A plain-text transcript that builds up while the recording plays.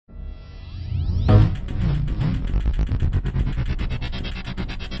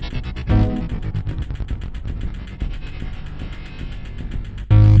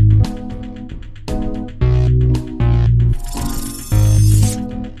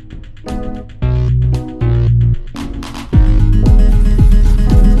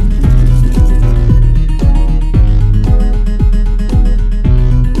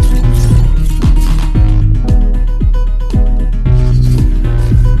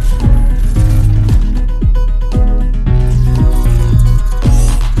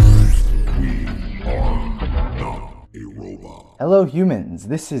Hello, humans.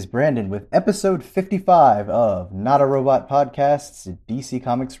 This is Brandon with episode 55 of Not a Robot Podcast's DC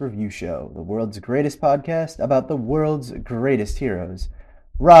Comics Review Show, the world's greatest podcast about the world's greatest heroes.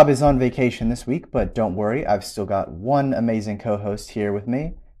 Rob is on vacation this week, but don't worry, I've still got one amazing co-host here with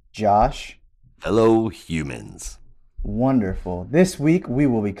me, Josh. Hello, humans. Wonderful. This week we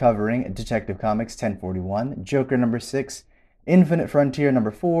will be covering Detective Comics 1041, Joker number 6, Infinite Frontier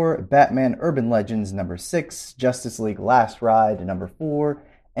number 4, Batman Urban Legends number 6, Justice League Last Ride number 4,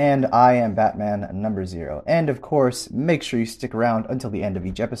 and I Am Batman number 0. And of course, make sure you stick around until the end of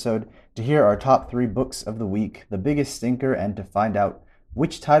each episode to hear our top 3 books of the week, the biggest stinker, and to find out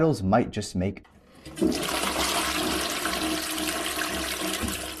which titles might just make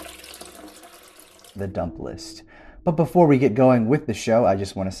the dump list. But before we get going with the show, I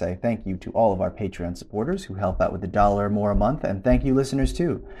just want to say thank you to all of our Patreon supporters who help out with $1 or more a month, and thank you listeners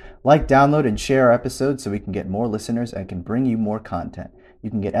too. Like, download, and share our episodes so we can get more listeners and can bring you more content.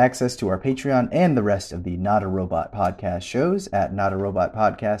 You can get access to our Patreon and the rest of the Not a Robot Podcast shows at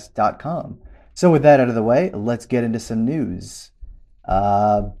notarobotpodcast.com. So with that out of the way, let's get into some news.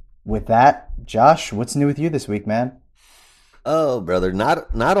 With that, Josh, what's new with you this week, man? Oh, brother, not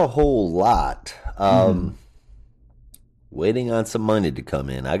a whole lot. Waiting on some money to come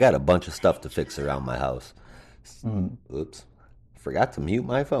in. I got a bunch of stuff to fix around my house. Oops. Forgot to mute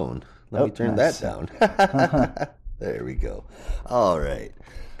my phone. Let me turn that down. There we go. All right.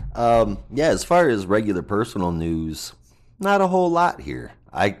 As far as regular personal news, not a whole lot here.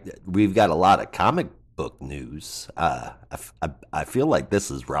 We've got a lot of comic book news. I feel like this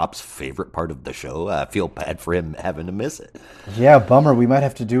is Rob's favorite part of the show. I feel bad for him having to miss it. Yeah, bummer. We might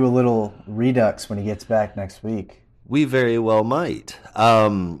have to do a little redux when he gets back next week. We very well might.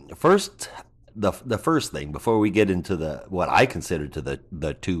 First, the first thing before we get into what I consider to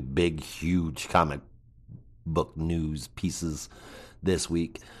the two big, huge comic book news pieces this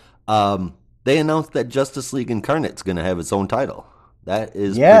week, they announced that Justice League Incarnate's going to have its own title. That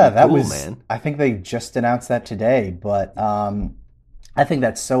is pretty cool, man. I think they just announced that today, but I think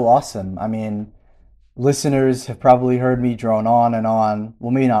that's so awesome. I mean, listeners have probably heard me drone on and on.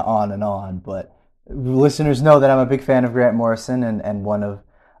 Well, maybe not on and on, but listeners know that I'm a big fan of Grant Morrison, and one of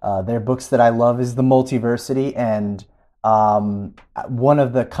their books that I love is The Multiversity, and one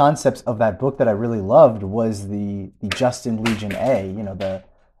of the concepts of that book that I really loved was the Justin Legion A,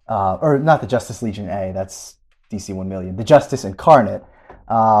 or not the Justice Legion A, that's DC 1 million, the Justice Incarnate,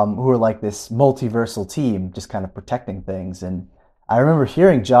 who are like this multiversal team just kind of protecting things. And I remember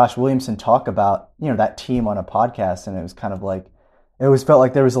hearing Josh Williamson talk about, that team on a podcast, and it was kind of like, it always felt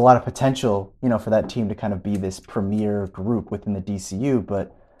like there was a lot of potential, for that team to kind of be this premier group within the DCU,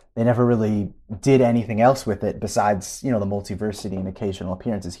 but they never really did anything else with it besides, the multiversity and occasional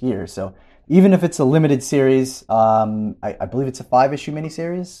appearances here. So even if it's a limited series, I believe it's a 5-issue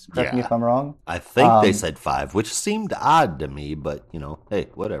miniseries. Correct me if I'm wrong. I think they said 5, which seemed odd to me, but, hey,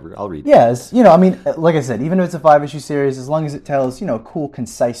 whatever, I'll read it. Yes, like I said, even if it's a 5-issue series, as long as it tells, a cool,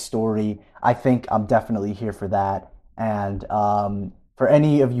 concise story, I think I'm definitely here for that. And for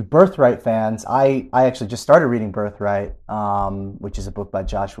any of you Birthright fans, I actually just started reading Birthright, which is a book by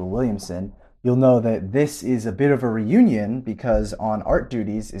Joshua Williamson. You'll know that this is a bit of a reunion because on art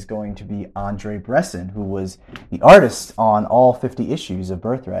duties is going to be Andre Bresson, who was the artist on all 50 issues of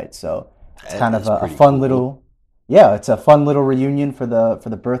Birthright. So it's kind of a fun little, it's a fun little reunion for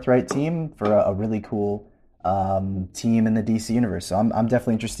the Birthright team, for a really cool team in the DC universe. So I'm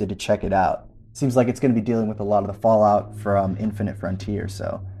definitely interested to check it out. Seems like it's going to be dealing with a lot of the fallout from Infinite Frontier.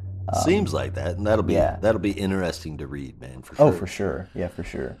 So seems like that, and that'll be interesting to read, man. For sure. Oh, for sure. Yeah, for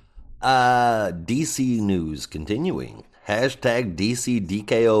sure. DC news continuing. Hashtag DC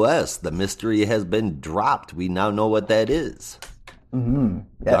DKOS. The mystery has been dropped. We now know what that is. Mm-hmm.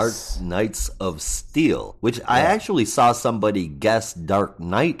 Yes. Dark Knights of Steel, which I actually saw somebody guess Dark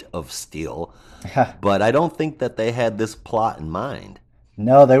Knight of Steel, but I don't think that they had this plot in mind.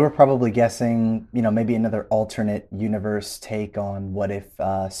 No, they were probably guessing, maybe another alternate universe take on what if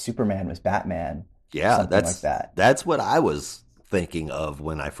Superman was Batman. Yeah, like that. That's what I was thinking of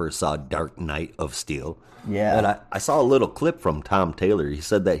when I first saw Dark Knight of Steel. Yeah. And I saw a little clip from Tom Taylor. He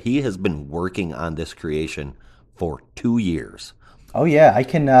said that he has been working on this creation for 2 years. Oh yeah, I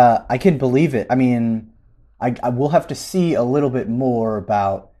can believe it. I mean, I will have to see a little bit more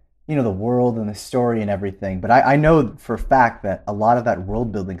about the world and the story and everything. But I know for a fact that a lot of that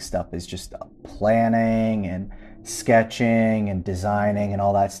world building stuff is just planning and sketching and designing and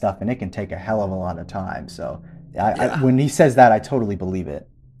all that stuff, and it can take a hell of a lot of time. So when he says that, I totally believe it.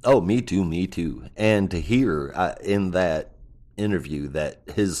 Oh, me too. And to hear in that interview that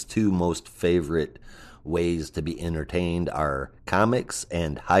his two most favorite ways to be entertained are comics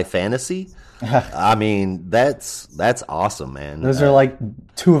and high fantasy. I mean, that's awesome, man. Those are like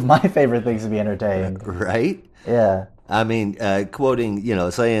two of my favorite things to be entertained. Right? Yeah. I mean, quoting,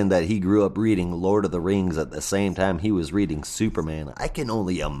 saying that he grew up reading Lord of the Rings at the same time he was reading Superman. I can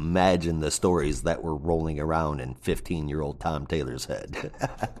only imagine the stories that were rolling around in 15-year-old Tom Taylor's head.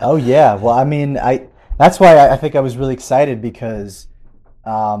 Oh yeah. Well, I mean, that's why I think I was really excited because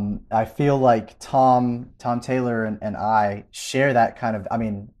I feel like Tom Taylor and I share that kind of. I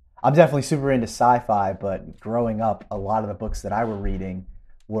mean, I'm definitely super into sci-fi, but growing up, a lot of the books that I were reading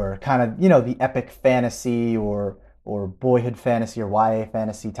were kind of the epic fantasy or boyhood fantasy or YA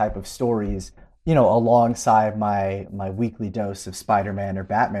fantasy type of stories, alongside my weekly dose of Spider-Man or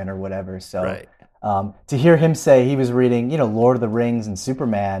Batman or whatever. So Right. to hear him say he was reading, Lord of the Rings and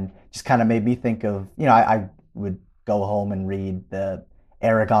Superman just kind of made me think of, I would go home and read the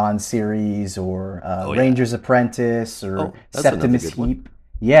Aragon series or Oh, yeah. Ranger's Apprentice or Oh, that's another Septimus good one. Heap.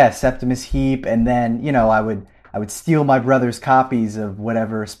 Yeah, Septimus Heap, and then I would steal my brother's copies of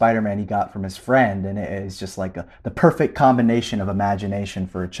whatever Spider-Man he got from his friend, and it's just like the perfect combination of imagination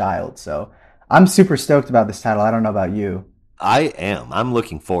for a child. So I'm super stoked about this title. I don't know about you. I am. I'm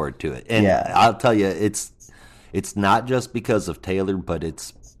looking forward to it. And Yeah. I'll tell you, it's not just because of Taylor, but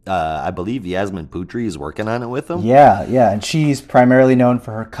it's I believe Yasmin Putri is working on it with him. Yeah, yeah, and she's primarily known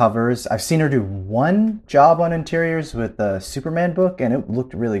for her covers. I've seen her do one job on interiors with the Superman book, and it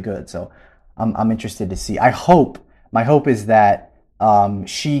looked really good. So I'm interested to see. My hope is that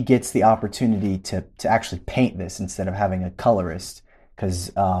she gets the opportunity to actually paint this instead of having a colorist,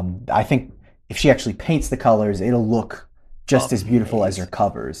 because I think if she actually paints the colors, it'll look just as beautiful as her Amazing.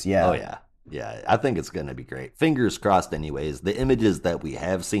 covers. Oh Yeah. yeah. Yeah, I think it's going to be great. Fingers crossed anyways. The images that we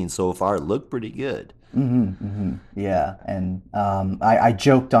have seen so far look pretty good. Yeah, and I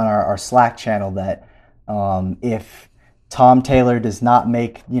joked on our Slack channel that if Tom Taylor does not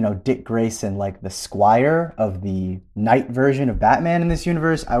make Dick Grayson like the Squire of the Knight version of Batman in this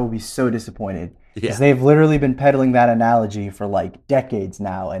universe, I will be so disappointed because Yeah. they've literally been peddling that analogy for like decades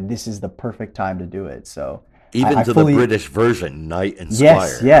now, and this is the perfect time to do it. So Even I to the fully British version, Knight and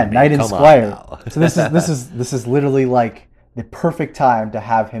yes, Squire. yeah, I mean, Knight and come on Squire. now. So this is literally like the perfect time to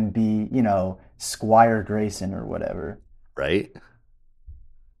have him be Squire Grayson or whatever. Right?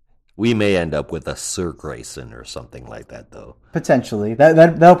 We may end up with a Sir Grayson or something like that, though. Potentially,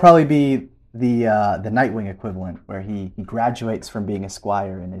 that'll probably be the Nightwing equivalent, where he graduates from being a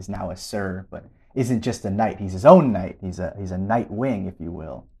squire and is now a sir, but isn't just a knight. He's his own knight. He's a Nightwing, if you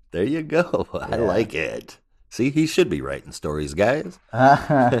will. There you go. I Yeah. like it. See, he should be writing stories, guys.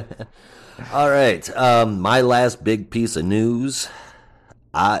 Yeah. All right. My last big piece of news.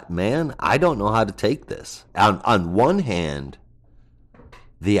 I don't know how to take this. On one hand,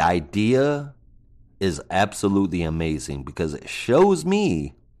 the idea is absolutely amazing because it shows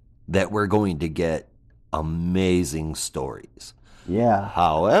me that we're going to get amazing stories.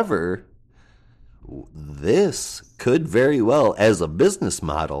 However, this could very well, as a business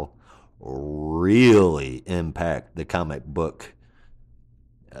model, really impact the comic book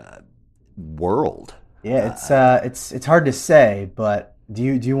world. Yeah, it's hard to say, but do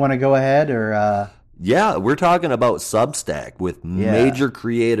you want to go ahead or Yeah, we're talking about Substack with yeah. major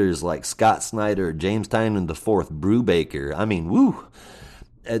creators like Scott Snyder, James Tynion the Fourth, Brubaker. I mean, woo!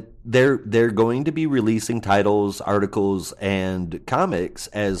 They're going to be releasing titles, articles, and comics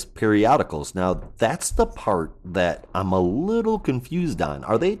as periodicals. Now, that's the part that I'm a little confused on.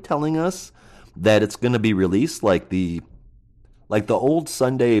 Are they telling us that it's going to be released like the old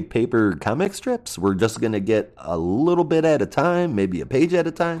Sunday paper comic strips? We're just going to get a little bit at a time, maybe a page at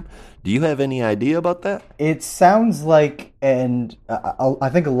a time. Do you have any idea about that? It sounds like, and I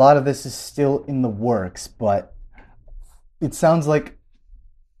think a lot of this is still in the works, but it sounds like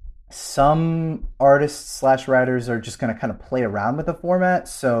some artists slash writers are just going to kind of play around with the format.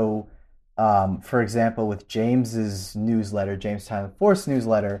 So, for example, with James's newsletter, James Tyler Force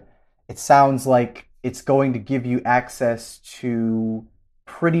newsletter, it sounds like it's going to give you access to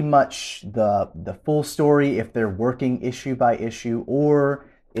pretty much the full story if they're working issue by issue, or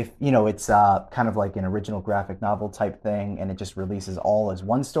if it's kind of like an original graphic novel type thing, and it just releases all as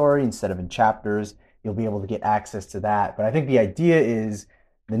one story instead of in chapters. You'll be able to get access to that. But I think the idea is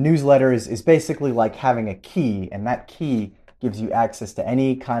the newsletter is basically like having a key, and that key gives you access to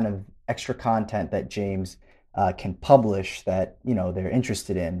any kind of extra content that James can publish that they're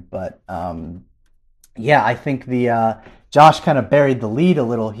interested in. But yeah, I think the Josh kind of buried the lead a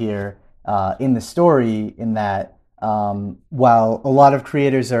little here in the story, in that while a lot of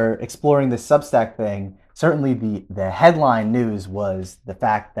creators are exploring this Substack thing, certainly the headline news was the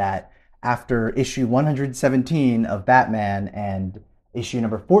fact that after issue 117 of Batman and issue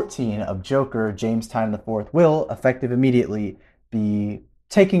number 14 of Joker, James Tynion IV will, effective immediately, be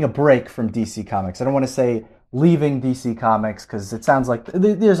taking a break from DC Comics. I don't want to say leaving DC Comics because it sounds like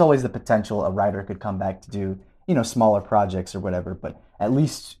there's always the potential a writer could come back to do, smaller projects or whatever. But at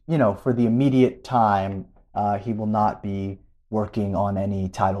least, for the immediate time, he will not be working on any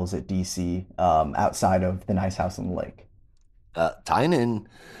titles at DC outside of The Nice House on the Lake. Tynan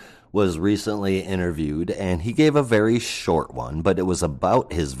was recently interviewed, and he gave a very short one, but it was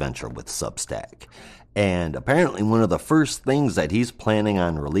about his venture with Substack. And apparently one of the first things that he's planning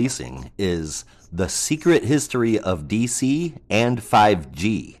on releasing is The Secret History of DC and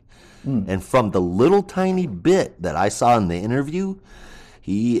 5G. And from the little tiny bit that I saw in the interview,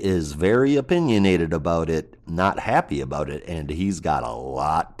 he is very opinionated about it, not happy about it, and he's got a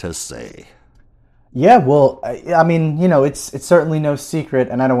lot to say. Yeah, well, I mean, it's certainly no secret,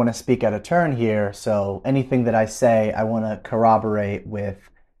 and I don't want to speak out of turn here, so anything that I say, I want to corroborate with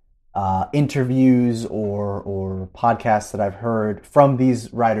interviews or podcasts that I've heard from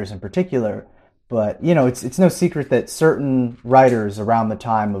these writers in particular. But, it's no secret that certain writers around the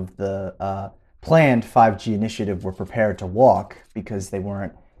time of the planned 5G initiative were prepared to walk because they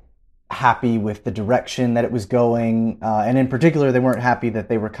weren't happy with the direction that it was going. And in particular, they weren't happy that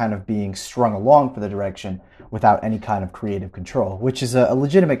they were kind of being strung along for the direction without any kind of creative control, which is a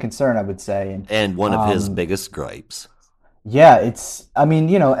legitimate concern, I would say. And one of his biggest gripes. Yeah,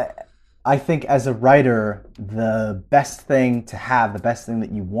 I think as a writer, the best thing that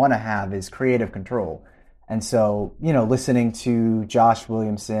you want to have is creative control. And so, listening to Josh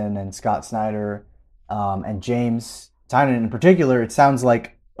Williamson and Scott Snyder and James Tynion in particular, it sounds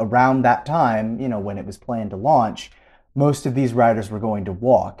like around that time, when it was planned to launch, most of these writers were going to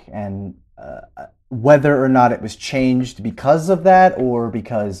walk. And whether or not it was changed because of that or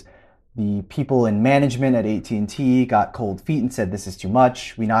because the people in management at AT&T got cold feet and said, this is too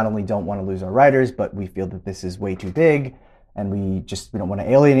much. We not only don't want to lose our writers, but we feel that this is way too big and we don't want to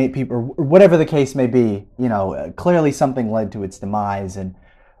alienate people or whatever the case may be. Clearly something led to its demise and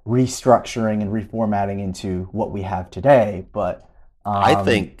restructuring and reformatting into what we have today. But I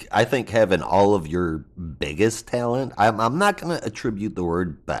think having all of your biggest talent, I'm not going to attribute the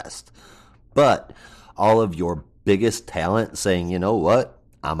word best, but all of your biggest talent saying, you know what,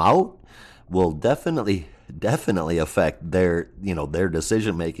 I'm out, will definitely affect their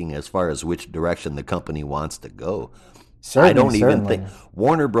decision making as far as which direction the company wants to go. Even think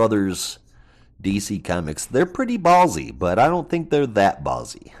Warner Brothers, DC Comics, they're pretty ballsy, but I don't think they're that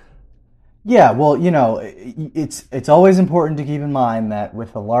ballsy. Yeah, well, it's always important to keep in mind that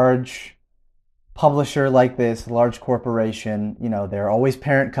with a large publisher like this, a large corporation, there are always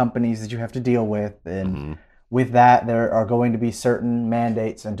parent companies that you have to deal with, and with that, there are going to be certain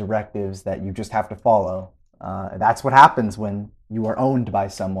mandates and directives that you just have to follow. That's what happens when you are owned by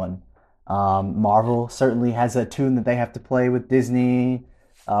someone. Marvel certainly has a tune that they have to play with Disney.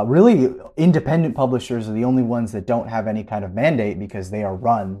 Really, independent publishers are the only ones that don't have any kind of mandate because they are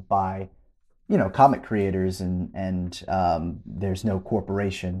run by, comic creators and there's no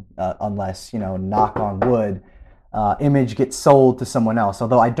corporation unless, knock on wood, Image gets sold to someone else.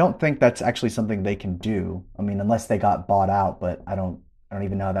 Although I don't think that's actually something they can do. I mean, unless they got bought out, but I don't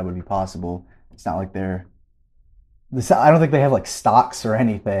even know how that would be possible. It's not like I don't think they have like stocks or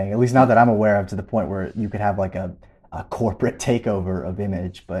anything, at least not that I'm aware of, to the point where you could have like a corporate takeover of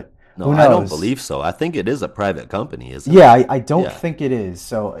Image, but no, who knows? I don't believe so. I think it is a private company, isn't it? Yeah, I don't think it is.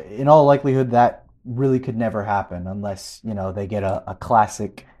 So in all likelihood, that really could never happen unless, they get a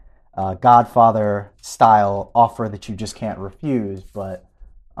classic Godfather style offer that you just can't refuse. But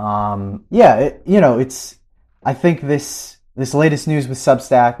I think this latest news with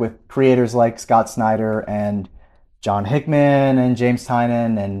Substack, with creators like Scott Snyder and John Hickman and James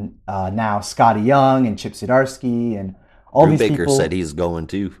Tynion and now Scotty Young and Chip Zdarsky and all Drew these Baker people. said he's going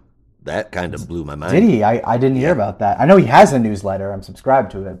too. That kind of blew my mind. Did he? I didn't hear about that. I know he has a newsletter. I'm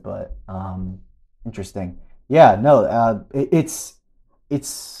subscribed to it, but interesting. Yeah, no, it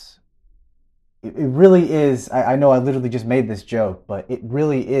really is. I know I literally just made this joke, but it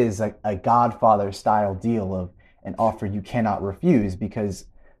really is a Godfather style deal of an offer you cannot refuse, because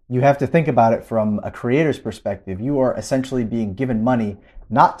you have to think about it from a creator's perspective. You are essentially being given money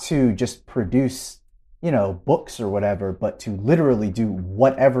not to just produce, books or whatever, but to literally do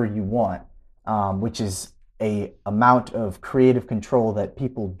whatever you want, which is a amount of creative control that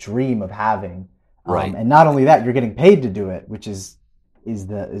people dream of having. Right. And not only that, you're getting paid to do it, which is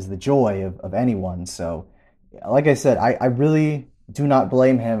the joy of anyone. So, like I said, I really do not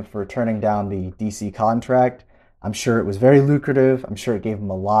blame him for turning down the DC contract. I'm sure it was very lucrative. I'm sure it gave him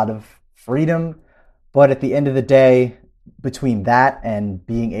a lot of freedom. But at the end of the day, between that and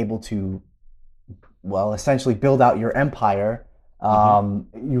being able to, well, essentially build out your empire, Hmm.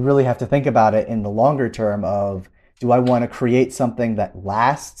 you really have to think about it in the longer term of, do I want to create something that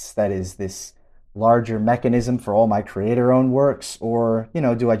lasts, that is this larger mechanism for all my creator owned works, or,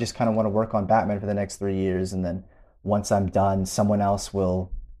 do I just kind of want to work on Batman for the next 3 years, and then once I'm done, someone else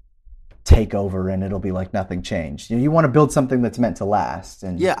will take over and it'll be like nothing changed. You want to build something that's meant to last,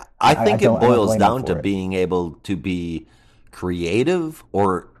 and Yeah, I think it I don't boils blame them down to for it. being able to be creative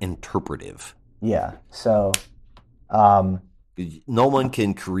or interpretive. Yeah. So, um, No one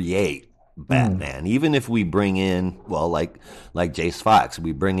can create mm, Batman, even if we bring in, well, like Jace Fox.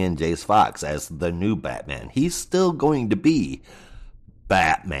 We bring in Jace Fox as the new Batman. He's still going to be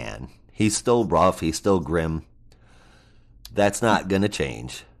Batman. He's still rough. He's still grim. That's not going to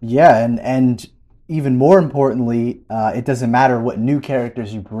change. yeah, and even more importantly, it doesn't matter what new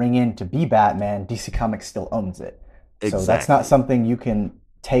characters you bring in to be Batman. DC Comics still owns it, so that's not Exactly. something you can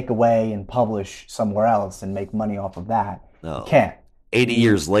take away and publish somewhere else and make money off of that. You No. can't. 80 You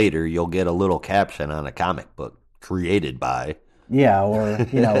years later, you'll get a little caption on a comic book created by. Yeah, or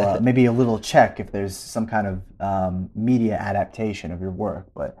maybe a little check if there's some kind of media adaptation of your work.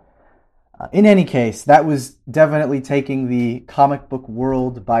 But in any case, that was definitely taking the comic book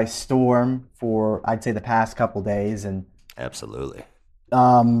world by storm for, I'd say, the past couple days. And Absolutely.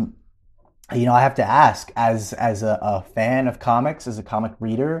 um, I have to ask, as a fan of comics, as a comic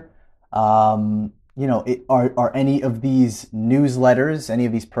reader, are any of these newsletters, any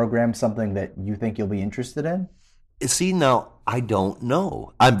of these programs, something that you think you'll be interested in? See, now I don't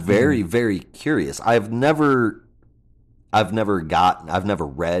know. I'm very, Mm, very curious. I've never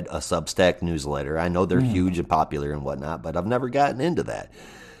read a Substack newsletter. I know they're mm, huge and popular and whatnot, but I've never gotten into that.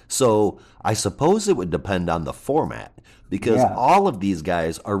 So I suppose it would depend on the format because yeah. all of these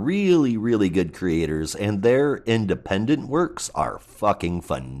guys are really, really good creators and their independent works are fucking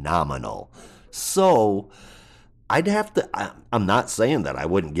phenomenal. So I'd have to. I'm not saying that I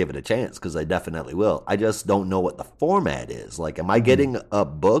wouldn't give it a chance because I definitely will. I just don't know what the format is. Like, am I Mhm. getting a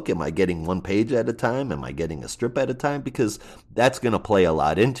book? Am I getting one page at a time? Am I getting a strip at a time? Because that's going to play a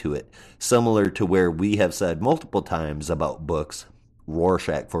lot into it. Similar to where we have said multiple times about books,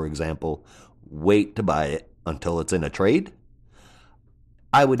 Rorschach, for example, wait to buy it until it's in a trade.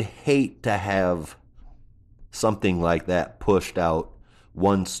 I would hate to have something like that pushed out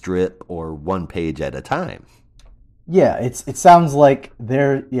one strip or one page at a time. Yeah, it sounds like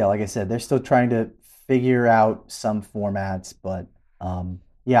they're, yeah, like I said, they're still trying to figure out some formats, but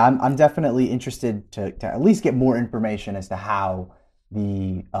yeah, I'm definitely interested to at least get more information as to how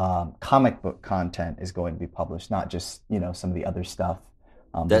the comic book content is going to be published, not just, some of the other stuff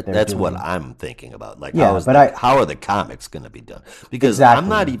that they're That's what doing. I'm thinking about. Like, Yeah, but I how are the comics going to be done? Because I'm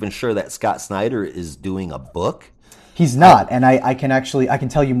not exactly. even sure that Scott Snyder is doing a book. He's I not, and I can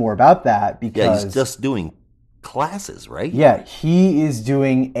tell you more about that Yeah, he's because just doing classes, right? yeah, he is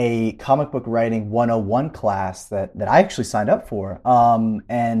doing a comic book writing 101 class that I actually signed up for.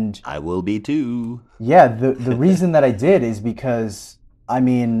 And I will be too. yeah, the reason that I did is because, I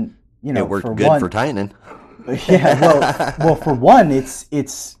mean, It for worked good for one, Tynan. yeah, well, for one,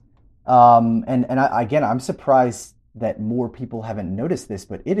 and again, I'm surprised that more people haven't noticed this,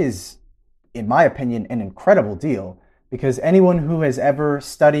 but it is, in my opinion, an incredible deal because anyone who has ever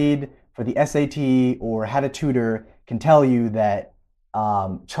studied for the SAT or had a tutor can tell you that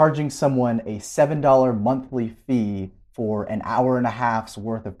charging someone a $7 monthly fee for an hour and a half's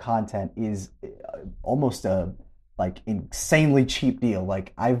worth of content is almost a like insanely cheap deal.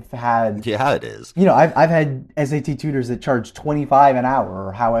 Like Yeah, it is. I've had SAT tutors that charge 25 an hour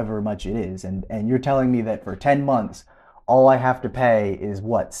or however much it is, and you're telling me that for 10 months, all I have to pay is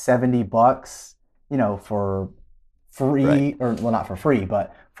what, $70, for Right. free, or well, not for free,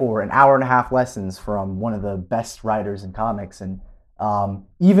 but for an hour and a half lessons from one of the best writers in comics. And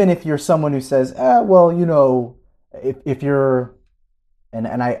even if you're someone who says, well, if you're,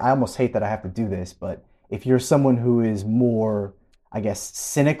 and I almost hate that I have to do this, but if you're someone who is more, I guess,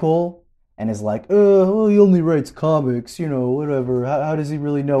 cynical and is like, well, he only writes comics, whatever. How does he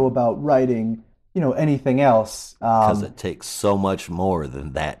really know about writing, anything else? Because it takes so much more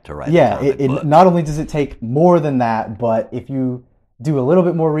than that to write a Yeah, comic it book. not only does it take more than that, but if you do a little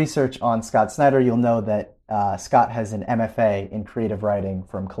bit more research on Scott Snyder, you'll know that Scott has an MFA in creative writing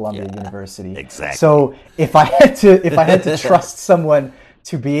from Columbia Yeah, University. exactly. So if I had to trust someone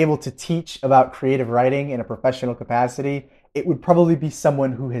to be able to teach about creative writing in a professional capacity, it would probably be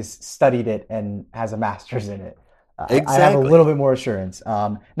someone who has studied it and has a master's in it. I have a little Exactly. bit more assurance.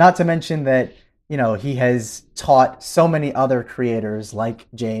 Not to mention that he has taught so many other creators like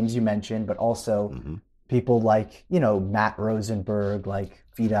James you mentioned, but also Hmm. people like, Matt Rosenberg, like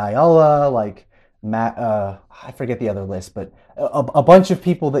Vida Ayala, like Matt, I forget the other list, but a bunch of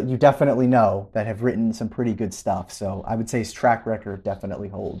people that you definitely know that have written some pretty good stuff. So I would say his track record definitely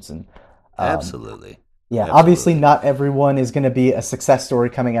holds. And um, Absolutely. yeah, obviously Absolutely. not everyone is going to be a success story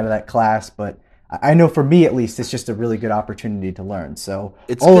coming out of that class, but I know for me at least, it's just a really good opportunity to learn. So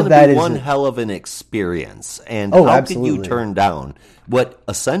It's all going of to be that is, one hell of an experience. And oh, how could you absolutely. turn down what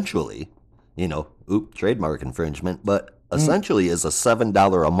essentially, trademark infringement, but Mm, essentially is a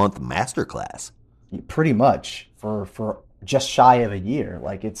 $7 a month masterclass, pretty much for just shy of a year.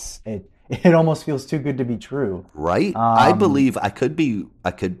 Like it almost feels too good to be true. right? I Um, believe I could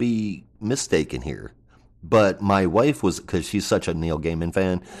be mistaken here, but my wife was, because she's such a Neil Gaiman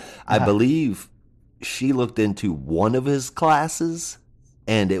fan. I believe she looked into one of his classes,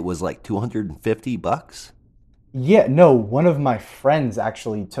 and it was like $250. yeah, no, one of my friends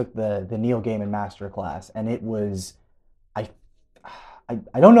actually took the Neil Gaiman master class, and it was I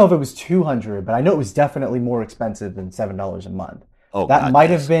I don't know if it was 200, but I know it was definitely more expensive than $7 a month. Oh That God, might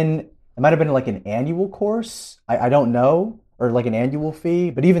have yes, been it might have been like an annual course. I don't know, or like an annual fee,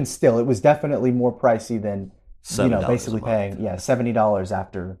 but even still, it was definitely more pricey than $7 a basically month, paying $70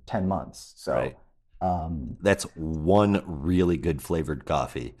 after 10 months. So right? um, That's one really good flavored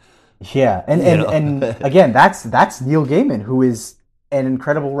coffee. yeah, and You and know, and again, that's Neil Gaiman, who is an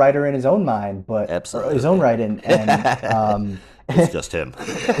incredible writer in his own mind, but or his own absolutely. right, and It's just him.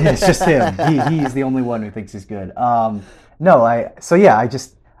 it's just him. He's the only one who thinks he's good. No,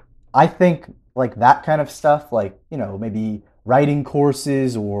 I think like that kind of stuff, like maybe writing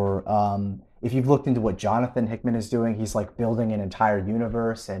courses, or if you've looked into what Jonathan Hickman is doing, he's like building an entire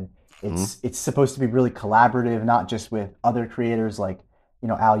universe, and Mhm. it's supposed to be really collaborative, not just with other creators like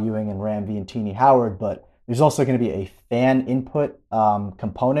Al Ewing and Ram V and Teeny Howard, but there's also going to be a fan input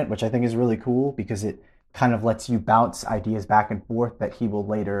component, which I think is really cool because it kind of lets you bounce ideas back and forth that he will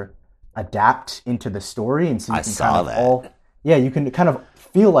later adapt into the story, and so you I can kind saw of all that. yeah, you can kind of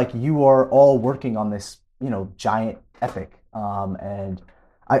feel like you are all working on this giant epic. And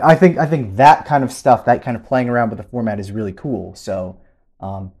I think that kind of stuff, that kind of playing around with the format is really cool. So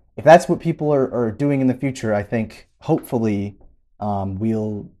if that's what people are doing in the future, I think hopefully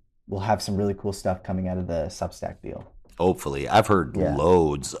we'll have some really cool stuff coming out of the Substack deal. Hopefully, I've heard Yeah,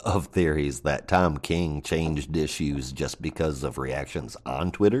 loads of theories that Tom King changed issues just because of reactions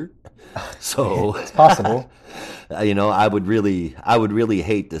on Twitter. So, it's possible. I would really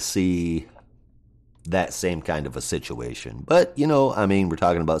hate to see that same kind of a situation. But I mean, we're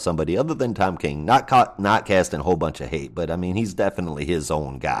talking about somebody other than Tom King, not casting a whole bunch of hate, but I mean, he's definitely his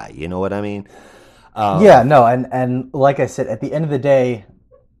own guy. You know what I mean? Yeah, no, and like I said, at the end of the day,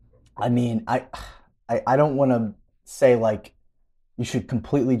 I mean, I don't want to say like you should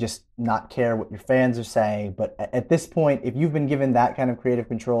completely just not care what your fans are saying, but at this point, if you've been given that kind of creative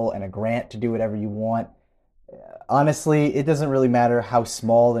control and a grant to do whatever you want, honestly, it doesn't really matter how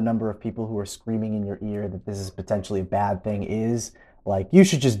small the number of people who are screaming in your ear that this is potentially a bad thing is. Like, you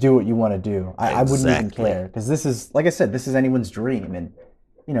should just do what you want to do. I wouldn't even Exactly. care because this is, like I said, this is anyone's dream, and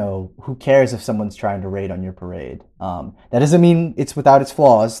who cares if someone's trying to raid on your parade? That doesn't mean it's without its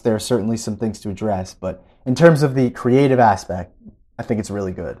flaws. There are certainly some things to address, but in terms of the creative aspect, I think it's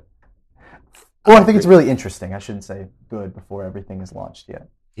really good. Or I I think it's agree. really interesting. I shouldn't say good before everything is launched yet.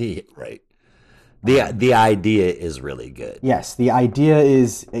 Right. The Um, the idea is really good. yes, the idea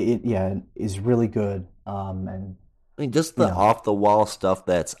is really good. And I mean, just you the know, off the wall stuff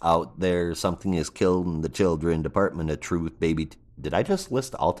that's out there. Something is killed in the children. Department of Truth. Baby. Did I just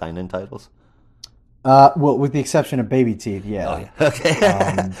list all Tynan titles? well, with the exception of Baby Teeth, Oh yeah. yeah. Okay.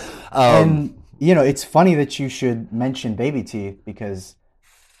 Um, um. and it's funny that you should mention Baby Teeth because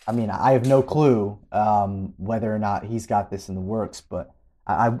I mean, I have no clue whether or not he's got this in the works, but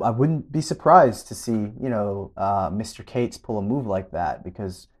I wouldn't be surprised to see, Mr. Cates pull a move like that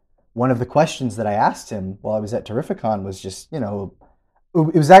because one of the questions that I asked him while I was at Terrificon was just, it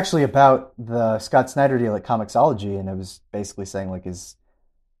was actually about the Scott Snyder deal at Comixology, and I was basically saying, like, is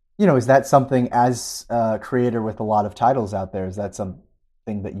that something as a creator with a lot of titles out there, is that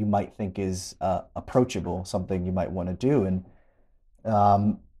something that you might think is approachable, something you might want to do? And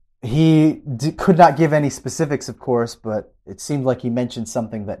um, could not give any specifics, of course, but it seemed like he mentioned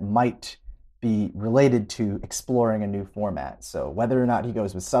something that might be related to exploring a new format. So whether or not he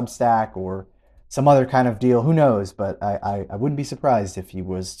goes with Substack or some other kind of deal, who knows? But I wouldn't be surprised if he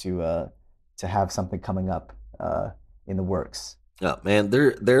was to have something coming up in the works. Oh man,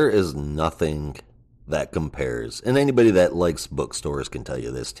 there is nothing that compares, and anybody that likes bookstores can tell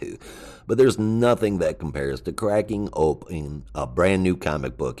you this too, but there's nothing that compares to cracking open a brand new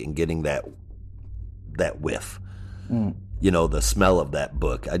comic book and getting that whiff. Mm. The smell of that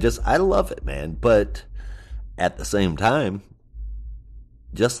book. I love it, man. But at the same time,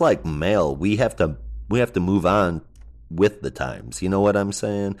 just like mail, we have to move on with the times. You know what I'm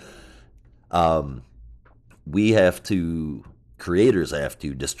saying? We have to, creators have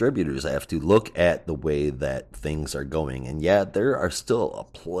to, distributors have to look at the way that things are going. And yeah, there are still a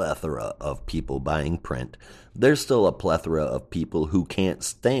plethora of people buying print. There's still a plethora of people who can't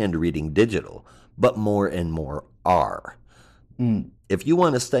stand reading digital, but more and more are. If you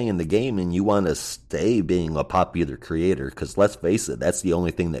want to stay in the game and you want to stay being a popular creator, because let's face it, that's the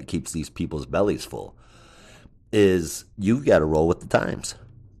only thing that keeps these people's bellies full, is you've got to roll with the times.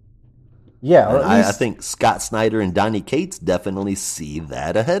 Yeah, or And at least I think Scott Snyder and Donny Cates definitely see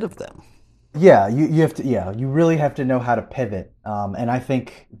that ahead of them. yeah, you have to you really have to know how to pivot. And I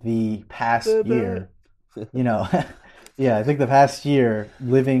think the past year, you know, yeah, I think the past year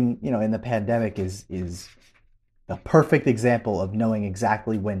living, in the pandemic is a perfect example of knowing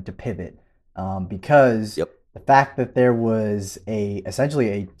exactly when to pivot. Because Yep. the fact that there was essentially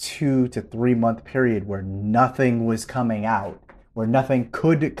a 2 to 3 month period where nothing was coming out, where nothing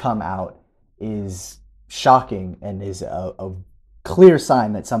could come out, is shocking and is a clear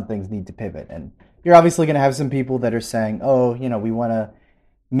sign that some things need to pivot. And you're obviously going to have some people that are saying, oh, we want to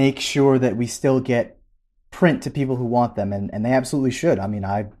make sure that we still get print to people who want them, and they absolutely should. I mean,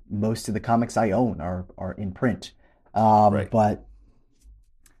 most of the comics I own are in print. Right. But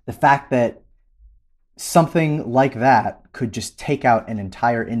the fact that something like that could just take out an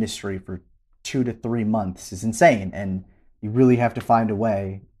entire industry for 2 to 3 months is insane, and you really have to find a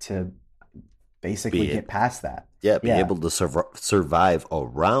way to basically Be get past that. Be able to survive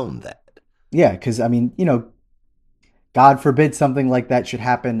around that. Yeah, because I mean, God forbid something like that should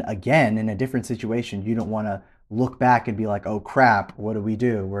happen again in a different situation. You don't want to look back and be like, oh crap, what do we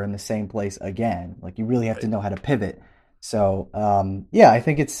do? We're in the same place again. Like, you really have to know how to pivot. So, I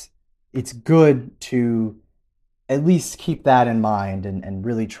think it's good to at least keep that in mind and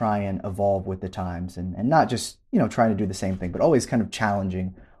really try and evolve with the times and not just, trying to do the same thing, but always kind of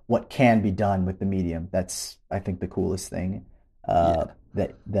challenging what can be done with the medium. That's, I think, the coolest thing that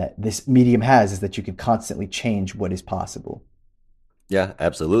this medium has, is that you can constantly change what is possible. Yeah,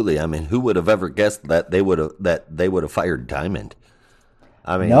 absolutely. I mean, who would have ever guessed that they would have fired Diamond?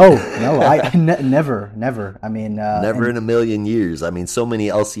 I mean, No, never. I mean, never in a million years. I mean, so many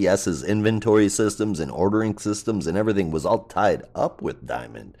LCS's inventory systems and ordering systems and everything was all tied up with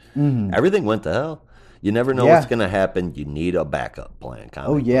Diamond. mhm. Everything went to hell. You never know what's Yeah. going to happen. You need a backup plan. Oh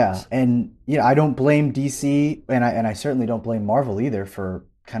Comic yeah, books. and I don't blame DC, and I certainly don't blame Marvel either for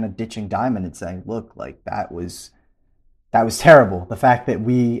kind of ditching Diamond and saying, look, like that was terrible. The fact that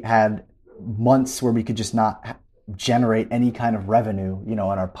we had months where we could just not generate any kind of revenue,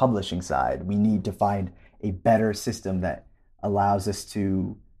 on our publishing side. We need to find a better system that allows us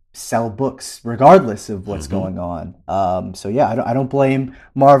to sell books regardless of what's Hmm. going on. So yeah, I don't blame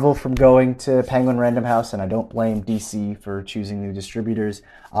Marvel from going to Penguin Random House, and I don't blame DC for choosing new distributors.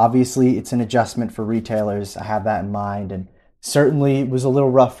 Obviously, it's an adjustment for retailers. I have that in mind, and certainly it was a little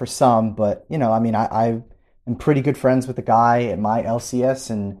rough for some. But I mean, I am pretty good friends with the guy at my LCS,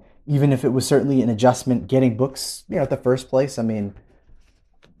 and even if it was certainly an adjustment getting books, at the first place, I mean,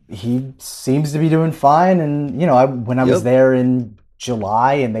 he seems to be doing fine. And when I was Yep. there in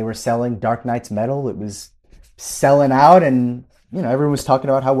July and they were selling Dark Knight's Metal, it was selling out, and everyone was talking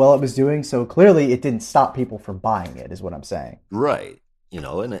about how well it was doing. So clearly, it didn't stop people from buying it, is what I'm saying. Right.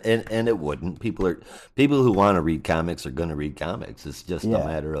 And it wouldn't. People who want to read comics are going to read comics. It's just a Yeah.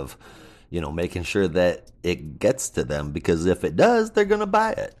 matter of, making sure that it gets to them, because if it does, they're going to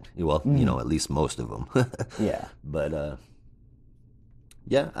buy it. Well, at least most of them. Yeah. But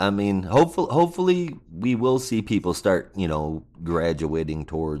yeah, I mean, hopefully we will see people start, graduating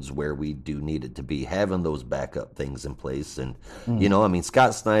towards where we do need it to be, having those backup things in place. And, I mean,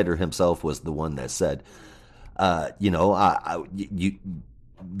 Scott Snyder himself was the one that said, the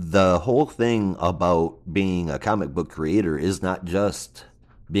whole thing about being a comic book creator is not just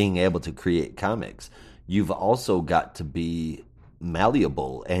being able to create comics. You've also got to be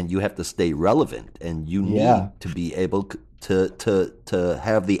malleable, and you have to stay relevant, and you Yeah. need to be able to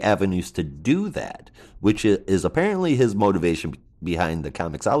have the avenues to do that, which is apparently his motivation behind the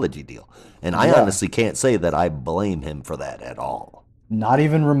Comixology deal. And I Yeah. honestly can't say that I blame him for that at all. Not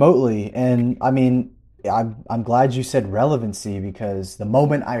even remotely. And I mean, I'm glad you said relevancy, because the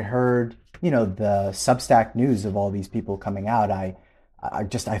moment I heard, the Substack news of all these people coming out, I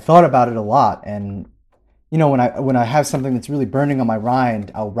thought about it a lot, and when I have something that's really burning on my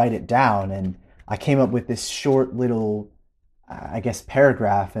mind, I'll write it down, and I came up with this short little, I guess,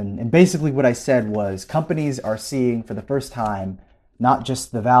 paragraph, and basically what I said was companies are seeing for the first time not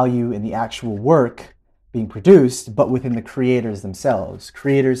just the value in the actual work being produced, but within the creators themselves.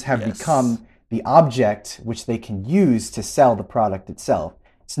 Creators have Yes. become the object which they can use to sell the product itself.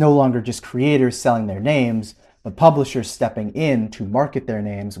 It's no longer just creators selling their names, but publishers stepping in to market their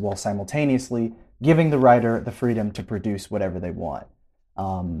names while simultaneously giving the writer the freedom to produce whatever they want.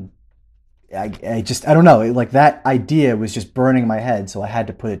 Um, I don't know. Like that idea was just burning my head, so I had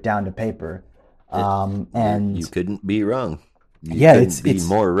to put it down to paper. It, you And couldn't be wrong. You yeah, couldn't be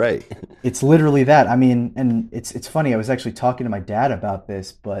more right. it's literally that. I mean, and it's funny. I was actually talking to my dad about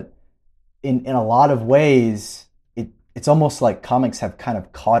this, but in a lot of ways, it's almost like comics have kind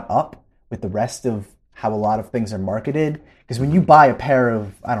of caught up with the rest of how a lot of things are marketed. Because when you Mhm. buy a pair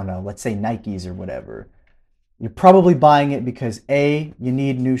of, I don't know, let's say Nikes or whatever, you're probably buying it because A, you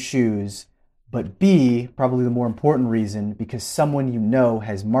need new shoes, but B, probably the more important reason, because someone you know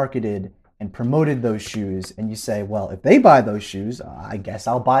has marketed and promoted those shoes, and you say, well, if they buy those shoes, I guess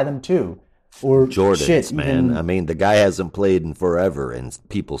I'll buy them too. Or shit, Jordans, man. I even mean, the guy hasn't played in forever, and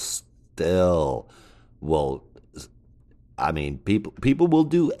people still will. I mean, people will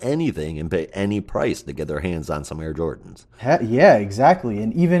do anything and pay any price to get their hands on some Air Jordans. yeah, exactly.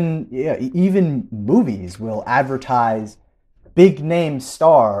 And even movies will advertise big name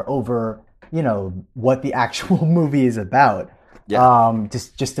star over, what the actual movie is about. Yeah,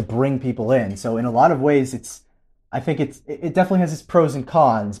 Just to bring people in. So in a lot of ways, I think it definitely has its pros and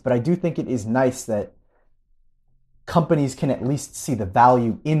cons, but I do think it is nice that companies can at least see the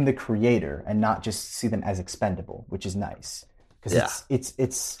value in the creator and not just see them as expendable, which is nice because yeah.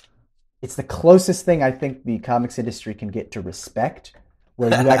 it's the closest thing I think the comics industry can get to respect, where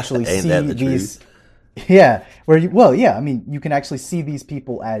you actually Ain't that see the truth? these, yeah, where you, well, yeah, I mean, you can actually see these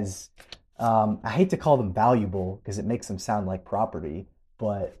people as, I hate to call them valuable because it makes them sound like property,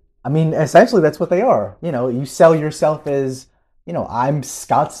 but I mean, essentially that's what they are. You sell yourself as, I'm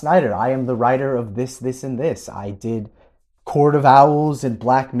Scott Snyder. I am the writer of this, this, and this. I did Court of Owls and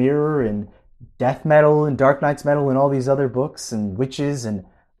Black Mirror and Death Metal and Dark Knight's Metal and all these other books and Witches, and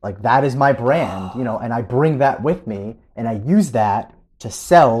like that is my brand, and I bring that with me and I use that to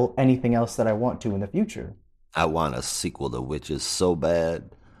sell anything else that I want to in the future. I want a sequel to Witches so bad.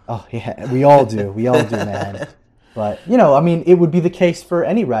 Oh yeah, we all do. We all do, man. But, I mean, it would be the case for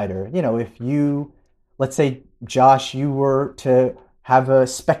any writer. If you, let's say, Josh, you were to have a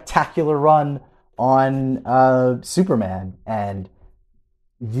spectacular run on Superman, and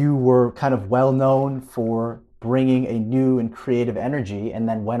you were kind of well known for bringing a new and creative energy, and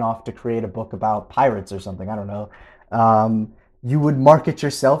then went off to create a book about pirates or something. I don't know. You would market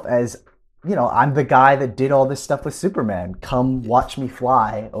yourself as, I'm the guy that did all this stuff with Superman. Come watch me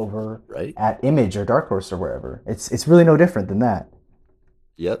fly over Right? at Image or Dark Horse or wherever. It's really no different than that.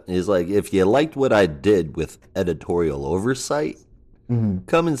 Yep. He's like, if you liked what I did with editorial oversight, Mhm.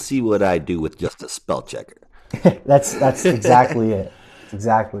 come and see what I do with just a spell checker. That's exactly it. That's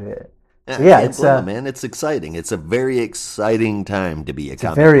exactly it. So I yeah, can't blame him, man. It's exciting. It's a very exciting time to be a it's a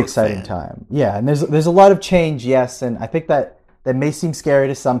comic very book exciting fan. time. Yeah, and there's a lot of change, yes, and I think that may seem scary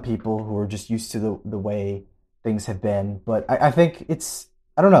to some people who are just used to the way things have been. But I think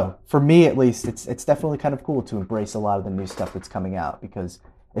I don't know, for me at least, it's definitely kind of cool to embrace a lot of the new stuff that's coming out because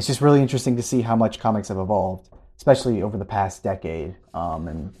it's just really interesting to see how much comics have evolved, especially over the past decade.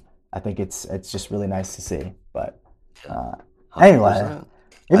 And I think it's just really nice to see. But uh, anyway, 100%.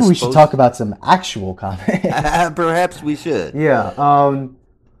 I maybe we should talk suppose about some actual comics. perhaps we should. Yeah.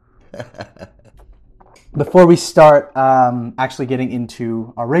 Before we start actually getting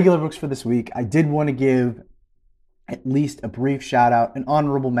into our regular books for this week, I did want to give at least a brief shout out, an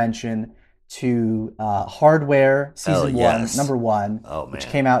honorable mention to Hardware Hell Season 1, yes. number 1, Oh, which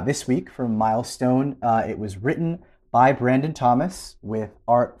man. came out this week from Milestone. It was written by Brandon Thomas with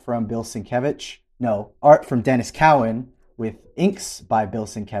art from Bill Sienkiewicz. No, art from Dennis Cowan with inks by Bill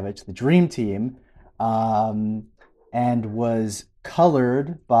Sienkiewicz, the Dream Team, um, and was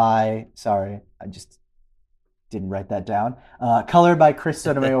colored by, sorry, I just didn't write that down. Colored by Chris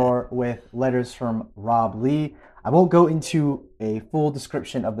Sotomayor with letters from Rob Lee. I won't go into a full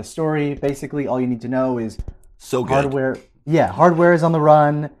description of the story. Basically, all you need to know is So good. Hardware. Yeah, Hardware is on the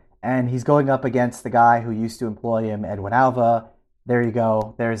run, and he's going up against the guy who used to employ him, Edwin Alva. There you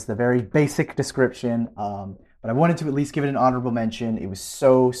go. There's the very basic description. But I wanted to at least give it an honorable mention. It was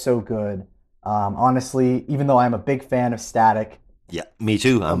so good. Honestly, even though I'm a big fan of Static, Yeah, me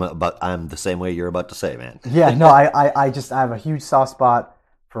too. um, I'm the same way you're about to say, man. yeah, no, I have a huge soft spot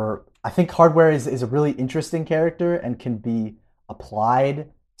for I think Hardware is a really interesting character and can be applied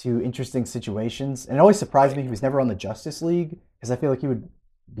to interesting situations. And it always surprised me he was never on the Justice League because I feel like he would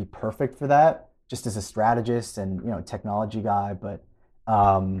be perfect for that, just as a strategist and technology guy. But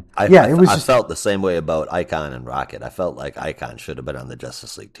yeah, it was I just felt the same way about Icon and Rocket. I felt like Icon should have been on the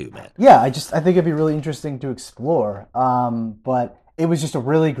Justice League too, man. yeah, I think it'd be really interesting to explore. But it was just a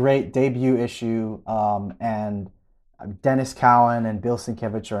really great debut issue, and Dennis Cowan and Bill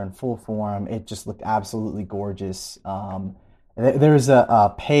Sienkiewicz are in full form. It just looked absolutely gorgeous. There's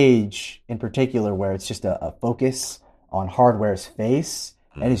a page in particular where it's just a focus on Hardware's face,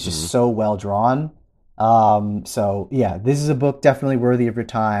 and it's just so well drawn. So yeah, this is a book definitely worthy of your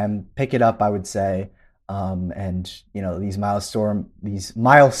time. Pick it up, I would say. And these milestone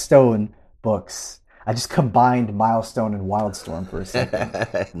books. I just combined Milestone and Wildstorm for a second.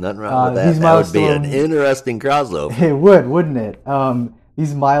 Nothing wrong with that. These That would be an milestone interesting crossover. It would, wouldn't it?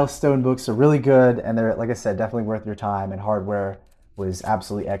 These Milestone books are really good, and they're, like I said, definitely worth your time. And Hardware was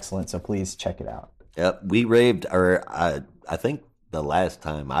absolutely excellent, so please check it out. Yep, we raved, or I think the last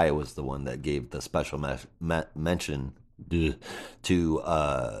time I was the one that gave the special mention to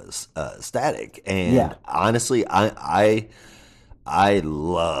Static, and Yeah, honestly, I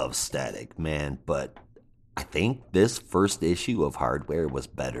love Static, man, but I think this first issue of Hardware was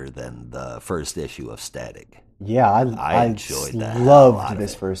better than the first issue of Static. yeah, I I enjoyed the hell loved out of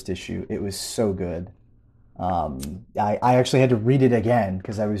this it. first issue. It was so good. I actually had to read it again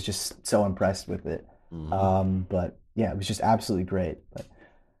because I was just so impressed with it. Hmm. But yeah, it was just absolutely great. But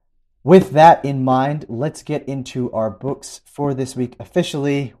with that in mind, let's get into our books for this week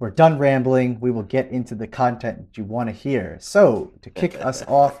officially. We're done rambling. We will get into the content that you want to hear. So, to kick us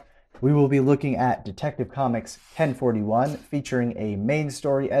off, we will be looking at Detective Comics 1041, featuring a main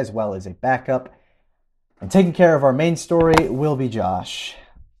story as well as a backup. And taking care of our main story will be Josh.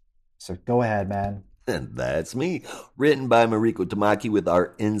 So, go ahead, man. And that's me. Written by Mariko Tamaki with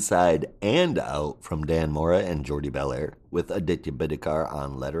art inside and out from Dan Mora and Jordi Belair, with Aditya Bidikar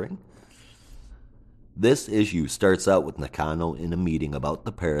on lettering. This issue starts out with Nakano in a meeting about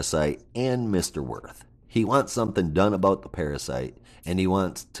the parasite and Mr. Worth. He wants something done about the parasite, and he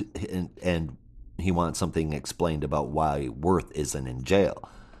wants something explained about why Worth isn't in jail.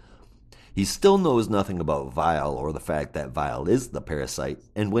 He still knows nothing about Vile or the fact that Vile is the parasite,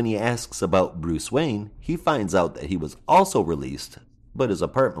 and when he asks about Bruce Wayne, he finds out that he was also released, but his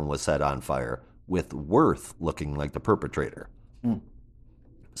apartment was set on fire, with Worth looking like the perpetrator. Mm.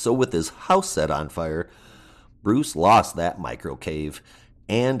 So with his house set on fire, Bruce lost that microcave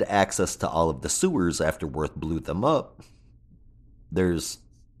and access to all of the sewers after Worth blew them up. There's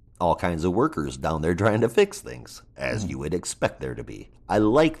all kinds of workers down there trying to fix things, as you would expect there to be. I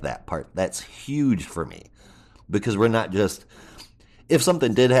like that part. That's huge for me. Because we're not just... If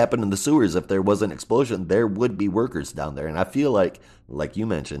something did happen in the sewers, if there was an explosion, there would be workers down there. And I feel like you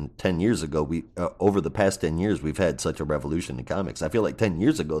mentioned, 10 years ago, over the past 10 years, we've had such a revolution in comics. I feel like 10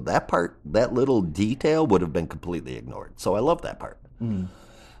 years ago, that little detail would have been completely ignored. So I love that part. Mm.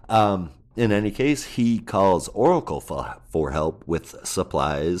 In any case, he calls Oracle for help with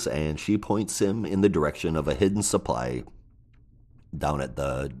supplies, and she points him in the direction of a hidden supply down at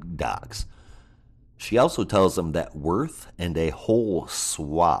the docks. She also tells him that Worth and a whole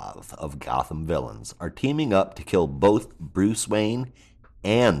swath of Gotham villains are teaming up to kill both Bruce Wayne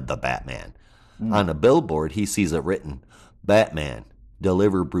and the Batman. On a billboard, he sees it written, "Batman,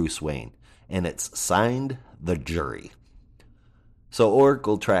 deliver Bruce Wayne," and it's signed The Jury. So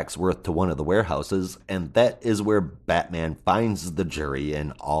Oracle tracks Worth to one of the warehouses, and that is where Batman finds the Jury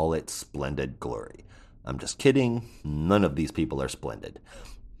in all its splendid glory. I'm just kidding. None of these people are splendid.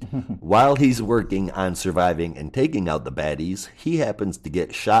 While he's working on surviving and taking out the baddies, he happens to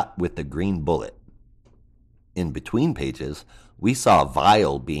get shot with the green bullet. In between pages, we saw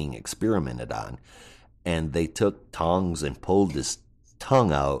Vile being experimented on, and they took tongs and pulled his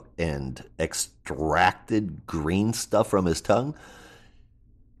tongue out and extracted green stuff from his tongue.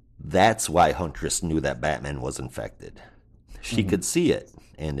 That's why Huntress knew that Batman was infected. She could see it,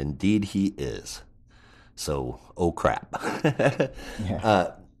 and indeed he is. So, oh crap.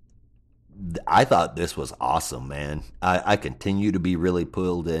 Yeah. I thought this was awesome, man. I continue to be really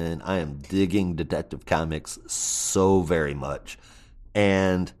pulled in. I am digging Detective Comics so very much.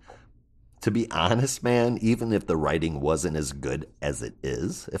 And to be honest, man, even if the writing wasn't as good as it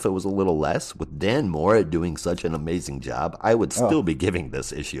is, if it was a little less, with Dan Mora doing such an amazing job, I would still be giving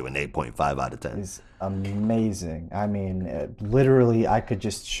this issue an 8.5 out of 10. It's amazing. I mean, literally, I could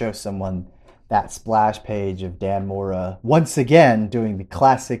just show someone that splash page of Dan Mora once again doing the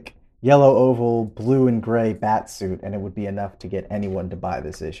classic yellow oval, blue and gray bat suit, and it would be enough to get anyone to buy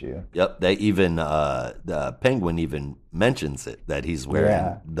this issue. Yep, they even the Penguin even mentions it that he's wearing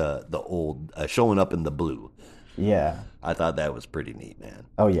Yeah, the old showing up in the blue. yeah. I thought that was pretty neat, man.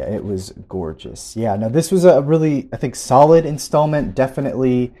 Oh yeah, it was gorgeous. Yeah, no, this was a really, I think, solid installment.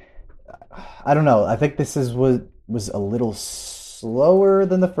 Definitely, I don't know. I think this is was a little slower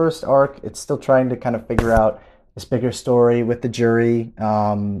than the first arc. It's still trying to kind of figure out this bigger story with the jury,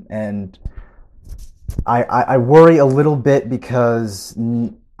 and I worry a little bit because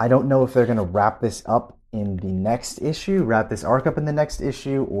I don't know if they're going to wrap this up in the next issue, wrap this arc up in the next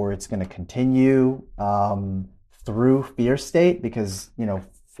issue, or it's going to continue through Fear State because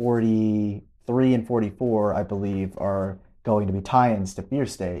 43 and 44, I believe, are going to be tie-ins to Fear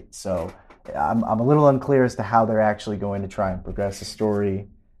State. So I'm a little unclear as to how they're actually going to try and progress the story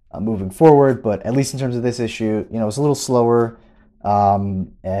moving forward. But at least in terms of this issue, it's a little slower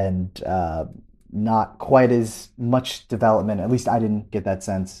and not quite as much development. At least I didn't get that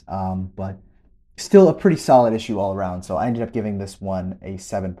sense. But still a pretty solid issue all around. So I ended up giving this one a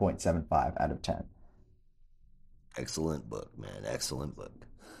 7.75 out of 10. Excellent book, man. Excellent book.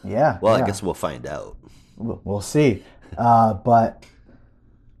 Yeah, Well, I yeah. guess we'll find out. We'll see. But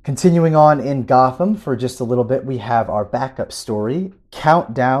continuing on in Gotham for just a little bit, we have our backup story,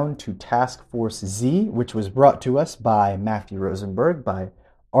 Countdown to Task Force Z, which was brought to us by Matthew Rosenberg, by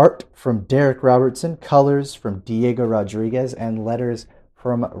art from Derek Robertson, colors from Diego Rodriguez, and letters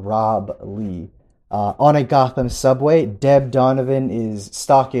from Rob Lee. On a Gotham subway, Deb Donovan is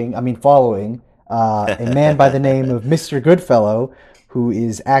following a man by the name of Mr. Goodfellow, who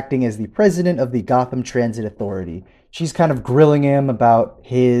is acting as the president of the Gotham Transit Authority. She's kind of grilling him about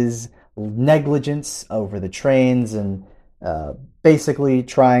his negligence over the trains and basically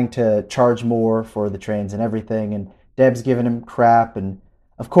trying to charge more for the trains and everything. And Deb's giving him crap. And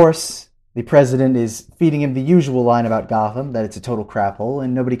of course, the president is feeding him the usual line about Gotham, that it's a total crap hole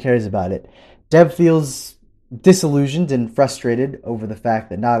and nobody cares about it. Deb feels disillusioned and frustrated over the fact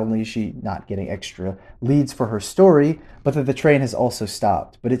that not only is she not getting extra leads for her story, but that the train has also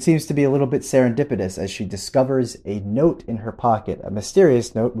stopped. But it seems to be a little bit serendipitous as she discovers a note in her pocket, a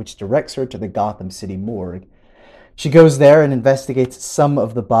mysterious note which directs her to the Gotham City morgue. She goes there and investigates some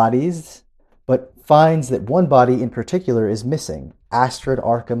of the bodies, but finds that one body in particular is missing, Astrid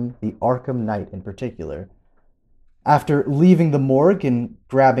Arkham, the Arkham Knight in particular. After leaving the morgue and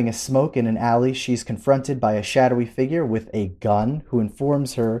grabbing a smoke in an alley, she's confronted by a shadowy figure with a gun who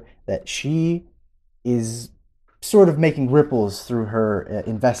informs her that she is sort of making ripples through her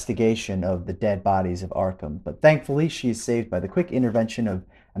investigation of the dead bodies of Arkham. But thankfully, she is saved by the quick intervention of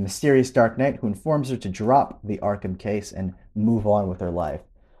a mysterious Dark Knight who informs her to drop the Arkham case and move on with her life.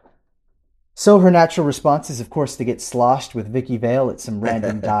 So her natural response is, of course, to get sloshed with Vicky Vale at some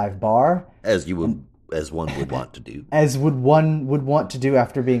random dive bar, as you would, as one would want to do. as one would want to do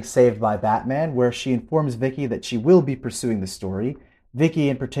after being saved by Batman, where she informs Vicky that she will be pursuing the story. Vicky,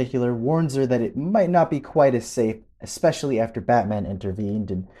 in particular, warns her that it might not be quite as safe, especially after Batman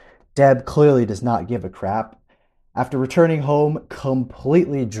intervened, and Deb clearly does not give a crap. After returning home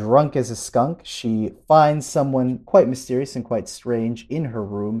completely drunk as a skunk, she finds someone quite mysterious and quite strange in her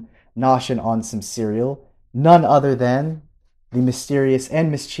room, noshing on some cereal. None other than the mysterious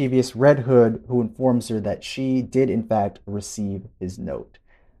and mischievous Red Hood, who informs her that she did, in fact, receive his note.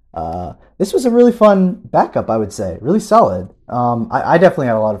 This was a really fun backup, I would say. Really solid. I definitely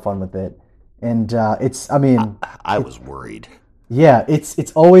had a lot of fun with it. And I was worried. yeah,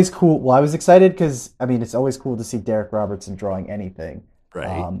 it's always cool. Well, I was excited because it's always cool to see Derek Robertson drawing anything.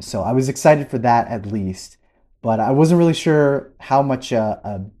 Right. So I was excited for that at least, but I wasn't really sure how much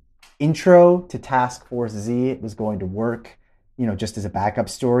a intro to Task Force Z was going to work. Just as a backup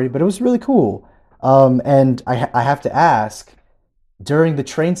story. But it was really cool. And I have to ask, during the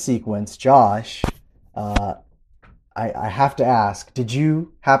train sequence, Josh, uh, I have to ask, did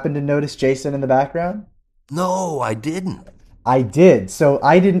you happen to notice Jason in the background? No, I didn't. I did. So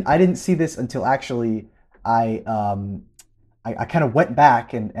I didn't see this until actually I I kind of went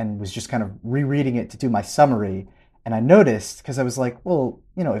back and was just kind of rereading it to do my summary, and I noticed because I was like, well,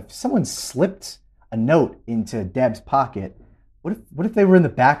 if someone slipped a note into Deb's pocket, what if they were in the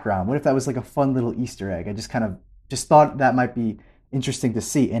background? What if that was like a fun little Easter egg? I just kind of just thought that might be interesting to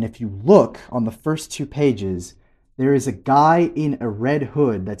see. And if you look on the first two pages, there is a guy in a red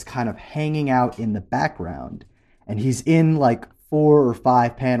hood that's kind of hanging out in the background, and he's in like 4 or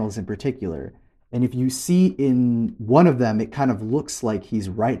 5 panels in particular. And if you see in one of them, it kind of looks like he's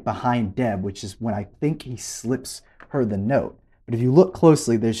right behind Deb, which is when I think he slips her the note. But if you look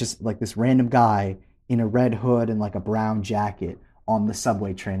closely, there's just like this random guy in a red hood and like a brown jacket on the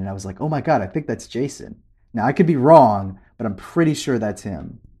subway train, and I was like, oh my God, I think that's Jason. Now I could be wrong, but I'm pretty sure that's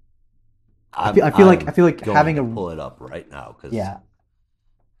him. I I'm feel like going having to a pull it up right now because yeah,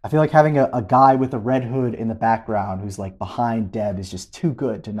 I feel like having a guy with a red hood in the background who's like behind Deb is just too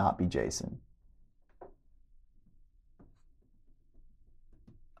good to not be Jason.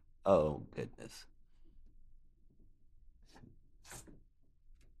 oh goodness.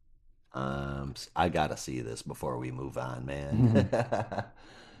 I gotta see this before we move on, man.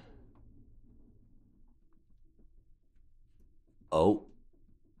 Oh,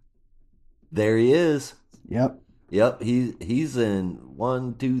 there he is. Yep. Yep, he's in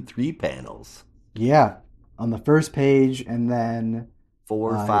one, two, three panels, Yeah. On the first page, and then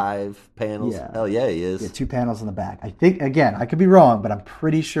four, uh, five panels. yeah, Hell yeah, he yeah, is. two panels in the back. I think again, I could be wrong, but I'm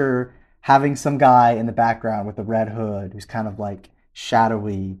pretty sure having some guy in the background with a red hood who's kind of like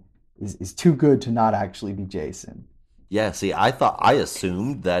shadowy is too good to not actually be Jason. Yeah, see, I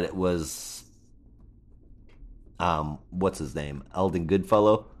assumed that it was what's his name? Eldon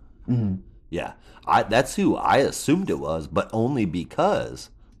Goodfellow. Hmm. Yeah. That's who I assumed it was, but only because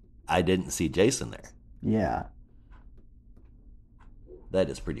I didn't see Jason there. Yeah. That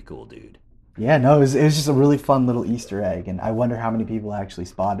is pretty cool, dude. Yeah, no, it was just a really fun little Easter egg, and I wonder how many people actually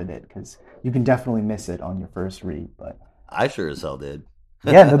spotted it because you can definitely miss it on your first read. But I sure as hell did.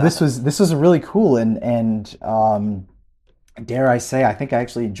 yeah, no, this was really cool, and dare I say, I think I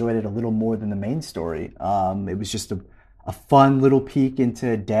actually enjoyed it a little more than the main story. It was just a fun little peek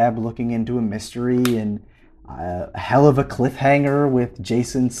into Deb looking into a mystery, and a hell of a cliffhanger with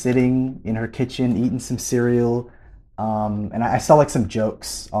Jason sitting in her kitchen eating some cereal. And I saw like some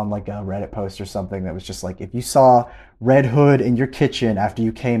jokes on like a Reddit post or something that was just like, if you saw Red Hood in your kitchen after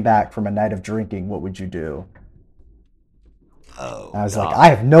you came back from a night of drinking, what would you do? Oh And I was like, I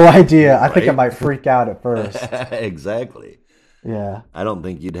God. have no idea. I think I Right? might freak out at first. Exactly. Yeah. I don't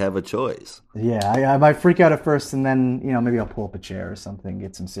think you'd have a choice. Yeah, I might freak out at first, and then maybe I'll pull up a chair or something,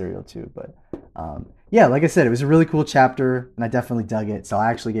 get some cereal too. But yeah, like I said, it was a really cool chapter, and I definitely dug it. So I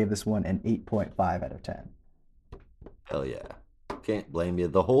actually gave this one an 8.5 out of 10. Hell yeah. Can't blame you.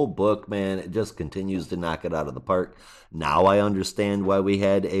 The whole book, man, it just continues to knock it out of the park. Now I understand why we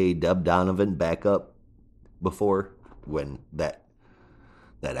had a Deb Donovan backup before when that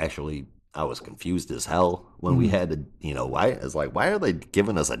actually I was confused as hell when we Mhm. had why it's like why are they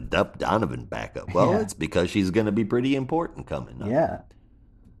giving us a Deb Donovan backup? Well, Yeah, it's because she's going to be pretty important coming up. yeah.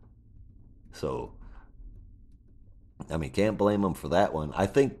 So, I mean, can't blame them for that one. I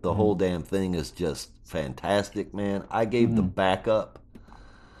think the whole Mhm. damn thing is just fantastic, man. I gave the Mhm. backup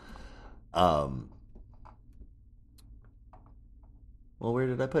um well, where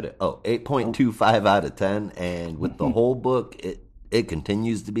did I put it? Oh, Oh. 8.25 out of 10. And with the whole book, it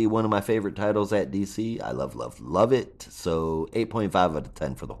continues to be one of my favorite titles at DC. I love, love, love it. So 8.5 out of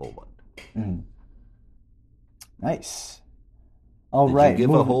 10 for the whole one. Mhm. Nice. All Did you right, give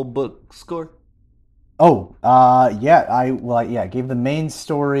a moving. whole book score? Oh, yeah. I gave the main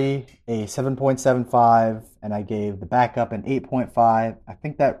story a 7.75, and I gave the backup an 8.5. I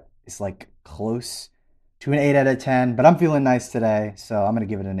think that is like close to an 8 out of 10, but I'm feeling nice today, so I'm gonna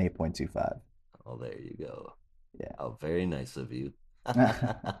give it an 8.25. Oh, there you go. Yeah. Oh, very nice of you.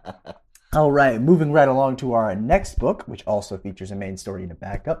 All right, moving right along to our next book, which also features a main story and a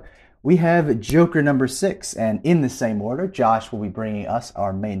backup. We have Joker number 6, and in the same order, Josh will be bringing us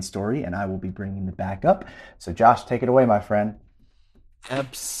our main story, and I will be bringing the backup. So, Josh, take it away, my friend.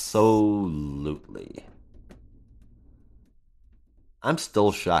 Absolutely. I'm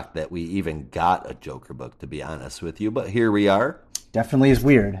still shocked that we even got a Joker book, to be honest with you, but here we are. Definitely is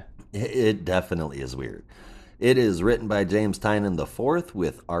weird. It definitely is weird. It is written by James Tynion IV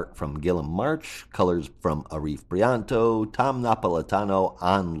with art from Gilliam March, colors from Arif Prianto, Tom Napolitano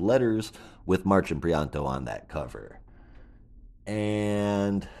on letters with March and Prianto on that cover.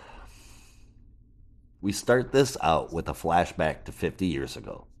 And we start this out with a flashback to 50 years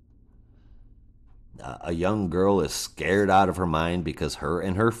ago. A young girl is scared out of her mind because her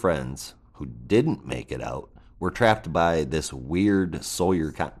and her friends, who didn't make it out, were trapped by this weird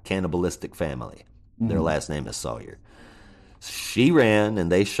Sawyer cannibalistic family. Their Mhm. last name is Sawyer. She ran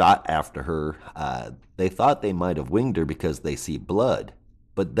and they shot after her. They thought they might have winged her because they see blood,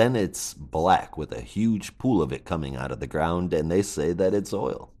 but then it's black with a huge pool of it coming out of the ground, and they say that it's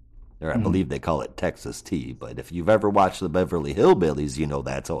oil. Or I Mhm. believe they call it Texas tea, but if you've ever watched the Beverly Hillbillies, you know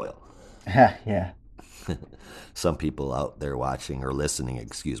that's oil. Yeah. Some people out there watching or listening,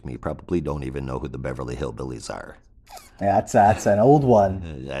 excuse me, probably don't even know who the Beverly Hillbillies are. Yeah, that's an old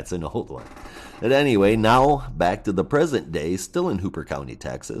one. That's an old one. But anyway, now back to the present day, still in Hooper County,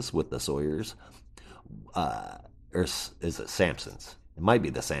 Texas, with the Sawyers. or is it Samsons? It might be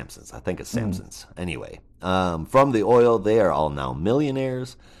the Samsons. I think it's Samsons. Anyway, from the oil, they are all now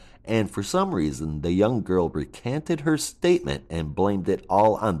millionaires. And for some reason, the young girl recanted her statement and blamed it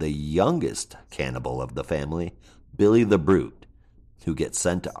all on the youngest cannibal of the family, Billy the Brute, who gets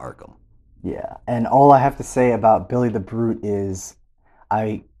sent to Arkham. Yeah, and all I have to say about Billy the Brute is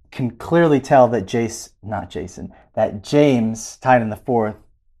I can clearly tell that that James, Tynan the Fourth,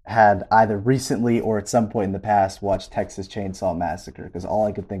 had either recently or at some point in the past watched Texas Chainsaw Massacre, because all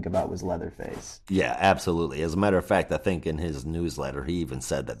I could think about was Leatherface. Yeah, absolutely. As a matter of fact, I think in his newsletter he even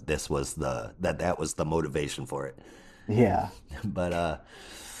said that that was the motivation for it. Yeah. But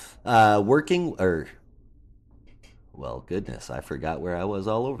well, goodness, I forgot where I was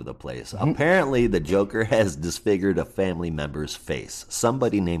all over the place. Apparently, the Joker has disfigured a family member's face.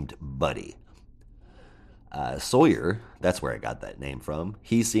 Somebody named Buddy. Sawyer, that's where I got that name from.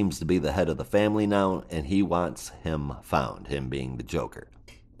 He seems to be the head of the family now, and he wants him found, him being the Joker.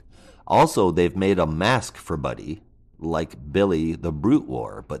 Also, they've made a mask for Buddy, like Billy the Brute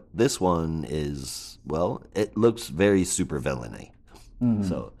wore, but this one is, well, it looks very supervillainy.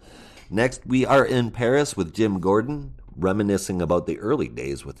 So, next we are in Paris with Jim Gordon, reminiscing about the early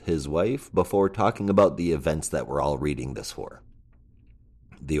days with his wife before talking about the events that we're all reading this for.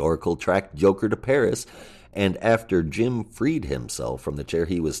 The Oracle tracked Joker to Paris, and after Jim freed himself from the chair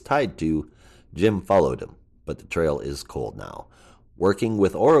he was tied to, Jim followed him, but the trail is cold now. Working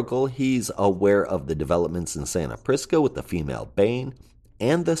with Oracle, he's aware of the developments in Santa Prisca with the female Bane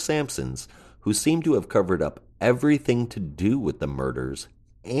and the Samsons, who seem to have covered up everything to do with the murders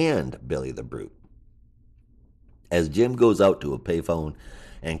and Billy the Brute. As Jim goes out to a payphone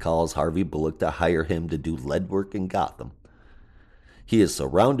and calls Harvey Bullock to hire him to do lead work in Gotham, he is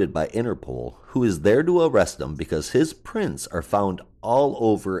surrounded by Interpol, who is there to arrest him because his prints are found all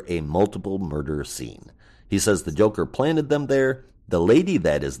over a multiple murder scene. He says the Joker planted them there. The lady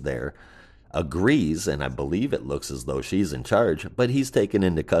that is there agrees, and I believe it looks as though she's in charge, but he's taken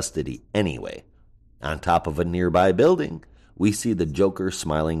into custody anyway. On top of a nearby building, we see the Joker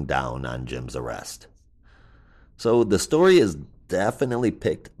smiling down on Jim's arrest. So the story is definitely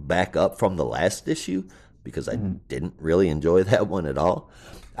picked back up from the last issue, because I didn't really enjoy that one at all.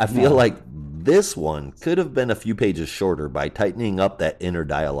 I feel like this one could have been a few pages shorter by tightening up that inner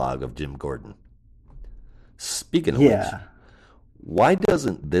dialogue of Jim Gordon. Speaking of which, why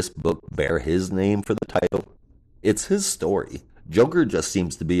doesn't this book bear his name for the title? It's his story. Joker just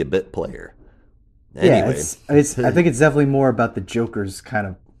seems to be a bit player. Anyway. Yeah, I think it's definitely more about the Joker's kind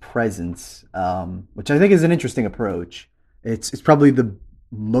of presence, which I think is an interesting approach. It's probably the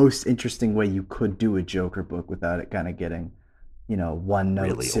most interesting way you could do a Joker book without it kind of getting, one note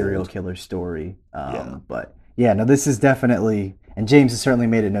really serial killer story. But yeah, no, this is definitely, and James has certainly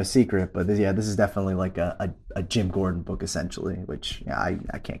made it no secret, but this is definitely like a Jim Gordon book essentially, which I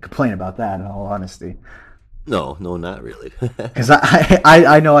can't complain about that in all honesty. No, not really. Because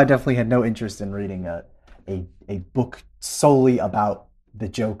I know I definitely had no interest in reading a book solely about the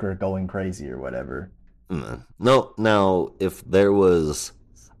Joker going crazy or whatever. No, now if there was,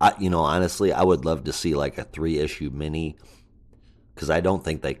 honestly, I would love to see like a 3-issue mini, because I don't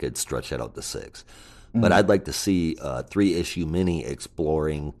think they could stretch it out to 6. But I'd like to see a 3-issue mini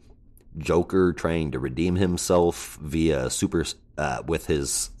exploring Joker trying to redeem himself via with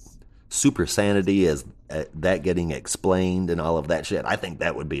his super sanity, as that getting explained and all of that shit. I think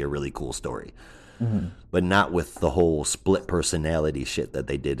that would be a really cool story. But not with the whole split personality shit that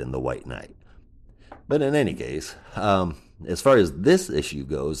they did in The White Knight. But in any case, as far as this issue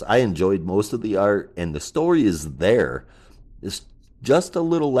goes, I enjoyed most of the art, and the story is there. It's just a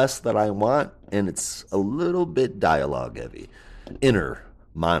little less than I want, and it's a little bit dialogue heavy, inner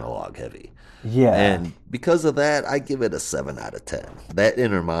monologue heavy. Yeah. And because of that, I give it a 7 out of 10. That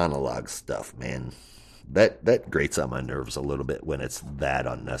inner monologue stuff, man, that grates on my nerves a little bit when it's that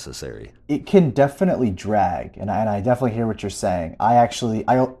unnecessary. It can definitely drag, and I definitely hear what you're saying. I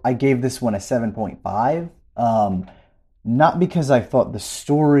gave this one a 7.5, not because I thought the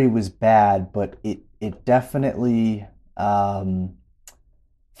story was bad, but it definitely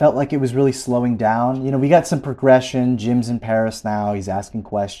felt like it was really slowing down. We got some progression. Jim's in Paris now. He's asking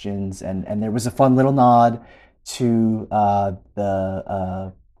questions, and there was a fun little nod to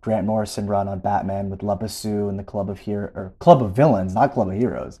the Grant Morrison run on Batman with Labassou and the Club of Villains, not Club of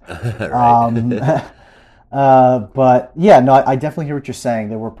Heroes. But yeah, no, I definitely hear what you're saying.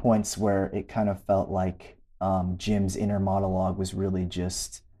 There were points where it kind of felt like Jim's inner monologue was really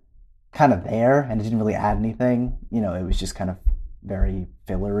just kind of there, and it didn't really add anything. It was just kind of very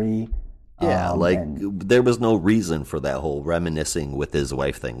fillery. Yeah, there was no reason for that whole reminiscing with his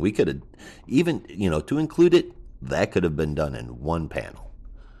wife thing. We could have even, to include it, that could have been done in one panel,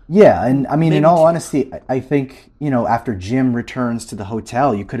 Yeah, and I mean, in maybe all two. honesty, I think, after Jim returns to the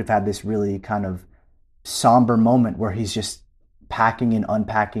hotel, you could have had this really kind of somber moment where he's just packing and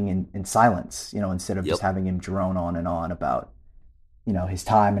unpacking in silence, instead of just Yep. having him drone on and on about, his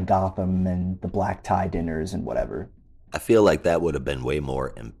time in Gotham and the black tie dinners and whatever. I feel like that would have been way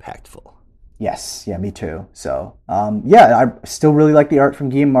more impactful. Yes, yeah, me too. So, yeah, I still really like the art from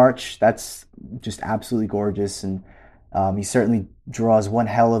Guillaume March. That's just absolutely gorgeous, and he certainly draws one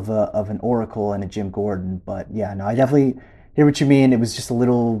hell of an Oracle and a Jim Gordon. But yeah, no, I Yeah. definitely hear what you mean. It was just a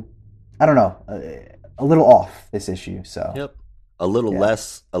little, I don't know, a little off this issue. So Yep. A little yeah,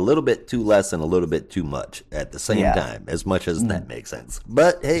 less, a little bit too less, and a little bit too much at the same yeah, time, as much as that mm, makes sense.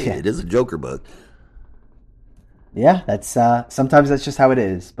 But hey, yeah, it is a Joker book. yeah. That's sometimes that's just how it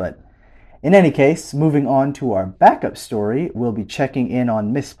is. But in any case, moving on to our backup story, we'll be checking in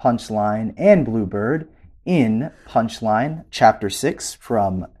on Miss Punchline and Bluebird in Punchline Chapter 6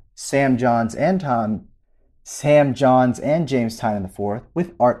 from Sam Johns and James Tynan IV,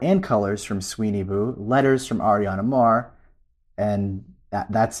 with art and colors from Sweeney Boo, letters from Ariana Marr, and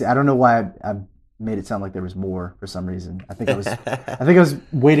that's I don't know why I made it sound like there was more for some reason. I think I was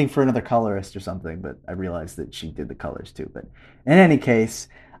waiting for another colorist or something, but I realized that she did the colors too. But in any case,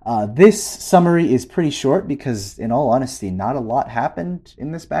 this summary is pretty short because, in all honesty, not a lot happened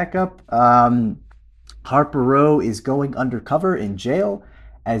in this backup. Harper Row is going undercover in jail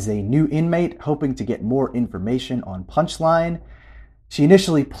as a new inmate, hoping to get more information on Punchline. She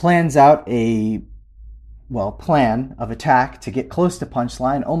initially plans out a plan of attack to get close to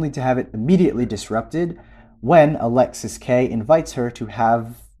Punchline, only to have it immediately disrupted when Alexis K invites her to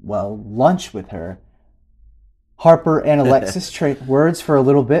have, lunch with her. Harper and Alexis trade words for a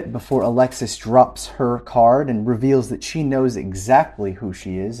little bit before Alexis drops her card and reveals that she knows exactly who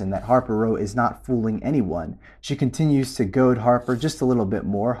she is and that Harper Row is not fooling anyone. She continues to goad Harper just a little bit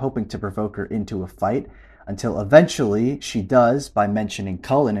more, hoping to provoke her into a fight, until eventually she does by mentioning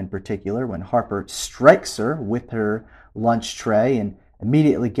Cullen in particular when Harper strikes her with her lunch tray and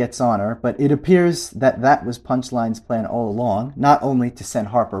immediately gets on her. But it appears that that was Punchline's plan all along, not only to send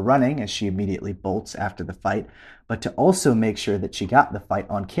Harper running as she immediately bolts after the fight, but to also make sure that she got the fight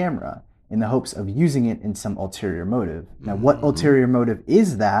on camera in the hopes of using it in some ulterior motive. Now, what Hmm. ulterior motive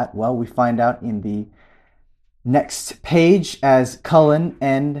is that? Well, we find out in the next page as Cullen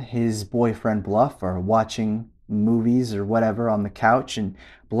and his boyfriend Bluff are watching movies or whatever on the couch, and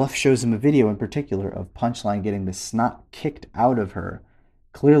Bluff shows him a video in particular of Punchline getting the snot kicked out of her.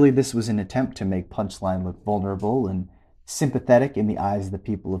 Clearly, this was an attempt to make Punchline look vulnerable and sympathetic in the eyes of the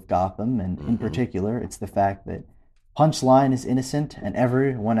people of Gotham, and in Hmm. particular, it's the fact that Punchline is innocent and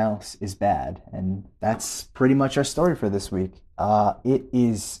everyone else is bad. And that's pretty much our story for this week. It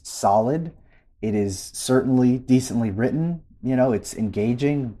is solid. It is certainly decently written. It's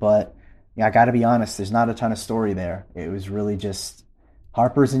engaging, but yeah, I got to be honest, there's not a ton of story there. It was really just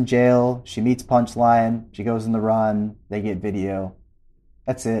Harper's in jail. She meets Punchline. She goes on the run. They get video.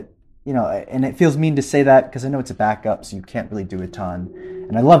 That's it. And it feels mean to say that because I know it's a backup, so you can't really do a ton.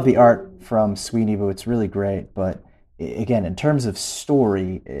 And I love the art from Sweeney Boo. It's really great, but again, in terms of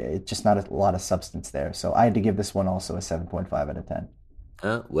story, it's just not a lot of substance there. So I had to give this one also a 7.5 out of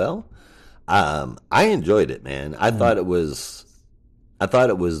 10. Well, I enjoyed it, man. Mm, I thought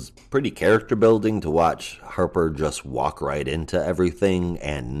it was pretty character building to watch Harper just walk right into everything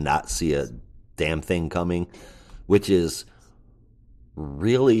and not see a damn thing coming, which is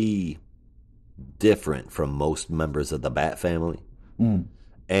really different from most members of the Bat family. mm,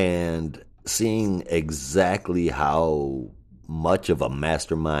 And seeing exactly how much of a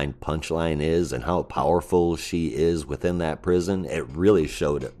mastermind Punchline is and how powerful she is within that prison, it really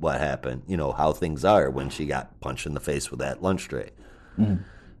showed what happened, how things are when she got punched in the face with that lunch tray. mm.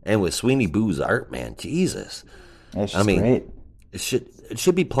 And with Sweeney Boo's art, man, Jesus. Yeah, it's I just mean, great. it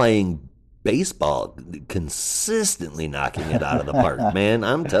should be playing baseball, consistently knocking it out of the park, man.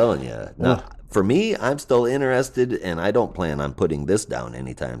 I'm telling you. Now, Ugh. for me, I'm still interested, and I don't plan on putting this down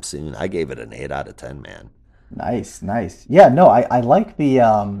anytime soon. I gave it an 8 out of 10, man. Nice, nice. Yeah, no, I like the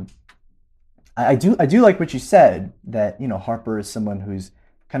I do like what you said that, Harper is someone who's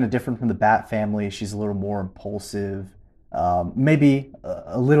kind of different from the Bat family. She's a little more impulsive, maybe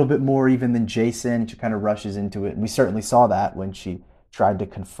a little bit more even than Jason. She kind of rushes into it, and we certainly saw that when she tried to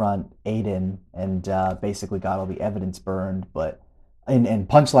confront Aiden and basically got all the evidence burned. But and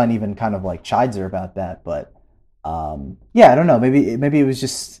Punchline even kind of like chides her about that. But yeah, I don't know. Maybe it was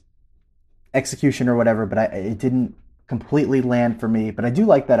just execution or whatever, but it didn't completely land for me. But I do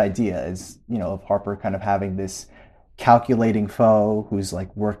like that idea, is of Harper kind of having this calculating foe who's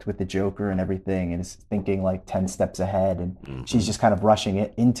like worked with the Joker and everything and is thinking like 10 steps ahead, and she's just kind of rushing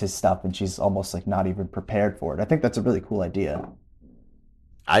it into stuff, and she's almost like not even prepared for it. I think that's a really cool idea.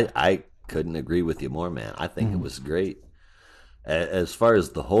 I couldn't agree with you more, man. I think it was great. As far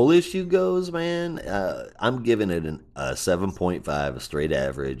as the whole issue goes, man, I'm giving it a 7.5, a straight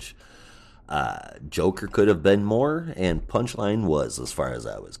average. Joker could have been more, and Punchline was, as far as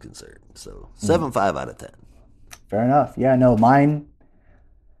I was concerned. So 7.5 out of 10. Fair enough. Yeah, no, mine,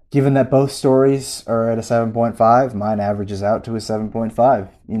 given that both stories are at a 7.5, mine averages out to a 7.5.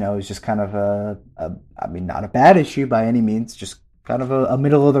 It's just kind of I mean, not a bad issue by any means, just kind of a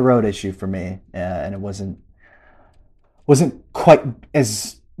middle of the road issue for me. And it wasn't quite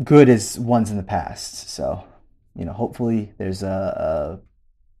as good as ones in the past. So, hopefully there's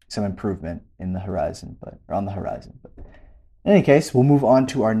some improvement in the horizon, or on the horizon. But in any case, we'll move on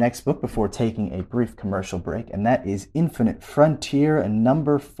to our next book before taking a brief commercial break, and that is Infinite Frontier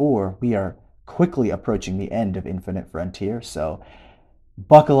number 4. We are quickly approaching the end of Infinite Frontier, so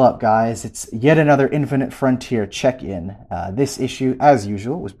buckle up, guys. It's yet another Infinite Frontier check-in. This issue, as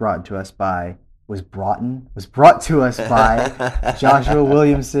usual, was brought to us by Joshua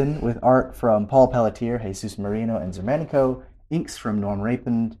Williamson, with art from Paul Pelletier, Jesus Marino, and Zermanico, inks from Norm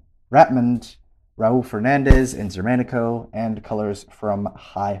Rapmond, Raul Fernandez, and Zermanico, and colors from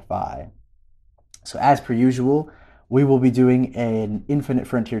Hi-Fi. So as per usual, we will be doing an Infinite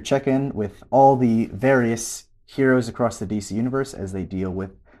Frontier check-in with all the various heroes across the DC Universe as they deal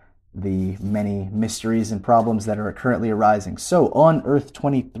with the many mysteries and problems that are currently arising. So on Earth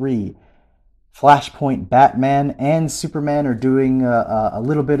 23, Flashpoint, Batman, and Superman are doing a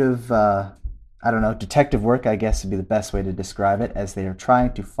little bit of, detective work, I guess would be the best way to describe it, as they are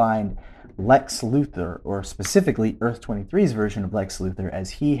trying to find Lex Luthor, or specifically Earth 23's version of Lex Luthor,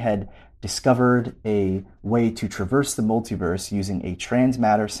 as he had discovered a way to traverse the multiverse using a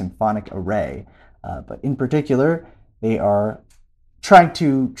transmatter symphonic array. But in particular, they are trying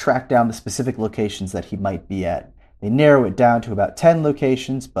to track down the specific locations that he might be at. They narrow it down to about 10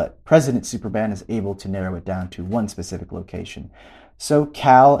 locations, but President Superman is able to narrow it down to one specific location. So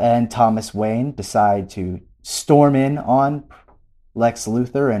Cal and Thomas Wayne decide to storm in on Lex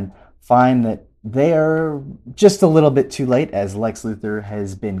Luthor and find that they are just a little bit too late, as Lex Luthor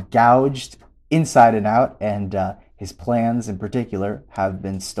has been gouged inside and out, and his plans in particular have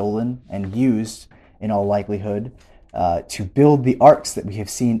been stolen and used, in all likelihood, to build the arcs that we have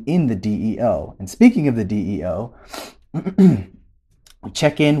seen in the DEO. And speaking of the DEO, we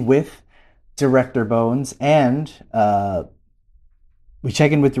check in with Director Bones and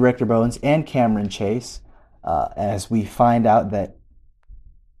Cameron Chase as we find out that.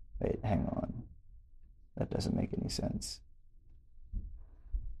 Wait, hang on. That doesn't make any sense.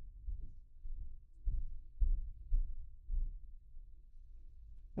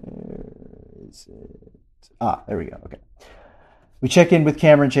 Where is it? There we go. Okay. We check in with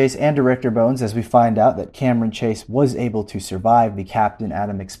Cameron Chase and Director Bones as we find out that Cameron Chase was able to survive the Captain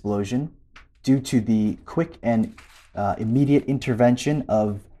Atom explosion due to the quick and immediate intervention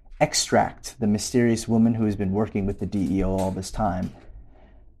of Extract, the mysterious woman who has been working with the DEO all this time.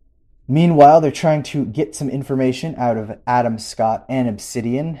 Meanwhile, they're trying to get some information out of Adam Scott and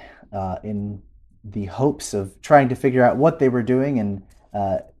Obsidian in the hopes of trying to figure out what they were doing in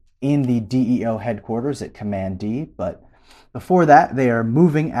the DEO headquarters at Command D. But before that, they are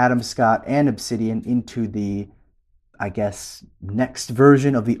moving Adam Scott and Obsidian into the, I guess, next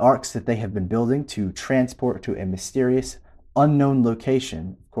version of the arcs that they have been building to transport to a mysterious, unknown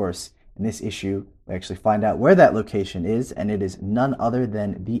location. Of course, in this issue, we actually find out where that location is, and it is none other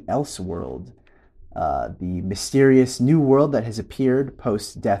than the Elseworld, the mysterious new world that has appeared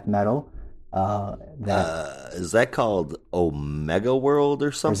post-Death Metal. Is that called Omega World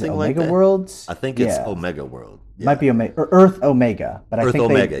or something like that? Omega World? I think it's Omega World. Yeah. Might be Omega, or Earth Omega. But Earth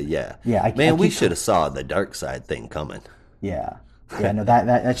Omega, yeah. Yeah, we should have saw the dark side thing coming. Yeah. No,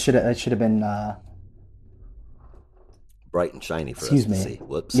 that should have been bright and shiny for us to see.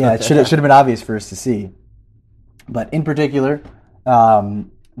 Whoops. Yeah, it should have been obvious for us to see. But in particular,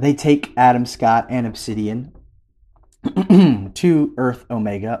 they take Adam Scott and Obsidian to Earth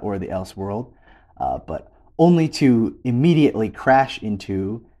Omega, or the Elseworld, but only to immediately crash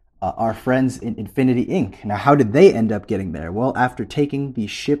into our friends in Infinity Inc. Now, how did they end up getting there? Well, after taking the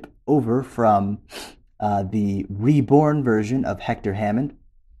ship over from the reborn version of Hector Hammond,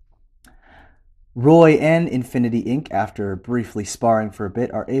 Roy and Infinity Inc., after briefly sparring for a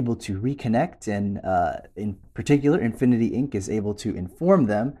bit, are able to reconnect, and in particular, Infinity Inc. is able to inform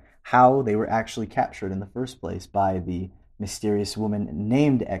them how they were actually captured in the first place by the mysterious woman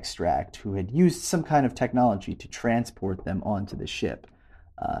named Extract, who had used some kind of technology to transport them onto the ship.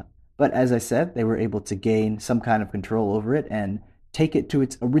 Uh, but as I said, they were able to gain some kind of control over it and take it to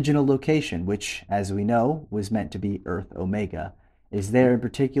its original location, which, as we know, was meant to be Earth Omega. It is there in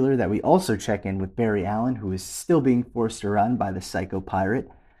particular that we also check in with Barry Allen, who is still being forced to run by the Psycho Pirate.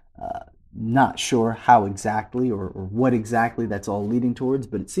 Uh, Not sure how exactly or what exactly that's all leading towards,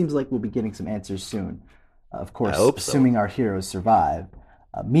 but it seems like we'll be getting some answers soon. Of I course, hope so. assuming our heroes survive.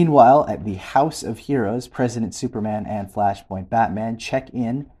 Meanwhile, at the House of Heroes, President Superman and Flashpoint Batman check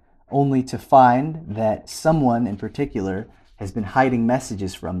in only to find that someone in particular has been hiding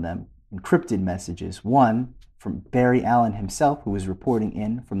messages from them, encrypted messages. One from Barry Allen himself, who was reporting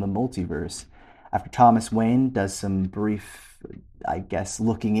in from the multiverse. After Thomas Wayne does some brief, I guess,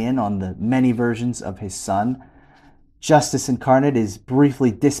 looking in on the many versions of his son, Justice Incarnate is briefly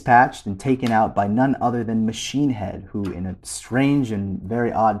dispatched and taken out by none other than Machine Head, who, in a strange and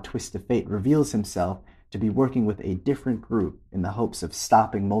very odd twist of fate, reveals himself to be working with a different group in the hopes of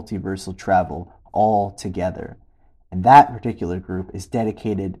stopping multiversal travel altogether. And that particular group is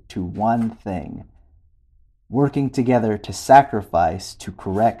dedicated to one thing: working together to sacrifice to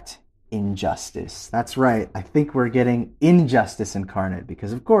correct injustice. That's right. I think we're getting Injustice Incarnate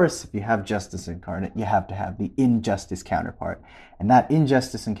because, of course, if you have Justice Incarnate, you have to have the Injustice counterpart. And that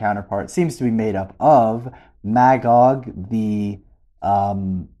Injustice and counterpart seems to be made up of Magog,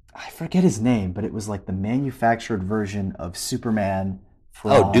 I forget his name, but it was like the manufactured version of Superman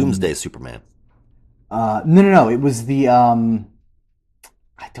Oh, from. Doomsday Superman. No. It was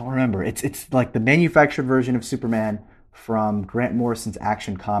I don't remember. It's like the manufactured version of Superman from Grant Morrison's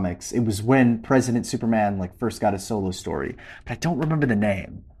Action Comics. It was when President Superman like first got a solo story, but I don't remember the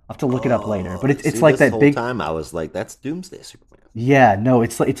name. I'll have to look it up later. But Oh, it's see, like this that whole big. time I was like, that's Doomsday Superman. Yeah, no,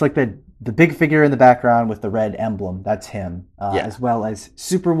 it's like the big figure in the background with the red emblem. That's him, Yeah. as well as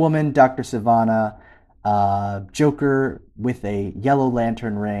Superwoman, Doctor Savannah, Joker with a yellow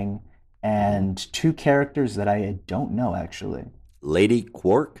lantern ring, Hmm. and two characters that I don't know actually. Lady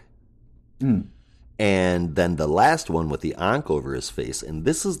Quark. Mm, And then the last one with the ankh over his face. And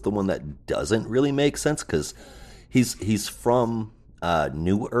this is the one that doesn't really make sense because he's from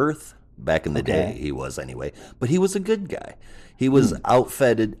New Earth. Back in the day, okay. he was anyway. But he was a good guy. He was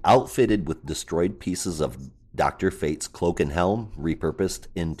outfitted with destroyed pieces of Dr. Fate's cloak and helm, repurposed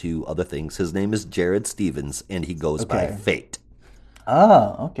into other things. His name is Jared Stevens, and he goes by Okay. Fate.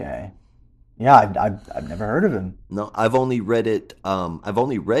 Oh, okay. Yeah, I've never heard of him. No, I've only read it. I've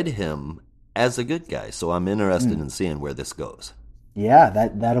only read him as a good guy, so I'm interested Mm. in seeing where this goes. Yeah,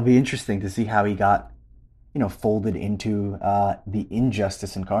 that'll be interesting to see how he got, folded into the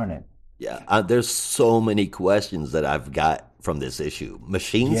Injustice Incarnate. Yeah, there's so many questions that I've got from this issue.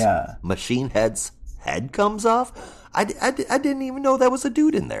 Yeah, Machine Head's head comes off. I didn't even know that was a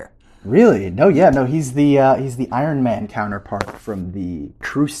dude in there. really? No, yeah, no. He's the Iron Man counterpart from the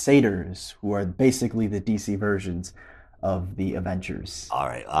Crusaders, who are basically the DC versions of the Avengers. All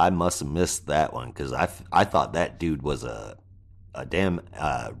right, I must have missed that one because I thought that dude was a damn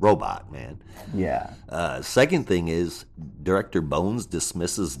robot, man. Yeah. Second thing is, Director Bones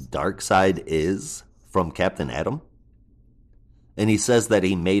dismisses Darkseid is from Captain Atom, and he says that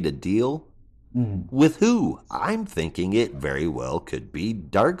he made a deal Mhm. with who? I'm thinking it very well could be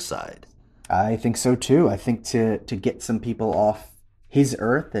Darkseid. I think so too. I think to get some people off his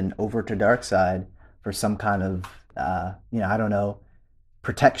Earth and over to Darkseid for some kind of I don't know,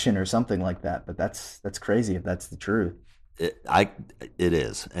 protection or something like that. But that's crazy if that's the truth. It, I it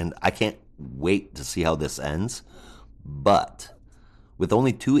is, and I can't wait to see how this ends. But with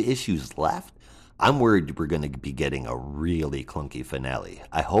only 2 issues left, I'm worried we're going to be getting a really clunky finale.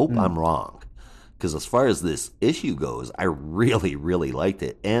 I hope I'm Mm. wrong, because as far as this issue goes, I really, really liked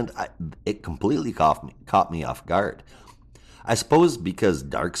it, and it completely caught me off guard. I suppose because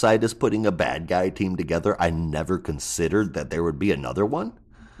Darkseid is putting a bad guy team together, I never considered that there would be another one.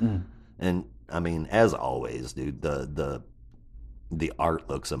 Mm. And I mean, as always, dude, the art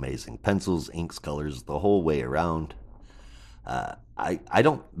looks amazing. Pencils, inks, colors, the whole way around. I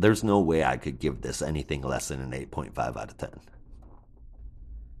don't. There's no way I could give this anything less than an 8.5 out of 10.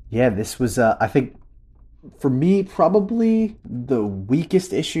 Yeah, this was I think for me probably the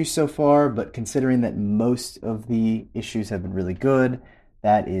weakest issue so far, but considering that most of the issues have been really good,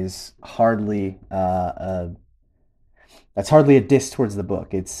 that is hardly that's hardly a diss towards the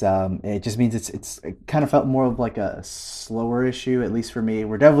book. It just means it kind of felt more of like a slower issue, at least for me.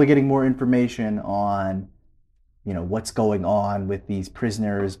 We're definitely getting more information on what's going on with these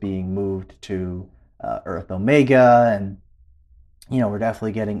prisoners being moved to Earth Omega, and we're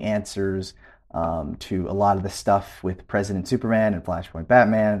definitely getting answers to a lot of the stuff with President Superman and Flashpoint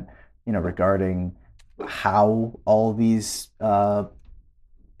Batman, regarding how all these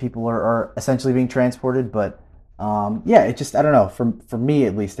people are essentially being transported. But yeah, it just, I don't know. For me,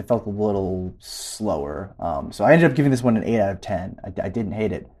 at least, it felt a little slower. So I ended up giving this one an 8 out of 10. I didn't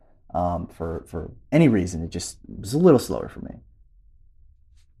hate it for any reason. It just was a little slower for me.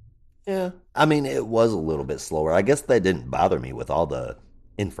 Yeah. I mean, it was a little bit slower. I guess that didn't bother me with all the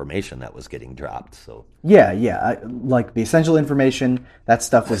information that was getting dropped. So Yeah, yeah. Like the essential information, that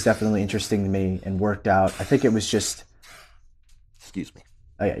stuff was definitely interesting to me and worked out. I think it was just. excuse me.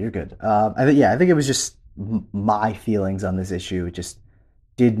 Oh yeah, you're good. I think it was just my feelings on this issue. It just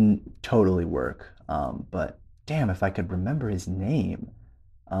didn't totally work. But damn, if I could remember his name,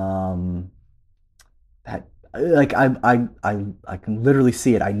 um, that like I can literally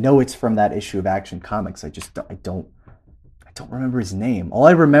see it. I know it's from that issue of Action Comics. I don't remember his name. All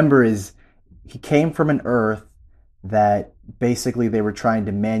I remember is he came from an Earth that basically they were trying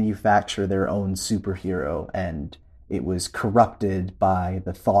to manufacture their own superhero, and it was corrupted by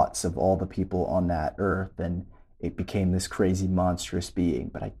the thoughts of all the people on that Earth, and it became this crazy monstrous being.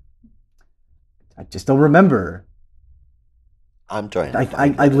 But I just don't remember. I'm trying to I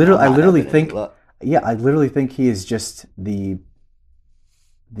find I, I it, and I'm literally I not literally having any think luck. yeah, I literally think he is just the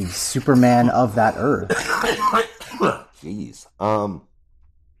Superman of that Earth. Jeez.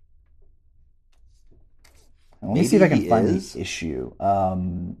 Let me see if Maybe I can he find is. the issue.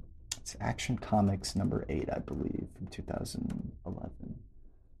 It's Action Comics number 8, I believe, from 2011.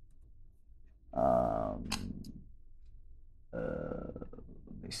 Um,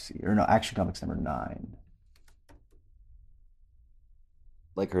 let me see. Or no, Action Comics number 9.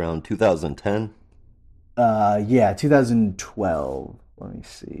 Like around 2010. Yeah, 2012. Let me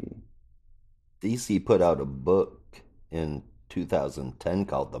see. DC put out a book in 2010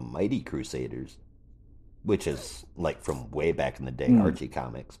 called The Mighty Crusaders, which is like from way back in the day, Hmm. Archie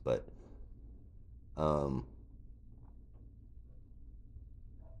Comics. But um,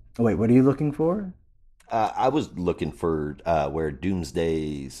 Oh, wait, what are you looking for? I was looking for where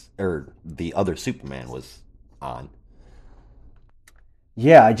Doomsday's or the other Superman was on.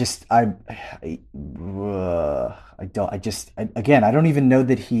 Yeah, again, I don't even know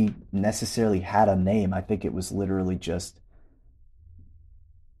that he necessarily had a name. I think it was literally just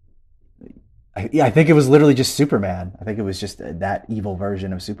yeah, I think it was literally just Superman. I think it was just that evil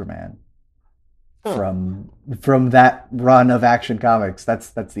version of Superman Huh. from that run of Action Comics.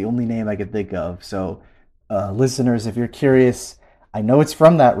 That's the only name I could think of. So, listeners, if you're curious, I know it's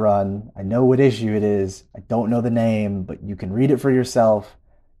from that run. I know what issue it is. I don't know the name, but you can read it for yourself.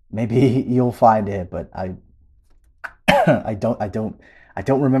 Maybe you'll find it, but I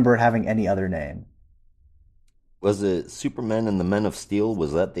don't remember it having any other name. Was it Superman and the Men of Steel?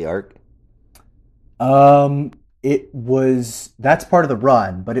 Was that the arc? Um, it was that's part of the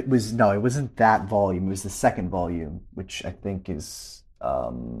run, but it was no, it wasn't that volume. It was the second volume, which I think is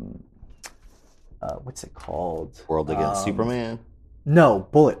what's it called? World Against Superman? No,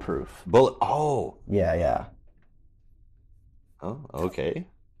 Bulletproof. Bullet. Oh. Yeah, yeah, Oh, okay.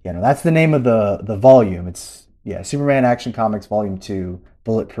 yeah. No, that's the name of the volume. It's yeah, Superman Action Comics Volume 2,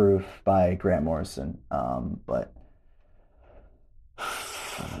 Bulletproof by Grant Morrison. But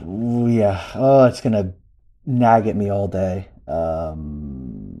ooh, yeah, oh, it's gonna nag at me all day.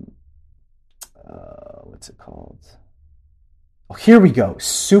 What's it called? Oh, here we go.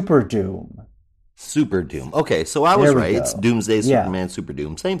 Super Doom. Super Doom. Okay, so I There was we right. It's go. Doomsday Yeah. Superman, Super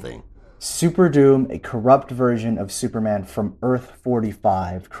Doom. Same thing. Super Doom, a corrupt version of Superman from Earth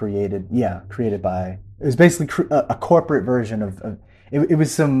 45, created by. It was basically a corporate version of it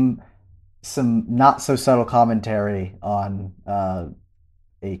was some not so subtle commentary on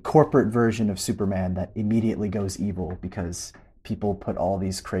a corporate version of Superman that immediately goes evil because people put all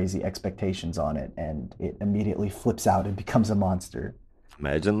these crazy expectations on it, and it immediately flips out and becomes a monster.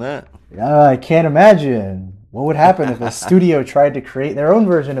 Imagine that. I can't imagine what would happen if a studio tried to create their own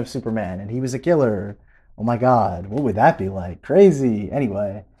version of Superman and he was a killer. Oh my God, what would that be like? Crazy.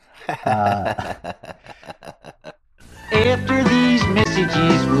 Anyway, uh, After these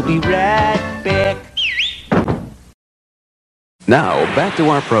messages, we'll be right back. Now, back to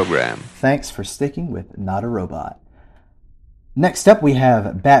our program. thanks for sticking with Not a Robot. Next up, we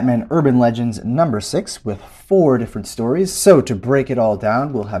have Batman Urban Legends number 6 with 4 different stories. So, to break it all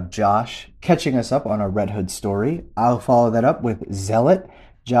down, we'll have Josh catching us up on a Red Hood story. I'll follow that up with Zealot.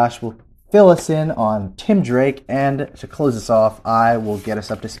 Josh will fill us in on Tim Drake. And to close us off, I will get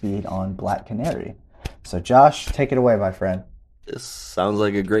us up to speed on Black Canary. So, Josh, take it away, my friend. This sounds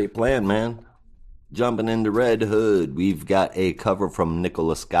like a great plan, man. Jumping into Red Hood, we've got a cover from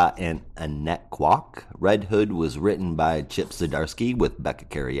Nicola Scott and Annette Kwok. Red Hood was written by Chip Zdarsky with Becca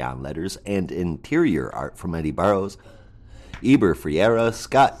Carey on letters and interior art from Eddie Burrows, Eber Friera,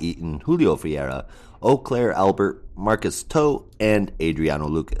 Scott Eaton, Julio Friera, Eau Claire Albert, Marcus Toe, and Adriano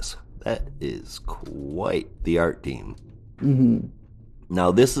Lucas. That is quite the art team. Mm-hmm.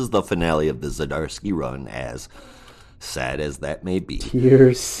 Now, this is the finale of the Zdarsky run, as sad as that may be.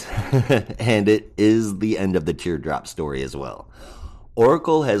 Tears. And it is the end of the teardrop story as well.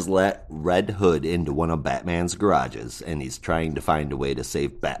 Oracle has let Red Hood into one of Batman's garages, and he's trying to find a way to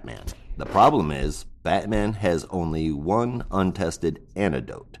save Batman. The problem is, Batman has only one untested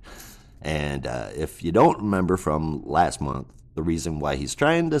antidote. And if you don't remember from last month, the reason why he's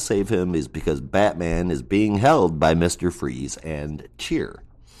trying to save him is because Batman is being held by Mr. Freeze and Cheer.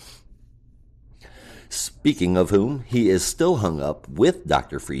 Speaking of whom, he is still hung up with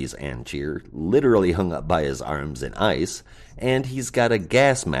Dr. Freeze and Cheer, literally hung up by his arms in ice, and he's got a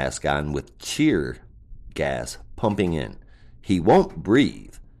gas mask on with Cheer gas pumping in. He won't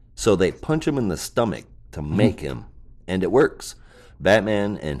breathe, so they punch him in the stomach to make him, and it works.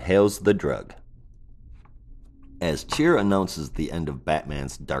 Batman inhales the drug. As Cheer announces the end of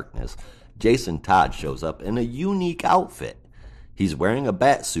Batman's darkness, Jason Todd shows up in a unique outfit. He's wearing a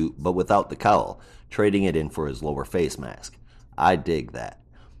bat suit, but without the cowl, trading it in for his lower face mask. I dig that.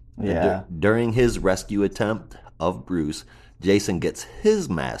 Yeah. During his rescue attempt of Bruce, Jason gets his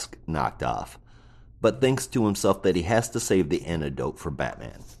mask knocked off, but thinks to himself that he has to save the antidote for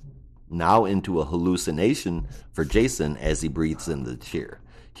Batman. Now into a hallucination for Jason as he breathes in the Cheer.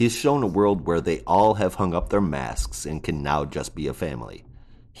 He's shown a world where they all have hung up their masks and can now just be a family.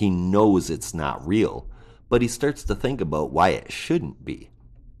 He knows it's not real, but he starts to think about why it shouldn't be.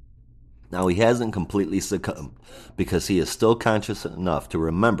 Now, he hasn't completely succumbed because he is still conscious enough to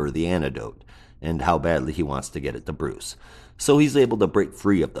remember the antidote and how badly he wants to get it to Bruce. So he's able to break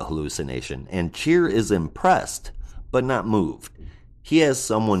free of the hallucination, and Cheer is impressed, but not moved. He has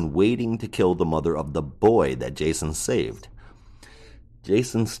someone waiting to kill the mother of the boy that Jason saved.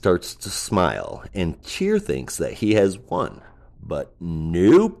 Jason starts to smile, and Cheer thinks that he has won. But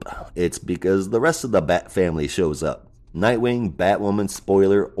nope, it's because the rest of the Bat family shows up. Nightwing, Batwoman,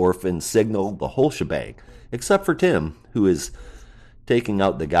 Spoiler, Orphan, Signal, the whole shebang. Except for Tim, who is taking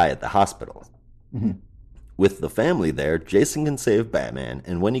out the guy at the hospital. Mm-hmm. With the family there, Jason can save Batman,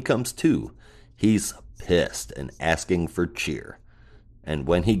 and when he comes to, he's pissed and asking for Cheer. And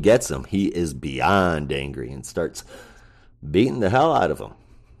when he gets him, he is beyond angry and starts beating the hell out of him.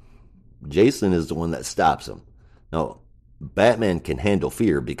 Jason is the one that stops him. Now, Batman can handle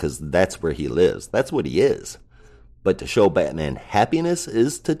fear because that's where he lives. That's what he is. But to show Batman happiness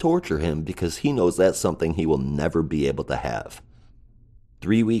is to torture him because he knows that's something he will never be able to have.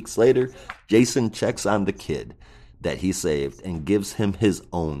 3 weeks later, Jason checks on the kid that he saved and gives him his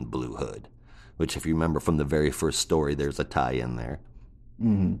own Blue Hood. Which, if you remember from the very first story, there's a tie-in there.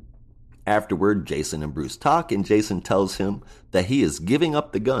 Mm-hmm. Afterward, Jason and Bruce talk, and Jason tells him that he is giving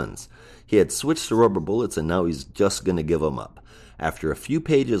up the guns. He had switched to rubber bullets, and now he's just going to give them up. After a few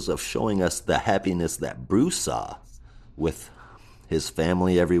pages of showing us the happiness that Bruce saw, with his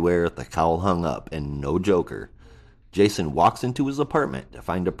family everywhere, the cowl hung up, and no Joker, Jason walks into his apartment to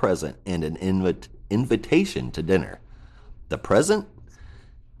find a present and an invitation to dinner. The present?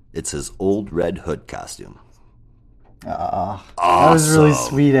 It's his old Red Hood costume. Awesome. That Awesome. was a really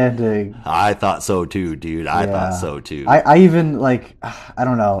sweet ending. I thought so too, dude. I thought so too. I even like, I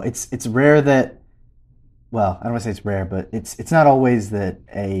don't know. It's rare that, well, I don't want to say it's rare, but it's not always that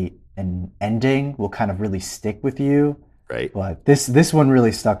an ending will kind of really stick with you. Right. But this one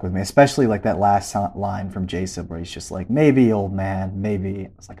really stuck with me, especially like that last line from Jason where he's just like, maybe, old man, maybe.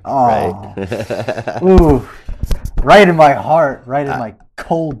 It's like, oh, Right. ooh, right in my heart, right in my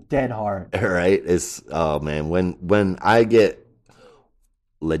cold, dead heart. Right. It's, oh man, when I get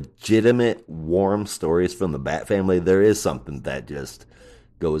legitimate warm stories from the Bat family, there is something that just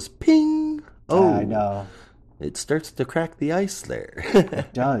goes ping. Oh, I know. It starts to crack the ice there.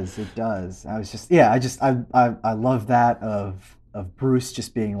 It does. I was just, yeah, I love that of Bruce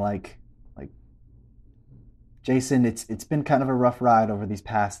just being like Jason, it's been kind of a rough ride over these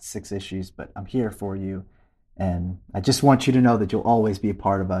past 6 issues, but I'm here for you, and I just want you to know that you'll always be a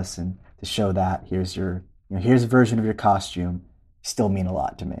part of us, and to show that here's a version of your costume, still mean a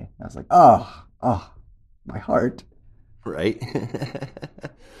lot to me. I was like, oh, my heart. Right.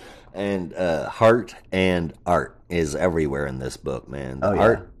 And heart and art is everywhere in this book, man. The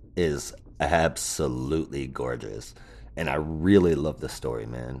art is absolutely gorgeous. and I really love the story,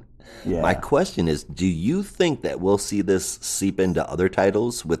 man. My Yeah. question is, do you think that we'll see this seep into other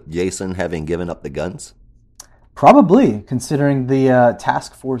titles with Jason having given up the guns? Probably, considering the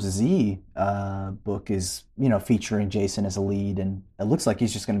Task Force Z book is, featuring Jason as a lead, and it looks like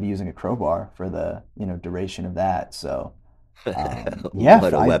he's just going to be using a crowbar for the, duration of that. So, yeah,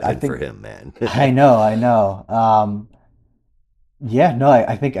 What a I weapon for think him, man. I know. Yeah, no,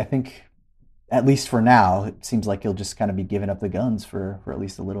 I think at least for now, it seems like he'll just kind of be giving up the guns for at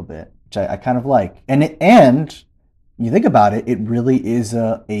least a little bit, which I kind of like. And you think about it, it really is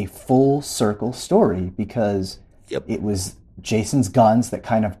a full circle story because Yep. it was Jason's guns that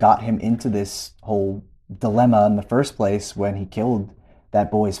kind of got him into this whole dilemma in the first place when he killed that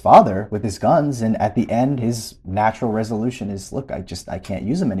boy's father with his guns. And at the end, his natural resolution is, look, I can't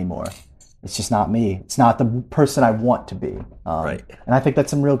use them anymore. It's just not me. It's not the person I want to be. Right. And I think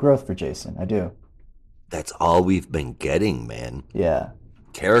that's some real growth for Jason. I do. That's all we've been getting, man. Yeah.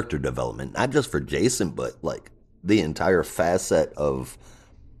 Character development, not just for Jason, but like the entire facet of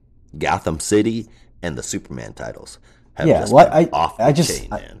Gotham City and the Superman titles have Yeah. just Well, been off the chain,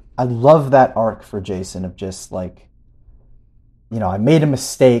 I, man. I love that arc for Jason of just like, I made a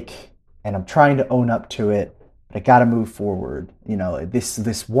mistake and I'm trying to own up to it, but I got to move forward.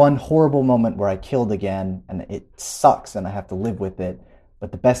 This one horrible moment where I killed again and it sucks and I have to live with it.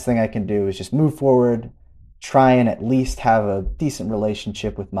 But the best thing I can do is just move forward, try and at least have a decent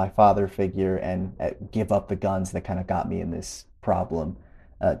relationship with my father figure and give up the guns that kind of got me in this problem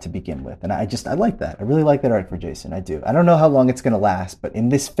to begin with. And I like that. I really like that arc for Jason. I do. I don't know how long it's going to last, but in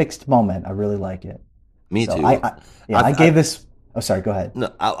this fixed moment, I really like it. Me So too. I gave this. Oh, sorry. Go ahead.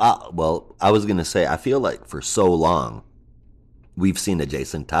 No, well, I was gonna say I feel like for so long we've seen a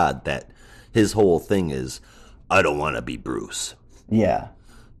Jason Todd that his whole thing is I don't want to be Bruce, Yeah.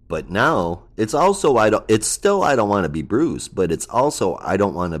 but now it's also I don't. It's still I don't want to be Bruce, but it's also I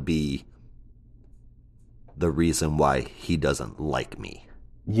don't want to be the reason why he doesn't like me.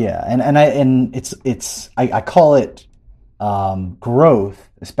 Yeah, and I call it growth,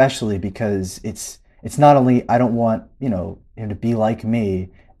 especially because it's not only I don't want him to be like me.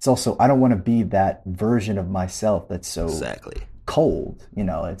 It's also I don't want to be that version of myself that's so Exactly. cold.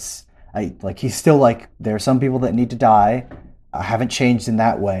 It's I like he's still like there are some people that need to die. I haven't changed in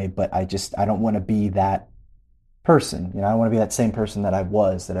that way, but I don't want to be that person. I don't want to be that same person that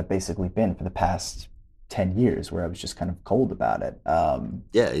I've basically been for the past 10 years where I was just kind of cold about it.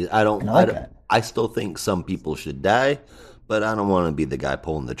 Yeah, I don't. And I I like don't. that. I still think some people should die, but I don't want to be the guy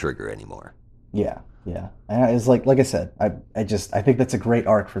pulling the trigger anymore. Yeah, yeah. And it's like I said, I think that's a great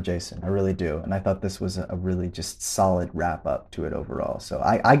arc for Jason. I really do. And I thought this was a really just solid wrap up to it overall. So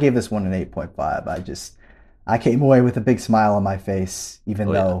I gave this one an 8.5. I came away with a big smile on my face, even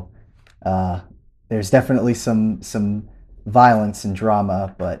Oh, yeah. though there's definitely some violence and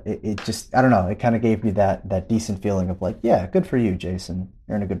drama, but it just I don't know, it kind of gave me that decent feeling of like, yeah, good for you, Jason.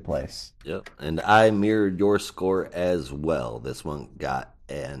 You're in a good place. Yep. And I mirrored your score as well. This one got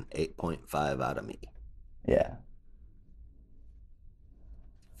an 8.5 out of me. Yeah.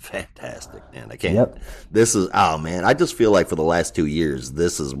 Fantastic, man. I can't. Yep. This is, oh, man. I just feel like for the last 2 years,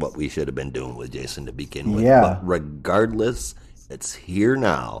 this is what we should have been doing with Jason to begin with. Yeah. But regardless, it's here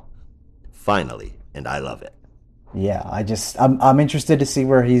now, finally, and I love it. Yeah, I'm interested to see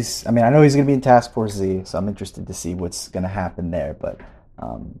where he's. I mean, I know he's going to be in Task Force Z, so I'm interested to see what's going to happen there. But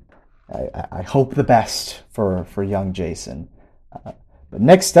um, I hope the best for young Jason. But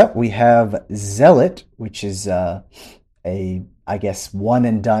next up, we have Zealot, which is I guess one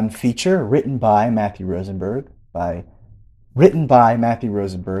and done feature written by Matthew Rosenberg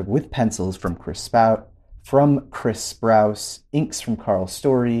with pencils from Chris Sprouse, inks from Carl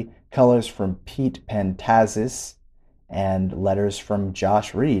Story, colors from Pete Pentazis, and letters from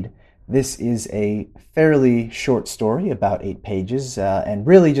Josh Reed. This is a fairly short story, about 8 pages, and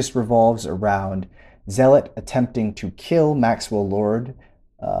really just revolves around Zealot attempting to kill Maxwell Lord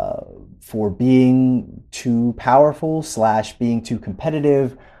for being too powerful / being too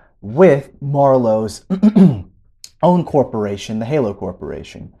competitive with Marlowe's own corporation, the Halo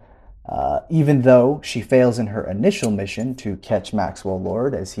Corporation. Even though she fails in her initial mission to catch Maxwell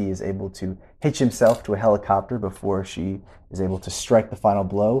Lord, as he is able to hitch himself to a helicopter before she is able to strike the final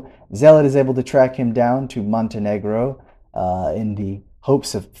blow, Zealot is able to track him down to Montenegro in the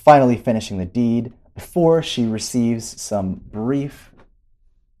hopes of finally finishing the deed before she receives some brief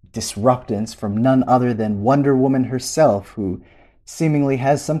disruptance from none other than Wonder Woman herself, who seemingly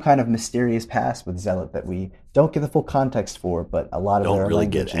has some kind of mysterious past with Zealot that we don't get the full context for, but a lot of Don't their really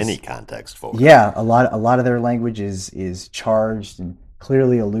language get any context for it. Yeah, a lot of their language is charged and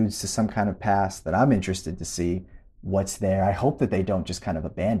clearly alludes to some kind of past that I'm interested to see what's there. I hope that they don't just kind of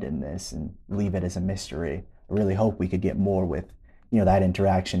abandon this and leave it as a mystery. I really hope we could get more with, that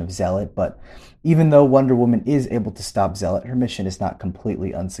interaction of Zealot. But even though Wonder Woman is able to stop Zealot, her mission is not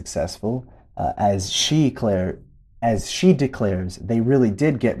completely unsuccessful. As she declares, they really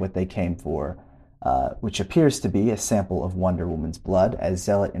did get what they came for, which appears to be a sample of Wonder Woman's blood, as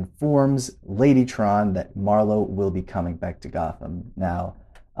Zealot informs Ladytron that Marlo will be coming back to Gotham. Now,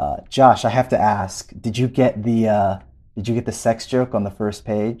 Josh, I have to ask: Did you get the sex joke on the first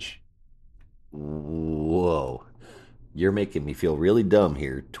page? Whoa. You're making me feel really dumb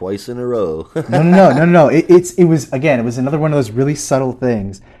here, twice in a row. No. It was another one of those really subtle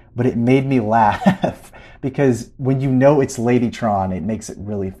things, but it made me laugh because when it's Ladytron, it makes it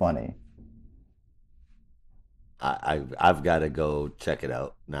really funny. I've got to go check it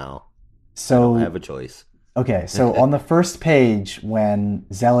out now. So I have a choice. Okay, so on the first page, when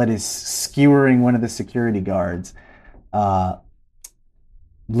Zealot is skewering one of the security guards, Ladytron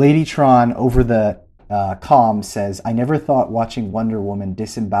over the comm says, "I never thought watching Wonder Woman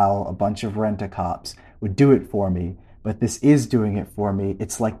disembowel a bunch of rent-a-cops would do it for me, but this is doing it for me.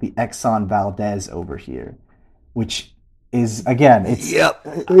 It's like the Exxon Valdez over here," which is, again, Yep.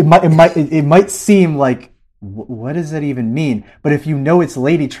 It might seem like, what does that even mean? But if it's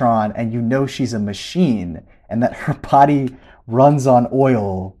Ladytron and she's a machine and that her body runs on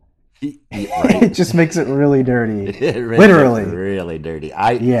oil, Right. it just makes it really dirty. Literally, really dirty.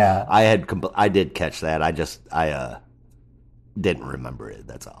 I did catch that. I didn't remember it.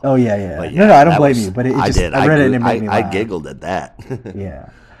 That's all. Oh yeah. But No, I don't blame you. But I read it and it made me laugh. I giggled at that. Yeah.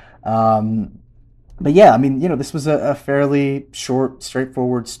 But yeah, I mean, this was a fairly short,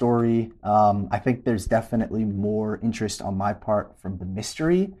 straightforward story. I think there's definitely more interest on my part from the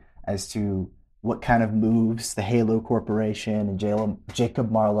mystery as to what kind of moves the Halo Corporation and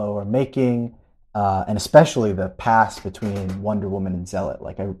Jacob Marlowe are making, and especially the past between Wonder Woman and Zealot.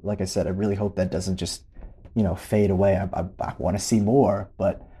 Like I said, I really hope that doesn't just, fade away. I want to see more,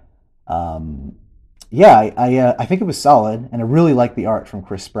 but yeah, I think it was solid, and I really liked the art from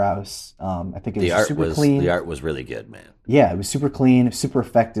Chris Sprouse. I think it was super clean. The art was really good, man. Yeah, it was super clean, super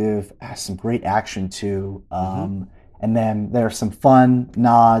effective, has some great action too. And then there are some fun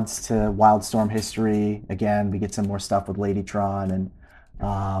nods to Wildstorm history. Again, we get some more stuff with Ladytron, and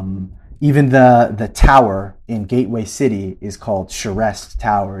even the tower in Gateway City is called Charest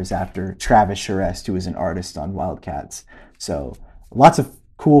Towers after Travis Charest, who was an artist on Wildcats. So lots of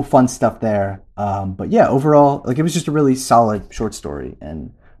cool, fun stuff there. But yeah, overall, it was just a really solid short story.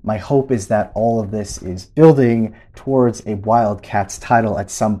 And my hope is that all of this is building towards a Wildcats title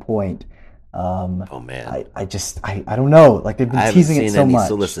at some point. Oh man, I don't know. Like, they've been teasing it so much. I haven't seen any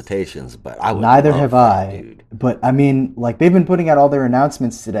solicitations, but I would. Neither have I. Dude. But I mean, like, they've been putting out all their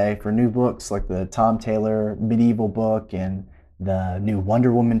announcements today for new books, like the Tom Taylor medieval book and the new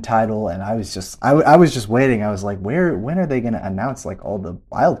Wonder Woman title. And I was just waiting. I was like, when are they going to announce like all the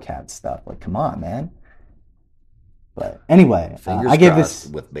Wildcat stuff? Like, come on, man. But anyway, Fingers I gave crossed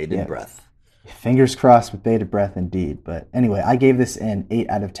this with bated breath. Fingers crossed with bated breath, indeed. But anyway, I gave this an 8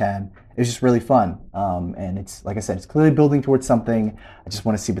 out of 10. It was just really fun. And it's, like I said, it's clearly building towards something. I just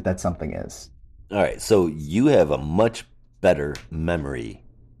want to see what that something is. All right, so you have a much better memory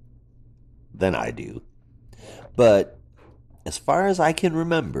than I do. But as far as I can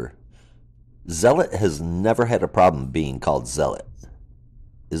remember, Zealot has never had a problem being called Zealot.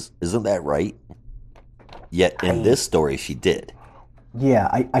 Isn't that right? Yet in this story, she did. Yeah,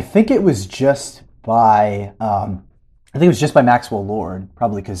 I think it was just by Maxwell Lord,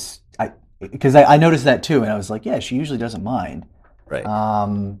 probably because I noticed that too, and I was like, yeah, she usually doesn't mind. Right.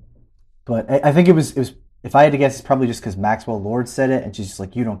 But I think it was if I had to guess, it's probably just because Maxwell Lord said it, and she's just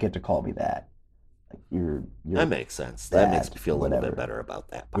like, you don't get to call me that. Like, you're that makes sense. That makes me feel a little bit better about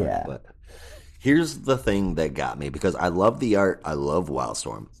that part. Yeah. But here's the thing that got me, because I love the art, I love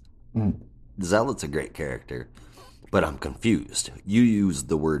Wildstorm. Zealot's a great character, but I'm confused. You used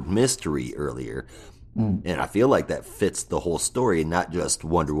the word mystery earlier, and I feel like that fits the whole story, not just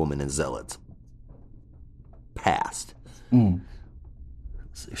Wonder Woman and Zealot's past.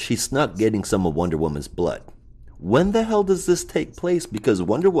 She snuck getting some of Wonder Woman's blood. When the hell does this take place? Because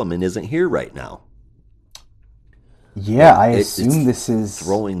Wonder Woman isn't here right now. Yeah, I assume this is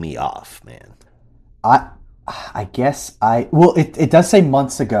throwing me off, man. I guess it does say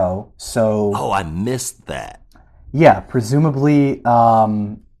months ago, so I missed that. Yeah, presumably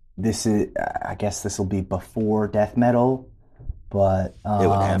this is, I guess this will be before Death Metal, but it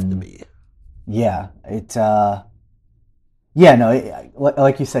would have to be. Yeah,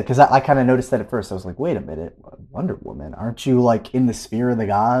 like you said, because I kind of noticed that at first. I was like, wait a minute, Wonder Woman, aren't you like in the sphere of the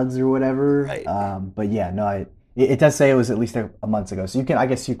gods or whatever? Right. But yeah, no, It does say it was at least a month ago, so I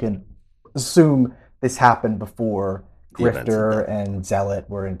guess you can assume this happened before The events of Grifter that. and Zealot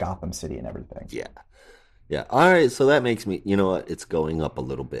were in Gotham City and everything. Yeah. Yeah. All right. So that makes me, you know what? It's going up a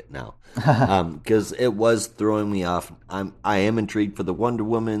little bit now. Because it was throwing me off. I am intrigued for the Wonder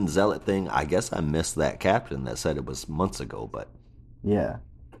Woman Zealot thing. I guess I missed that caption that said it was months ago, but Yeah.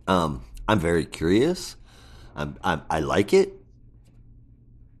 I'm very curious. I like it.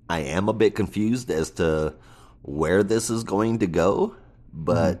 I am a bit confused as to where this is going to go,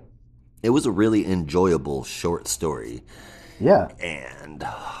 but it was a really enjoyable short story. Yeah. And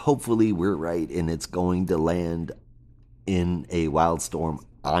hopefully we're right and it's going to land in a Wildstorm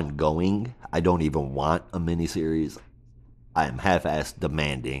ongoing. I don't even want a miniseries. I am half-assed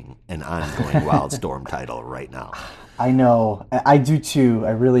demanding an ongoing Wildstorm title right now. I know. I do too.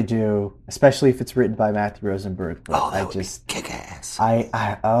 I really do. Especially if it's written by Matthew Rosenberg. But Oh, that I would just, be kick-ass.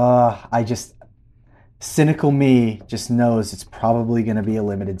 I just, cynical me just knows it's probably going to be a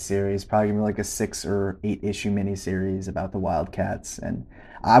limited series. Probably going to be like a 6 or 8 issue miniseries about the Wildcats. And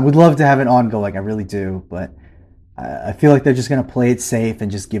I would love to have an ongoing. I really do. But I feel like they're just going to play it safe and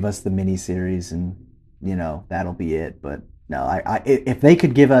just give us the miniseries, and that'll be it. But no, if they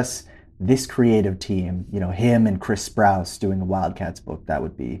could give us this creative team, him and Chris Sprouse doing a Wildcats book, that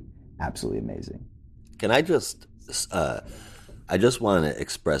would be absolutely amazing. Can I just want to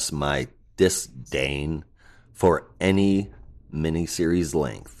express my disdain for any miniseries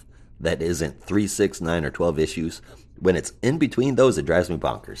length that isn't 3, 6, 9, or 12 issues. When it's in between those, it drives me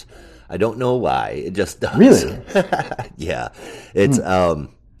bonkers. I don't know why. It just does. Really? Yeah. It's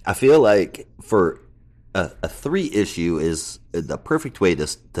I feel like for a 3 issue is the perfect way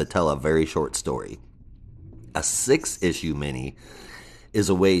to tell a very short story. A 6 issue mini is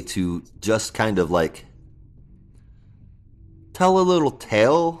a way to just kind of like tell a little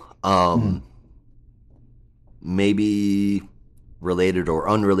tale, maybe related or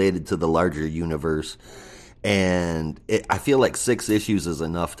unrelated to the larger universe. And I feel like 6 issues is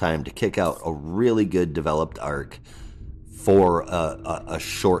enough time to kick out a really good developed arc for a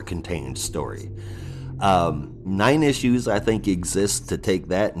short contained story. 9 issues, I think, exist to take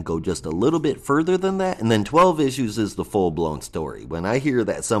that and go just a little bit further than that. And then 12 issues is the full-blown story. When I hear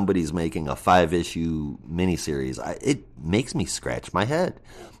that somebody's making a 5-issue miniseries, it makes me scratch my head.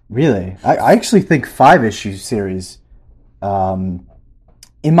 Really? I actually think 5-issue series,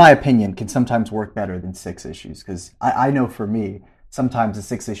 in my opinion, can sometimes work better than 6 issues. Because I know for me, sometimes a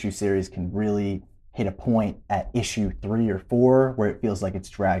 6-issue series can really hit a point at issue 3 or 4 where it feels like it's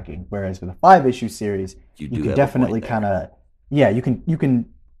dragging. Whereas with a 5-issue series, you can definitely kind of, you can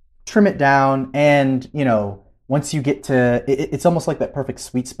trim it down. And, once you get to, it's almost like that perfect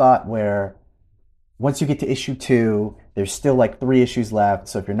sweet spot where once you get to issue 2, there's still like 3 issues left.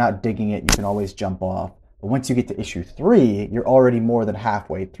 So if you're not digging it, you can always jump off. But once you get to issue 3, you're already more than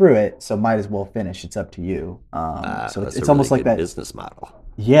halfway through it. So might as well finish. It's up to you. So it's almost like that business model.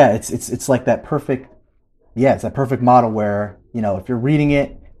 Yeah, it's like that perfect. Yeah, it's that perfect model where if you're reading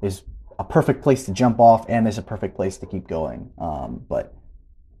it, there's a perfect place to jump off and there's a perfect place to keep going.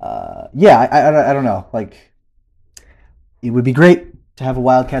 Yeah, I don't know. Like, it would be great to have a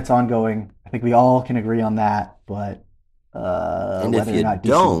Wildcats ongoing. I think we all can agree on that. But and whether if you or not DC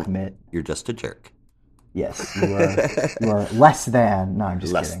don't, will commit, you're just a jerk. Yes, you are less than. No, I'm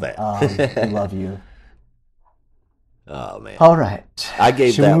just Less kidding. We love you. Oh man! All right, I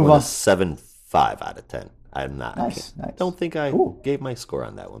gave Should that we move one a on? 7.5 out of 10. I'm not. Nice. Don't think I Cool. gave my score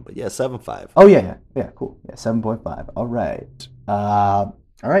on that one, but yeah, 7.5. Oh yeah, cool. Yeah, 7.5. All right. All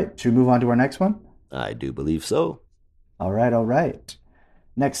right. Should we move on to our next one? I do believe so. All right.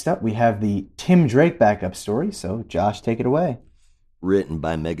 Next up, we have the Tim Drake backup story. So, Josh, take it away. Written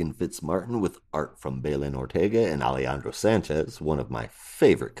by Megan Fitzmartin with art from Belen Ortega and Alejandro Sanchez, one of my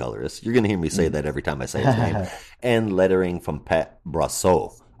favorite colorists. You're going to hear me say that every time I say his name. And lettering from Pat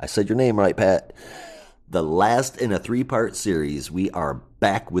Brosseau. I said your name right, Pat. The last in a 3-part series, we are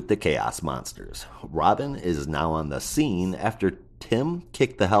back with the Chaos Monsters. Robin is now on the scene after Tim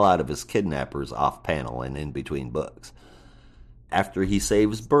kicked the hell out of his kidnappers off panel and in between books. After he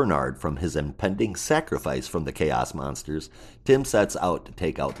saves Bernard from his impending sacrifice from the Chaos Monsters, Tim sets out to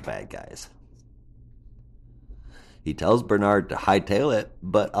take out the bad guys. He tells Bernard to hightail it,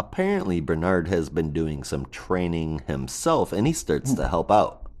 but apparently Bernard has been doing some training himself and he starts to help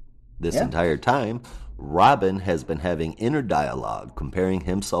out. This entire time, Robin has been having inner dialogue, comparing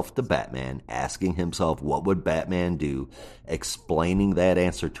himself to Batman, asking himself what would Batman do, explaining that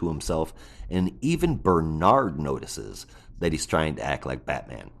answer to himself, and even Bernard notices that he's trying to act like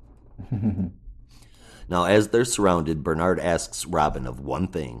Batman. Now, as they're surrounded, Bernard asks Robin of one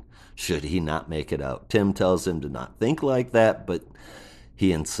thing. Should he not make it out? Tim tells him to not think like that, but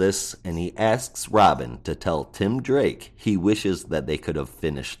he insists, and he asks Robin to tell Tim Drake he wishes that they could have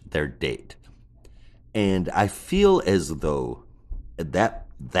finished their date. And I feel as though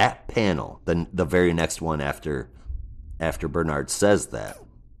that panel, the very next one after Bernard says that,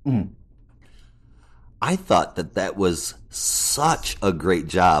 I thought that was such a great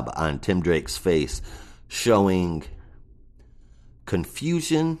job on Tim Drake's face, showing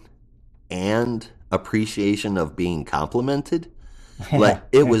confusion and appreciation of being complimented. Like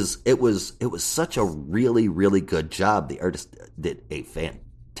it was such a really, really good job. The artist did a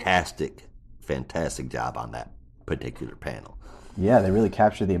fantastic job on that particular panel. Yeah, they really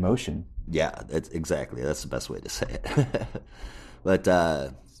captured the emotion. Yeah, that's the best way to say it. But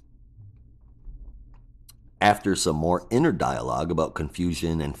after some more inner dialogue about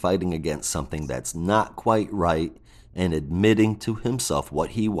confusion and fighting against something that's not quite right and admitting to himself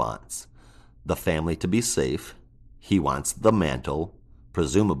what he wants, the family to be safe, he wants the mantle,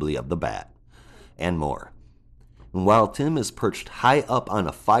 presumably of the bat, and more. And while Tim is perched high up on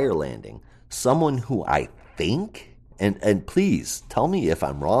a fire landing, someone who I think, and please tell me if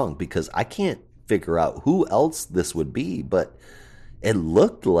I'm wrong, because I can't figure out who else this would be, but it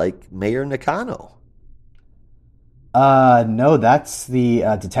looked like Mayor Nakano. No, that's the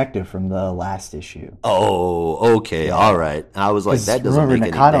detective from the last issue. Oh, okay, yeah. All right. I was like, that doesn't make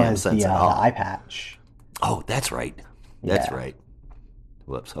any damn sense at all. The eye patch. Oh, that's right. That's right.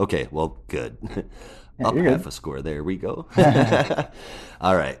 Whoops. Okay, well, good. Yeah, Up half a score. There we go.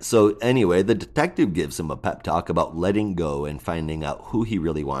 All right. So anyway, the detective gives him a pep talk about letting go and finding out who he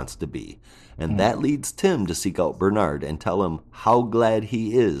really wants to be. And that leads Tim to seek out Bernard and tell him how glad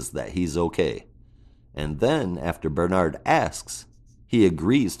he is that he's okay. And then, after Bernard asks, he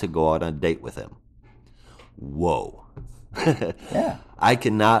agrees to go out on a date with him. Whoa. Yeah. I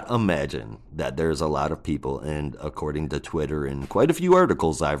cannot imagine that there's a lot of people, and according to Twitter and quite a few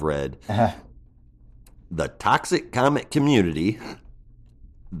articles I've read, the toxic comic community,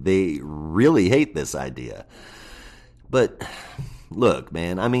 they really hate this idea. But look,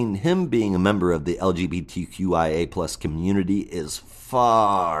 man, I mean, him being a member of the LGBTQIA plus community is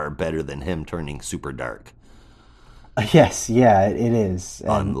far better than him turning super dark. Yes, yeah, it is.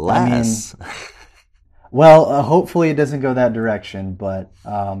 And, unless... well, hopefully it doesn't go that direction, but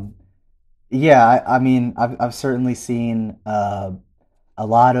yeah, I mean, I've certainly seen a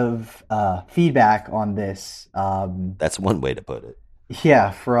lot of feedback on this. That's one way to put it.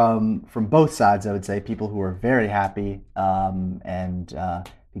 Yeah, from both sides, I would say. People who are very happy and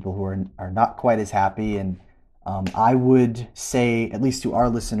people who are not quite as happy. And I would say, at least to our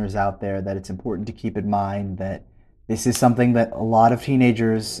listeners out there, that it's important to keep in mind that this is something that a lot of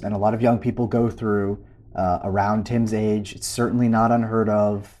teenagers and a lot of young people go through around Tim's age. It's certainly not unheard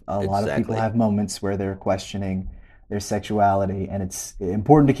of. A lot of people have moments where they're questioning their sexuality, and it's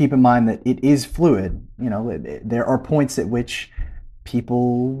important to keep in mind that it is fluid. You know, there are points at which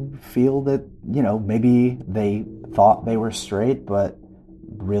people feel that, you know, maybe they thought they were straight, but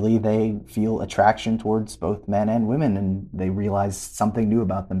really they feel attraction towards both men and women, and they realize something new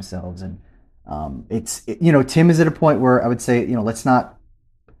about themselves. And you know, Tim is at a point where I would say, you know, let's not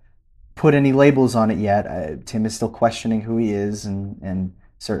put any labels on it yet. Tim is still questioning who he is, and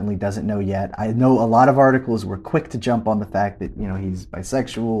certainly doesn't know yet. I know a lot of articles were quick to jump on the fact that, you know, he's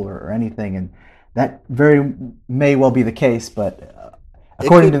bisexual or anything, and that very may well be the case, but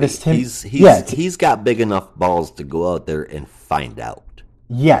according to this, Tim, he's got big enough balls to go out there and find out.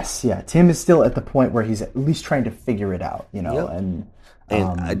 Yes, yeah. Tim is still at the point where he's at least trying to figure it out, you know. Yep.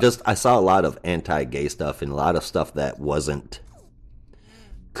 And I saw a lot of anti-gay stuff and a lot of stuff that wasn't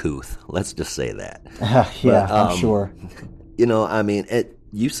couth. Let's just say that. Yeah, but, I'm sure. You know, I mean,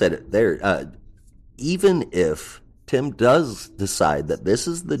 you said it there. Even if Tim does decide that this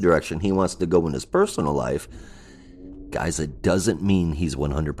is the direction he wants to go in his personal life, guys, it doesn't mean he's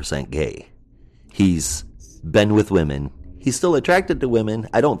 100% gay. He's been with women. He's still attracted to women.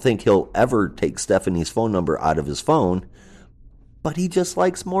 I don't think he'll ever take Stephanie's phone number out of his phone, but he just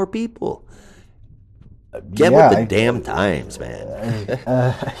likes more people. Get with the damn times, man.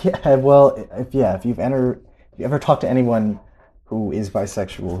 Yeah, well, if you've ever talked to anyone who is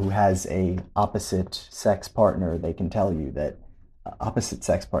bisexual, who has a opposite sex partner, they can tell you that opposite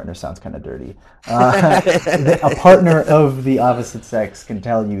sex partner sounds kind of dirty. A partner of the opposite sex can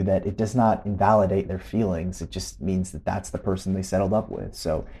tell you that it does not invalidate their feelings. It just means that that's the person they settled up with.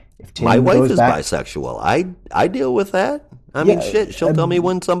 So if Tim my wife is back, bisexual, I deal with that. I mean, shit, she'll tell me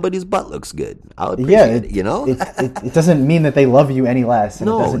when somebody's butt looks good. I'll appreciate it, you know? it doesn't mean that they love you any less. And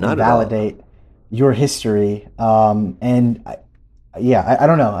No, it doesn't not invalidate your history. I don't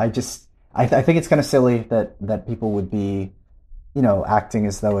know. I think it's kind of silly that people would be, acting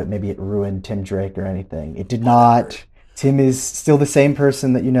as though it ruined Tim Drake or anything. It did not. Tim is still the same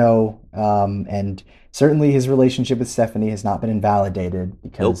person that you know, and certainly his relationship with Stephanie has not been invalidated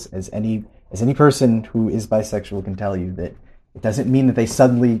because, as any person who is bisexual can tell you, that it doesn't mean that they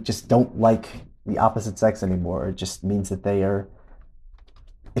suddenly just don't like the opposite sex anymore. It just means that they are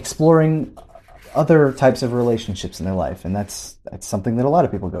exploring other types of relationships in their life, and that's something that a lot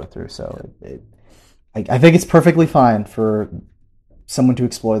of people go through. So I think it's perfectly fine for someone to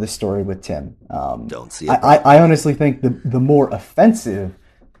explore this story with Tim. Don't see it. I honestly think the more offensive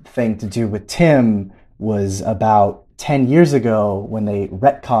thing to do with Tim was about 10 years ago when they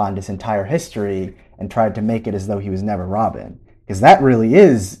retconned his entire history and tried to make it as though he was never Robin. Because that really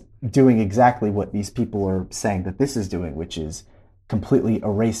is doing exactly what these people are saying that this is doing, which is completely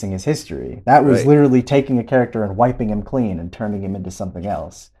erasing his history. That was literally taking a character and wiping him clean and turning him into something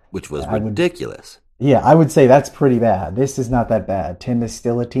else. Which was ridiculous. I would say that's pretty bad. This is not that bad. Tim is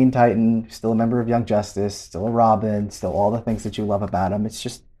still a Teen Titan, still a member of Young Justice, still a Robin, still all the things that you love about him. It's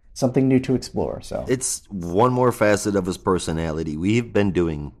just something new to explore. So it's one more facet of his personality. We've been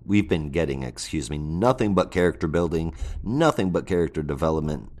getting, nothing but character building, nothing but character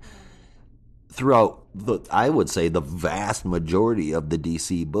development throughout I would say the vast majority of the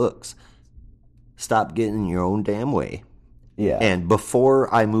DC books. Stop getting in your own damn way. Yeah. And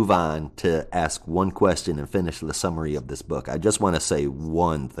before I move on to ask one question and finish the summary of this book, I just want to say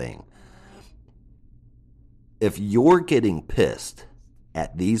one thing. If you're getting pissed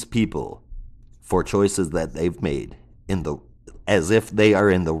at these people for choices that they've made as if they are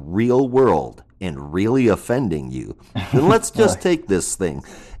in the real world and really offending you, then let's just take this thing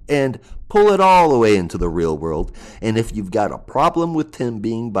and pull it all the way into the real world. And if you've got a problem with Tim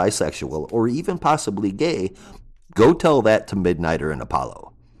being bisexual or even possibly gay, go tell that to Midnighter and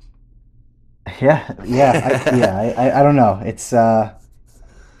Apollo. I don't know. It's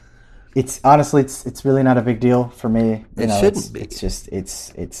honestly, it's really not a big deal for me. It shouldn't be. It's just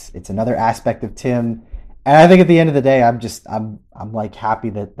it's another aspect of Tim, and I think at the end of the day, I'm like happy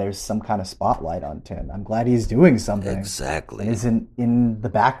that there's some kind of spotlight on Tim. I'm glad he's doing something. Exactly. And isn't in the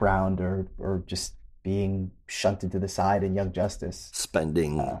background or just being shunted to the side in Young Justice.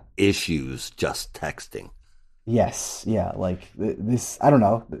 Spending issues just texting. Yes, yeah, like this. I don't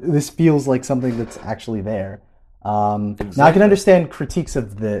know. This feels like something that's actually there. Exactly. Now I can understand critiques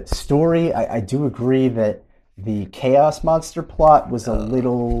of the story. I do agree that the Chaos Monster plot was a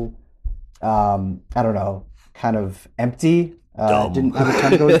little, I don't know, kind of empty. Didn't have a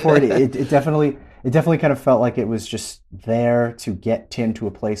ton going for it. It definitely kind of felt like it was just there to get Tim to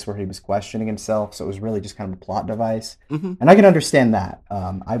a place where he was questioning himself. So it was really just kind of a plot device. Mm-hmm. And I can understand that.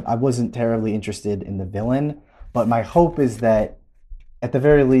 I wasn't terribly interested in the villain, but my hope is that at the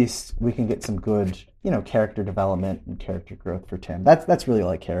very least we can get some good, character development and character growth for Tim. That's really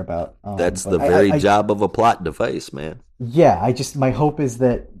all I care about. That's the very job of a plot device, man. Yeah, my hope is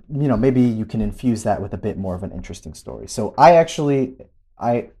that, maybe you can infuse that with a bit more of an interesting story. So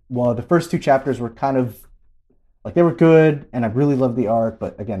the first two chapters were kind of like, they were good and I really loved the art,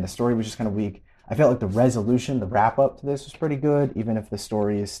 but again, the story was just kind of weak. I felt like the resolution, the wrap up to this was pretty good, even if the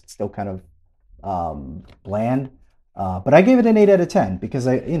story is still kind of bland. But I gave it an 8 out of 10 because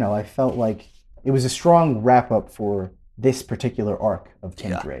I felt like it was a strong wrap up for this particular arc of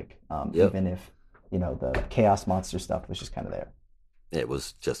Tim Drake. Even if, the Chaos Monster stuff was just kind of there. It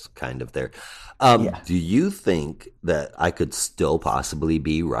was just kind of there. Do you think that I could still possibly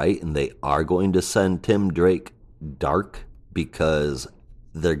be right and they are going to send Tim Drake dark because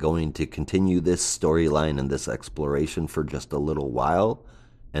they're going to continue this storyline and this exploration for just a little while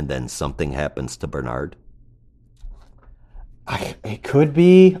and then something happens to Bernard? It could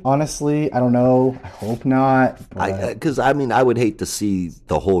be, honestly. I don't know. I hope not. Because, I would hate to see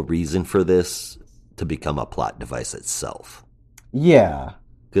the whole reason for this to become a plot device itself. Yeah.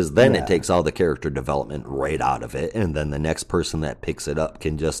 Because then it takes all the character development right out of it, and then the next person that picks it up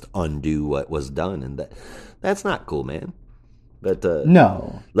can just undo what was done, and that's not cool, man. But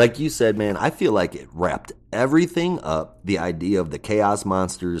no. Like you said, man, I feel like it wrapped everything up. The idea of the Chaos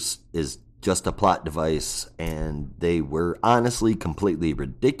Monsters is just a plot device, and they were honestly completely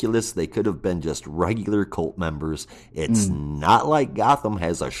ridiculous. They could have been just regular cult members. It's not like Gotham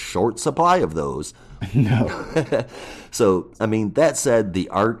has a short supply of those. No. So, that said, the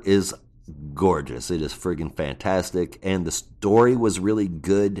art is gorgeous. It is friggin' fantastic, and the story was really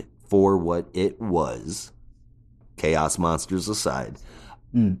good for what it was. Chaos Monsters aside.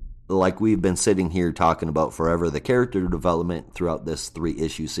 like we've been sitting here talking about forever, the character development throughout this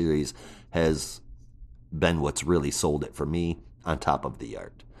 3-issue series has been what's really sold it for me, on top of the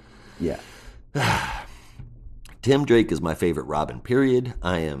art. Yeah. Tim Drake is my favorite Robin, period.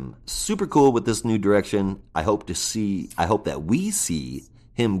 I am super cool with this new direction. I hope that we see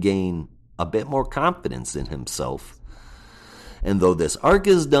him gain a bit more confidence in himself. And though this arc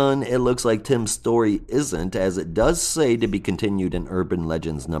is done, it looks like Tim's story isn't, as it does say to be continued in Urban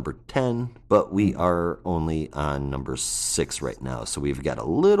Legends number 10, but we are only on number 6 right now, so we've got a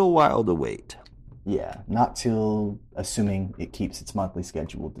little while to wait. Yeah, not till, assuming it keeps its monthly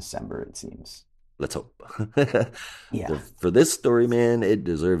schedule, December, it seems. Let's hope. Yeah. For this story, man, it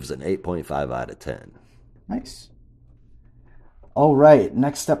deserves an 8.5 out of 10. Nice. All right,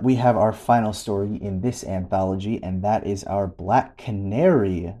 next up we have our final story in this anthology, and that is our Black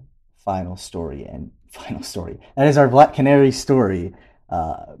Canary final story. That is our Black Canary story,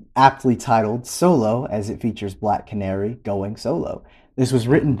 aptly titled Solo, as it features Black Canary going solo. This was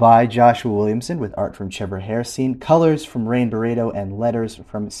written by Joshua Williamson with art from Trevor Hairsine, colors from Rain Barreto, and letters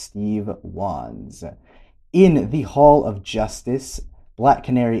from Steve Wands. In the Hall of Justice, Black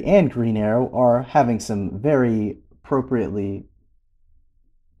Canary and Green Arrow are having some very appropriately...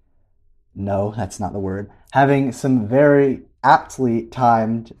 No, that's not the word. Having some very aptly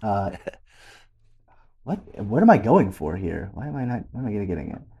timed... What am I going for here? Why am I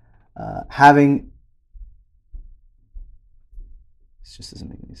getting it? This just doesn't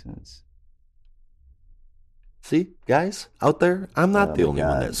make any sense. See, guys, out there, I'm not the only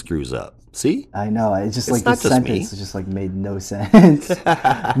one that screws up. See? I know. It's just It's like this not just me. sentence just like made no sense.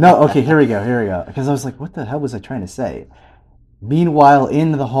 No, okay, here we go. Because I was like, what the hell was I trying to say? Meanwhile,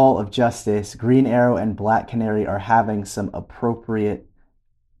 in the Hall of Justice, Green Arrow and Black Canary are having some appropriate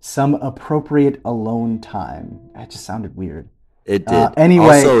alone time. That just sounded weird. It did. Anyway,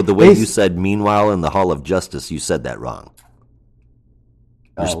 also, the way you said "meanwhile" in the Hall of Justice, you said that wrong.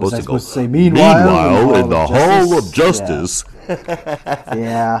 You're supposed to go. Say meanwhile in the Hall of Justice.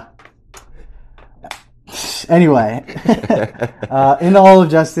 Yeah. Anyway, in the Hall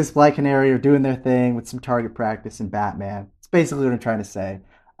of Justice, Black Canary are doing their thing with some target practice and Batman. It's basically what I'm trying to say.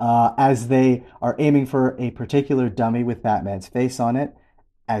 As they are aiming for a particular dummy with Batman's face on it,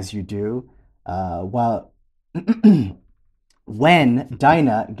 as you do, while when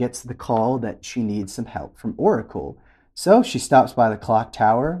Dinah gets the call that she needs some help from Oracle. So she stops by the clock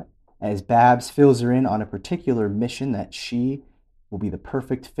tower as Babs fills her in on a particular mission that she will be the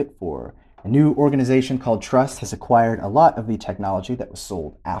perfect fit for. A new organization called Trust has acquired a lot of the technology that was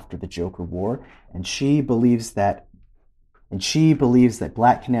sold after the Joker War, and she believes that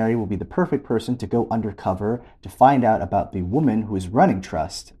Black Canary will be the perfect person to go undercover to find out about the woman who is running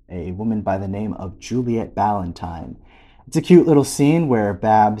Trust, a woman by the name of Juliet Ballantyne. It's a cute little scene where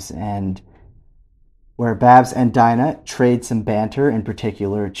Babs and Dinah trade some banter, in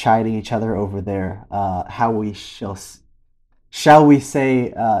particular chiding each other over their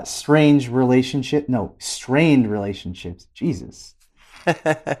strained relationships. Jesus.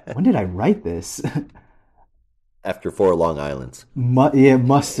 When did I write this? After 4 Long Islands. It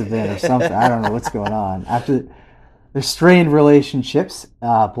must have been, or something. I don't know what's going on. After their strained relationships,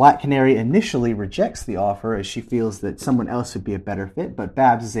 Black Canary initially rejects the offer as she feels that someone else would be a better fit, but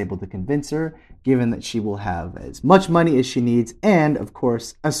Babs is able to convince her, given that she will have as much money as she needs and, of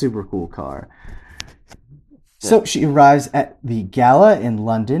course, a super cool car. So she arrives at the gala in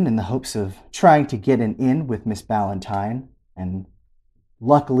London in the hopes of trying to get an in with Miss Ballantyne, and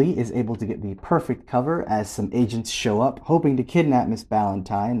luckily is able to get the perfect cover as some agents show up hoping to kidnap Miss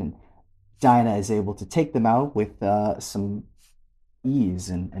Ballantyne, and Dinah is able to take them out with some ease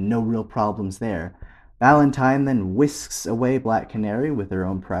and no real problems there. Ballantyne then whisks away Black Canary with her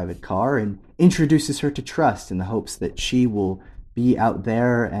own private car and introduces her to Trust in the hopes that she will be out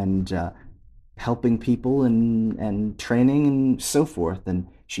there and helping people and training and so forth. And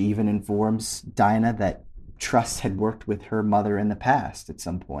she even informs Dinah that Trust had worked with her mother in the past at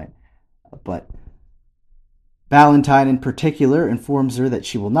some point. But Ballantyne in particular informs her that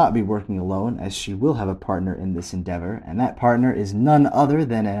she will not be working alone, as she will have a partner in this endeavor, and that partner is none other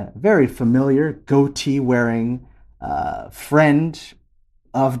than a very familiar goatee-wearing friend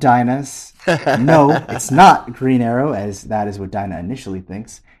of Dinah's. No, it's not Green Arrow, as that is what Dinah initially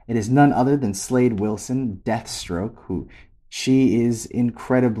thinks. It is none other than Slade Wilson, Deathstroke, who she is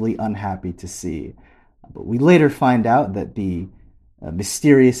incredibly unhappy to see. But we later find out that the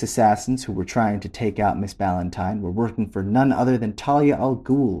mysterious assassins who were trying to take out Miss Ballantyne were working for none other than Talia al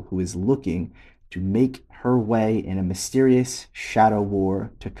Ghul, who is looking to make her way in a mysterious shadow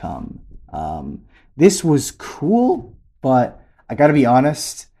war to come. This was cool, but I gotta be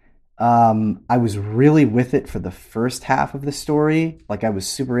honest, I was really with it for the first half of the story. Like I was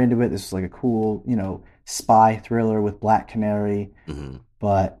super into it. This was like a cool, spy thriller with Black Canary. Hmm.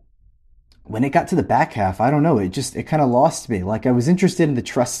 But when it got to the back half, I don't know. It kind of lost me. Like I was interested in the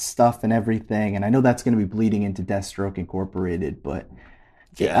trust stuff and everything, and I know that's going to be bleeding into Deathstroke Incorporated, but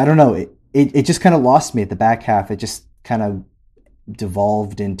I Yeah. don't know. It just kind of lost me at the back half. It just kind of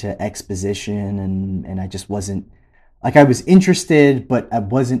devolved into exposition, and I just wasn't like I was interested, but I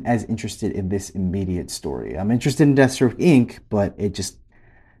wasn't as interested in this immediate story. I'm interested in Deathstroke Inc., but it just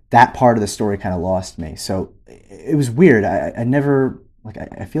that part of the story kind of lost me. So it was weird. I never like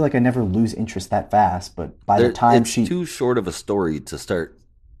I feel like I never lose interest that fast, but by the time It's too short of a story to start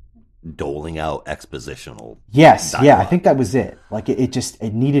doling out expositional yes, yeah, I dialogue. think that was it. Like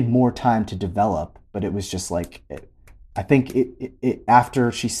it needed more time to develop, but it was just like I think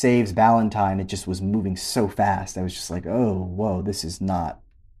after she saves Valentine, it just was moving so fast. I was just like, oh, whoa, this is not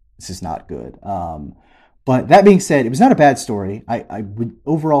good. But that being said, it was not a bad story. I would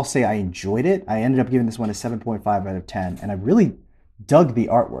overall say I enjoyed it. I ended up giving this one a 7.5 out of 10, and I really dug the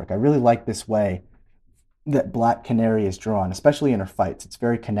artwork. I really like this way that Black Canary is drawn, especially in her fights. It's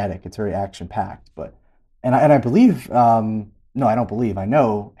very kinetic. It's very action packed. But and I believe no, I don't believe. I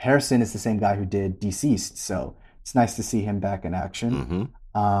know Harrison is the same guy who did Deceased, so it's nice to see him back in action.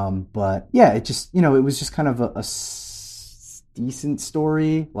 Hmm. But yeah, it just it was just kind of decent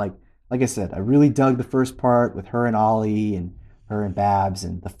story. Like I said, I really dug the first part with her and Ollie and her and Babs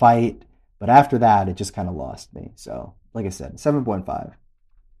and the fight. But after that, it just kind of lost me. So, like I said, 7.5.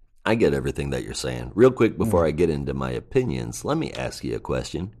 I get everything that you're saying. Real quick before I get into my opinions, let me ask you a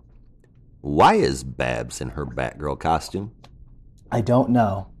question. Why is Babs in her Batgirl costume? I don't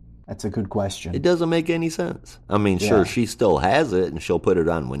know. That's a good question. It doesn't make any sense. I mean, sure, Yeah. she still has it and she'll put it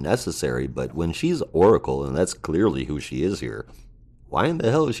on when necessary, but when she's Oracle, and that's clearly who she is here, why in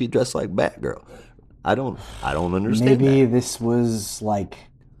the hell is she dressed like Batgirl? I don't understand Maybe that. this was like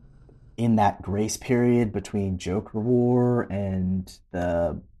in that grace period between Joker War and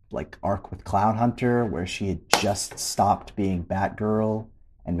the like arc with Clown Hunter where she had just stopped being Batgirl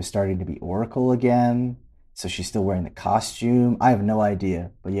and was starting to be Oracle again. So she's still wearing the costume. I have no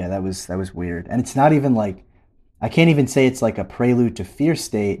idea. But yeah, that was weird. And it's not even like I can't even say it's like a prelude to Fear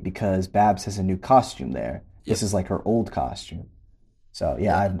State because Babs has a new costume there. Yep. This is like her old costume. So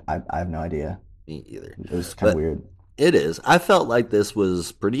yeah, Yeah, I have no idea. me either. It was kind of But weird. it is. I felt like this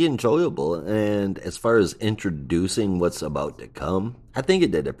was pretty enjoyable, and as far as introducing what's about to come, I think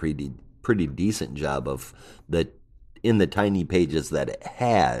it did a pretty decent job of the in the tiny pages that it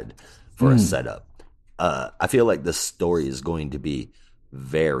had for a Mm, setup. I feel like the story is going to be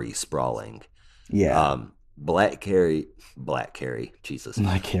very sprawling. yeah, Black Carrie, Jesus,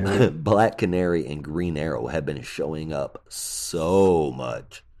 like Carrie. Black Canary and Green Arrow have been showing up so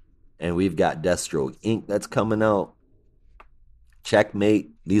much, and we've got Deathstroke Inc. that's coming out.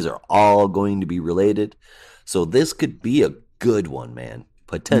 Checkmate. These are all going to be related. So this could be a good one, man, Mm,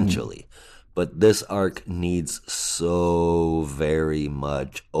 potentially. But this arc needs so very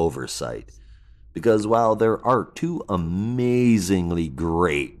much oversight. Because while there are two amazingly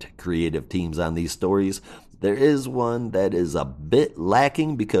great creative teams on these stories, there is one that is a bit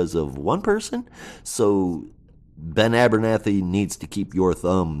lacking because of one person. So Ben Abernathy needs to keep your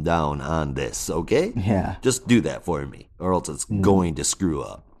thumb down on this, okay? yeah. Just do that for me, or else it's Mm. going to screw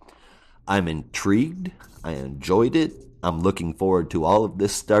up. I'm intrigued. I enjoyed it. I'm looking forward to all of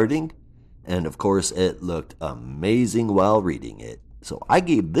this starting. And of course, it looked amazing while reading it. So I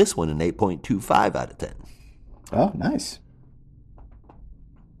gave this one an 8.25 out of 10. Oh, nice.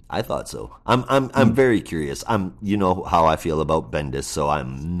 I thought so. I'm Mm. very curious. You know how I feel about Bendis, so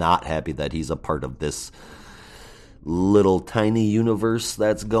I'm not happy that he's a part of this little tiny universe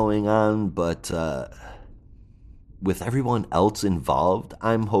that's going on, but with everyone else involved,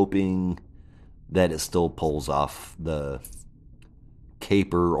 I'm hoping that it still pulls off the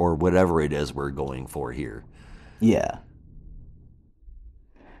caper or whatever it is we're going for here. Yeah.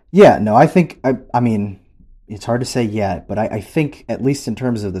 Yeah, no, I mean, it's hard to say yet, but I think at least in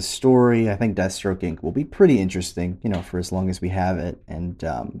terms of the story, I think Deathstroke Inc. will be pretty interesting, for as long as we have it. And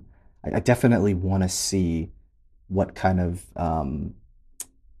I definitely want to see what kind of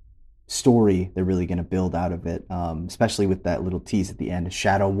story they're really going to build out of it, especially with that little tease at the end,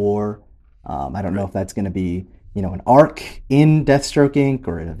 Shadow War. I don't know Right. if that's going to be, an arc in Deathstroke Inc.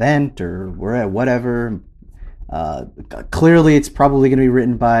 or an event or whatever. Uh, Clearly, it's probably going to be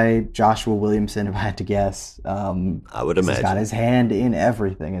written by Joshua Williamson, if I had to guess. I would 'Cause he's got imagine. his hand in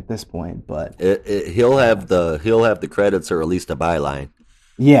everything at this point. But He'll have the credits or at least a byline.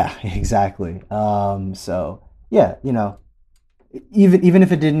 yeah, exactly. So yeah, even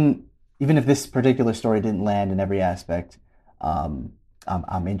if it didn't even if this particular story didn't land in every aspect,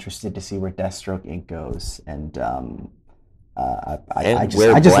 I'm interested to see where Deathstroke Inc. goes, and And I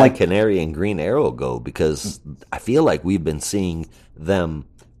where just Black like. Canary and Green Arrow go, because I feel like we've been seeing them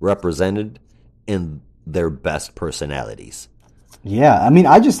represented in their best personalities. Yeah, I mean,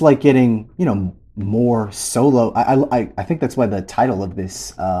 I just like getting, more solo. I think that's why the title of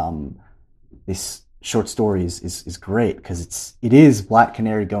this short story is great, because it is Black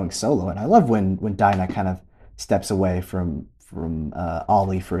Canary going solo, and I love when Dinah kind of steps away from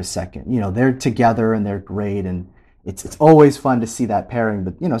Ollie for a second. They're together and they're great, and it's always fun to see that pairing.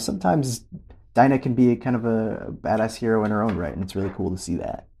 But sometimes Dinah can be kind of a badass hero in her own right, and it's really cool to see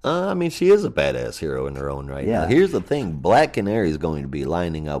that. I mean, she is a badass hero in her own right. Now, Yeah. here's the thing. Black Canary is going to be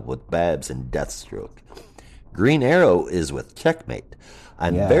lining up with Babs and Deathstroke. Green Arrow is with Checkmate.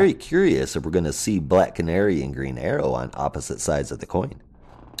 I'm Yeah. very curious if we're going to see Black Canary and Green Arrow on opposite sides of the coin.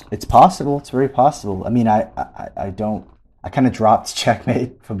 It's possible. It's very possible. I mean, I don't. I kind of dropped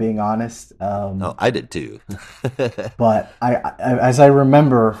Checkmate, if I'm being honest. Oh, I did too. But as I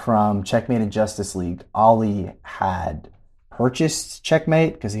remember from Checkmate and Justice League, Ollie had purchased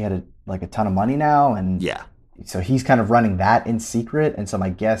Checkmate because he had a ton of money now, and Yeah. so he's kind of running that in secret. And so my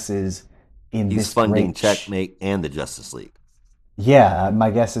guess is in He's this funding great Checkmate and the Justice League. Yeah,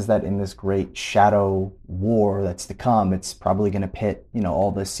 my guess is that in this great shadow war that's to come, it's probably going to pit,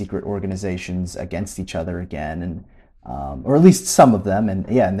 all the secret organizations against each other again, and or at least some of them. And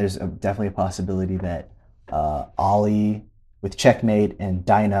yeah, and there's definitely a possibility that Ollie with Checkmate and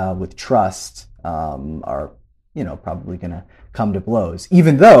Dinah with Trust are, probably going to come to blows.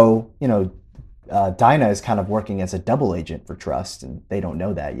 Even though, Dinah is kind of working as a double agent for Trust, and they don't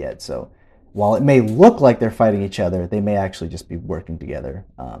know that yet. So while it may look like they're fighting each other, they may actually just be working together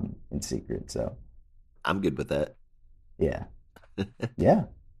in secret. So I'm good with that. yeah, yeah,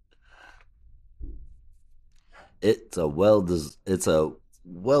 It's a well-deserved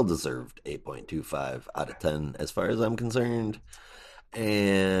 8.25 out of 10 as far as I'm concerned.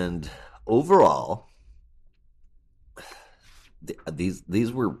 And overall,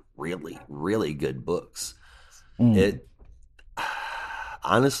 these were really, really good books. It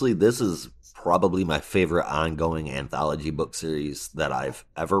honestly, this is probably my favorite ongoing anthology book series that I've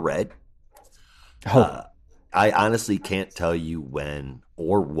ever read. Oh, I honestly can't tell you when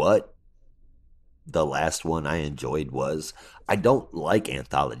or what the last one I enjoyed was. I don't like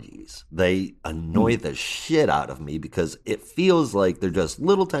anthologies. They annoy the shit out of me because it feels like they're just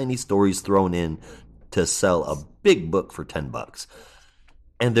little tiny stories thrown in to sell a big book for $10.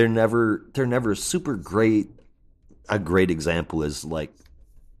 And they're never super great. A great example is like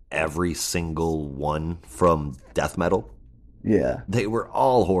every single one from Death Metal. yeah. They were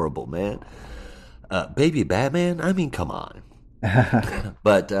all horrible, man. Baby Batman, I mean, come on.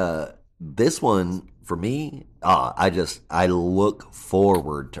 But this one, for me, I look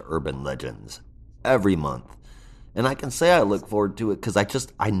forward to Urban Legends every month. And I can say I look forward to it because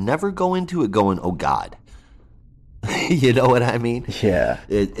I never go into it going, oh God. You know what I mean? Yeah.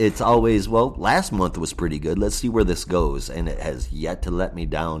 It's always, well, last month was pretty good. Let's see where this goes. And it has yet to let me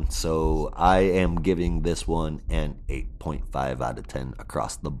down. So I am giving this one an 8.5 out of 10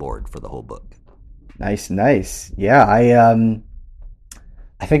 across the board for the whole book. Nice. Yeah,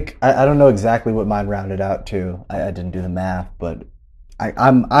 I think I don't know exactly what mine rounded out to. I didn't do the math, but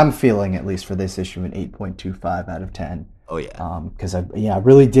I'm feeling, at least for this issue, an 8.25 out of 10. Oh, yeah. Because I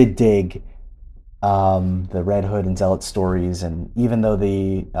really did dig the Red Hood and Zealot stories, and even though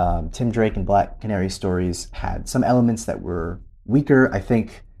the Tim Drake and Black Canary stories had some elements that were weaker, I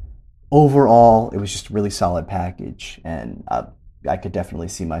think overall it was just a really solid package, and I could definitely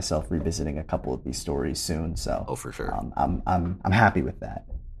see myself revisiting a couple of these stories soon. So, Oh, for sure. I'm happy with that.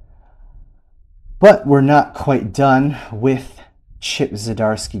 But we're not quite done with Chip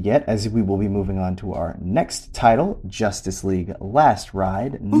Zdarsky yet, as we will be moving on to our next title, Justice League Last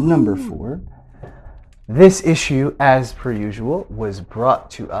Ride, number 4. This issue, as per usual, was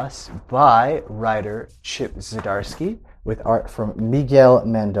brought to us by writer Chip Zdarsky, with art from Miguel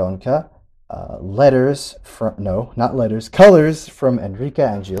Mendonca, colors from Enrica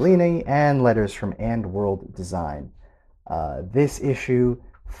Angelini, and letters from And World Design. This issue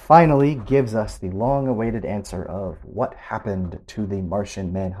finally gives us the long-awaited answer of what happened to the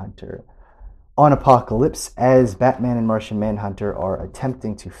Martian Manhunter. On Apocalypse, as Batman and Martian Manhunter are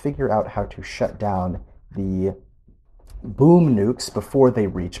attempting to figure out how to shut down the boom nukes before they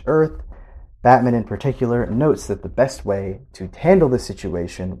reach Earth, Batman in particular notes that the best way to handle the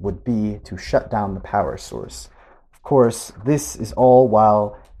situation would be to shut down the power source. Of course, this is all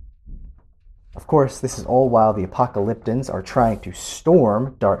while Of course, this is all while the Apocalyptans are trying to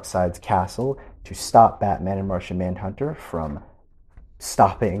storm Darkseid's castle to stop Batman and Martian Manhunter from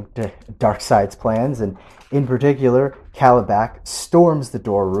stopping Darkseid's plans. And in particular, Kalibak storms the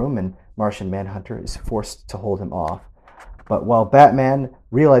door room and Martian Manhunter is forced to hold him off. But while Batman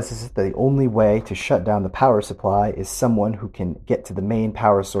realizes that the only way to shut down the power supply is someone who can get to the main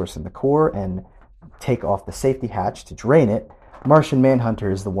power source in the core and take off the safety hatch to drain it, Martian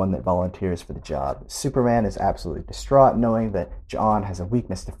Manhunter is the one that volunteers for the job. Superman is absolutely distraught, knowing that Ja'an has a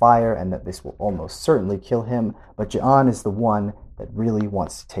weakness to fire and that this will almost certainly kill him, but Ja'an is the one that really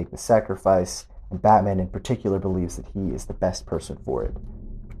wants to take the sacrifice, and Batman in particular believes that he is the best person for it.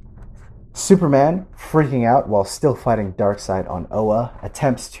 Superman, freaking out while still fighting Darkseid on Oa,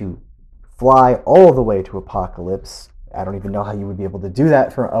 attempts to fly all the way to Apokolips. I don't even know how you would be able to do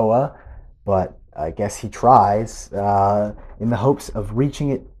that for Oa, but I guess he tries in the hopes of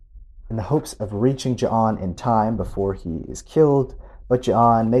reaching Ja'an in time before he is killed. But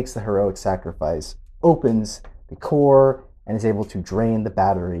Ja'an makes the heroic sacrifice, opens the core, and is able to drain the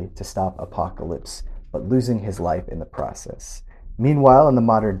battery to stop Apokolips, but losing his life in the process. Meanwhile, in the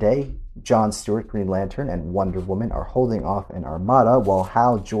modern day, John Stewart, Green Lantern, and Wonder Woman are holding off an armada, while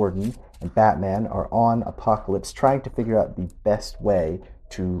Hal Jordan and Batman are on Apokolips trying to figure out the best way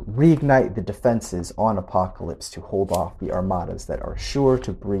to reignite the defenses on Apokolips to hold off the armadas that are sure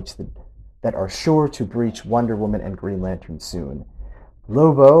to breach Wonder Woman and Green Lantern soon.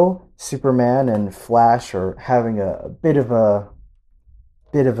 Lobo, Superman, and Flash are having a bit of a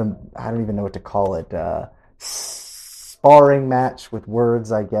I don't even know what to call it, sparring match with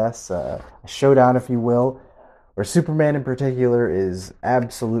words, I guess, a showdown, if you will, where Superman in particular is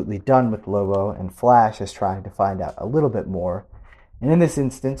absolutely done with Lobo, and Flash is trying to find out a little bit more. And in this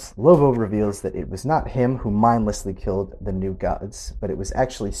instance, Lobo reveals that it was not him who mindlessly killed the new gods, but it was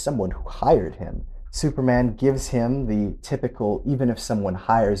actually someone who hired him. Superman gives him the typical, even if someone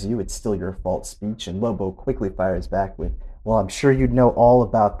hires you, it's still your fault speech, and Lobo quickly fires back with, well, I'm sure you'd know all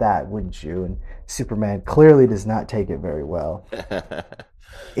about that, wouldn't you? And Superman clearly does not take it very well.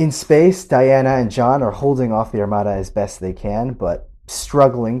 In space, Diana and John are holding off the Armada as best they can, but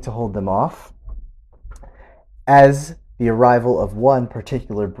struggling to hold them off, as the arrival of one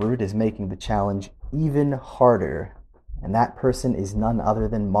particular brute is making the challenge even harder, and that person is none other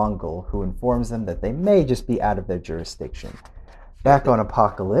than Mongul, who informs them that they may just be out of their jurisdiction. Back on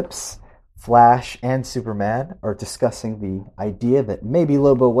Apokolips, Flash and Superman are discussing the idea that maybe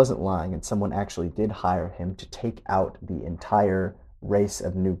Lobo wasn't lying and someone actually did hire him to take out the entire race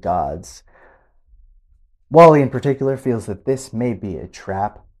of new gods. Wally in particular feels that this may be a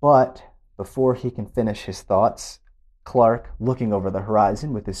trap, but before he can finish his thoughts, Clark, looking over the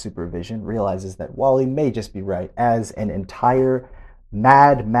horizon with his supervision, realizes that Wally may just be right, as an entire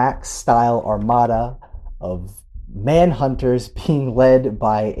Mad Max-style armada of manhunters being led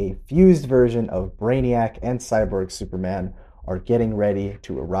by a fused version of Brainiac and Cyborg Superman are getting ready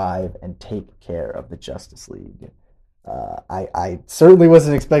to arrive and take care of the Justice League. I certainly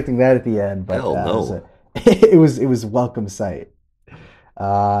wasn't expecting that at the end, but Hell no. it was a welcome sight.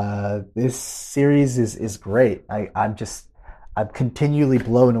 This series is great. I'm continually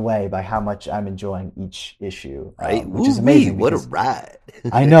blown away by how much I'm enjoying each issue, Right? which is amazing. What a ride.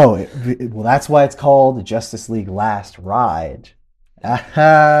 I know. Well, that's why it's called the Justice League Last Ride.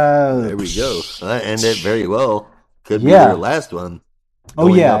 There we go. That ended very well. Could be your last one.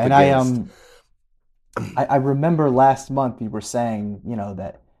 Oh yeah, and I remember last month you were saying,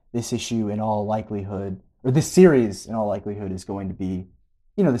 that this issue in all likelihood, or this series in all likelihood, is going to be,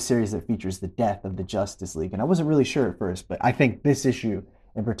 the series that features the death of the Justice League. And I wasn't really sure at first, but I think this issue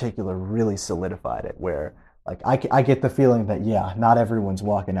in particular really solidified it, where I get the feeling that, not everyone's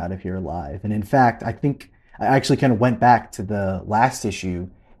walking out of here alive. And in fact, I think I actually kind of went back to the last issue,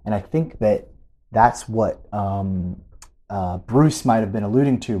 and I think that that's what Bruce might have been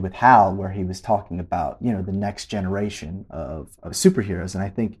alluding to with Hal, where he was talking about, the next generation of superheroes. And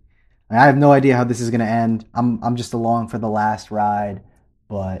I have no idea how this is going to end. I'm just along for the last ride.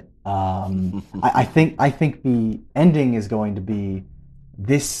 But I think the ending is going to be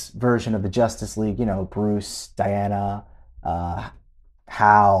this version of the Justice League. Bruce, Diana,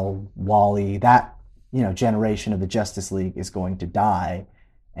 Hal, Wally. That generation of the Justice League is going to die,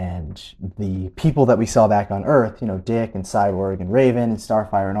 and the people that we saw back on Earth, Dick and Cyborg and Raven and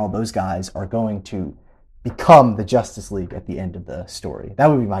Starfire and all those guys, are going to become the Justice League at the end of the story. That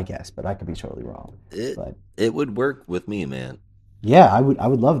would be my guess, but I could be totally wrong. It would work with me, man. Yeah, I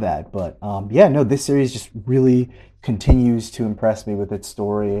would love that. But this series just really continues to impress me with its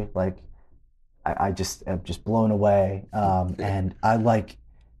story. Like, I'm just blown away. And I like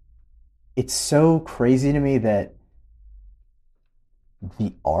it's so crazy to me that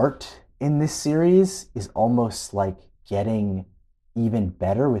the art in this series is almost like getting even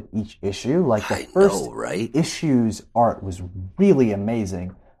better with each issue. Like the I first know, right? issue's art was really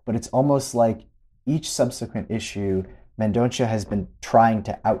amazing, but it's almost like each subsequent issue, Mendonça has been trying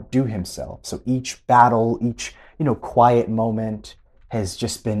to outdo himself. So each battle, each, quiet moment has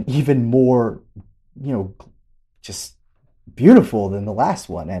just been even more, just beautiful than the last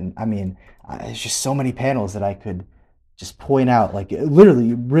one. And I mean, there's just so many panels that I could just point out. Like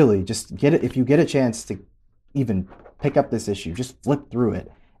literally, really, just get it if you get a chance to even pick up this issue, just flip through it,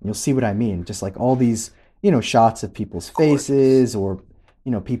 and you'll see what I mean. Just like all these, shots of people's faces or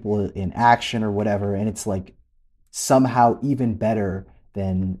people in action or whatever, and it's like somehow even better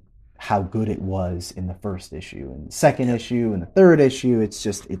than how good it was in the first issue and the second issue and the third issue.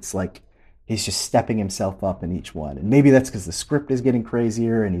 It's like he's just stepping himself up in each one. And maybe that's because the script is getting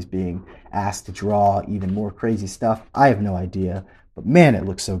crazier and he's being asked to draw even more crazy stuff. I have no idea. But man, it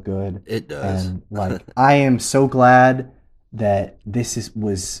looks so good. It does. And like I am so glad that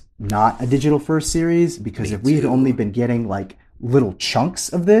was not a digital first series, because Me if we had too. only been getting like little chunks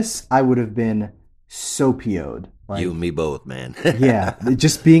of this, I would have been so PO'd. Like, You and me both, man. yeah,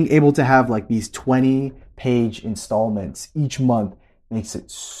 just being able to have like these 20-page installments each month makes it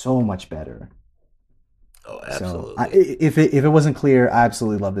so much better. Oh, So absolutely. if it wasn't clear, I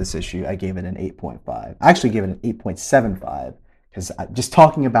absolutely love this issue. I gave it an 8.5. I actually gave it an 8.75 because just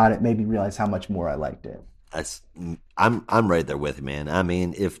talking about it made me realize how much more I liked it. That's, I'm right there with you, man. I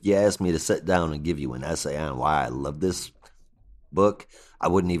mean, if you asked me to sit down and give you an essay on why I love this book, I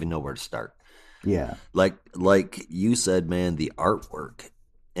wouldn't even know where to start. Yeah, Like you said, man, the artwork,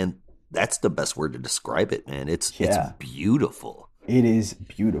 and that's the best word to describe it, man. It's Yeah. beautiful. it is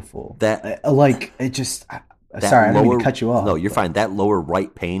beautiful. That like it just. that Sorry, I didn't mean lower, to cut you off. No, you're but- fine. That lower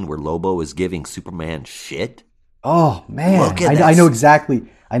right pane where Lobo is giving Superman shit. Oh man, Look at I that. know exactly.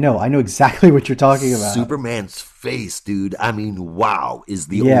 I know exactly what you're talking about. Superman's face, dude. I mean, wow, is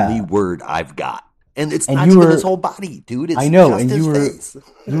the Yeah. only word I've got. And it's And not you even were- his whole body, dude. It's I know, just and his you were face.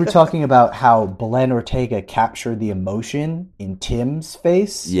 you were talking about how Belen Ortega captured the emotion in Tim's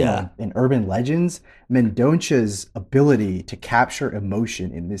face, Yeah. in Urban Legends. Mendonça's ability to capture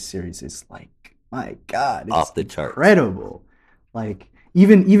emotion in this series is like, my God, it's Off the charts. incredible. Like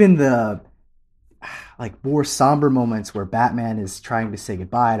even the like more somber moments where Batman is trying to say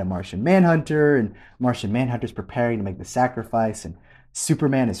goodbye to Martian Manhunter, and Martian Manhunter's preparing to make the sacrifice, and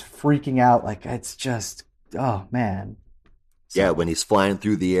Superman is freaking out. Like it's just, oh man. Yeah, when he's flying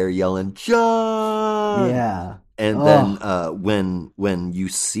through the air yelling, John! Yeah. And Oh. then when you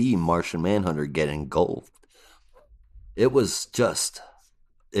see Martian Manhunter get engulfed, it was just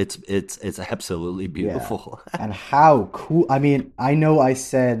it's absolutely beautiful. And how cool. I mean, I know I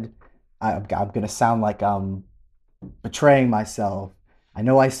said I'm going to sound like I'm betraying myself. I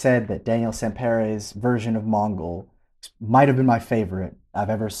know I said that Daniel Sampere's version of Mongol might have been my favorite I've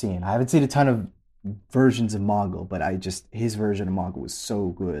ever seen. I haven't seen a ton of versions of Mongol, but his version of Mongol was so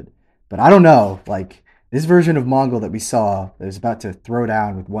good. But I don't know, like this version of Mongol that we saw that was about to throw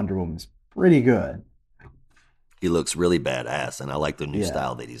down with Wonder Woman is pretty good. He looks really badass, and I like the new Yeah.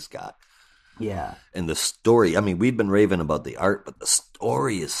 style that he's got. Yeah. And the story, I mean, we've been raving about the art, but the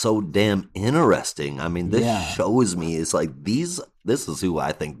story is so damn interesting. I mean, this Yeah. shows me it's like this is who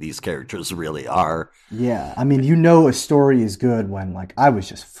I think these characters really are. Yeah, I mean, a story is good when like I was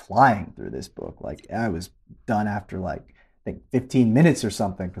just flying through this book. Like I was done after like I think 15 minutes or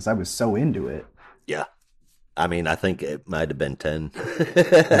something because I was so into it. Yeah. I mean, I think it might have been 10.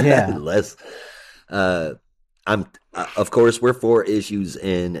 Yeah. Less. Of course, we're 4 issues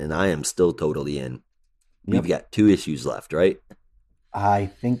in, and I am still totally in. Yep. We've got 2 issues left, right? I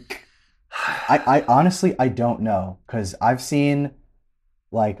think I honestly I don't know because I've seen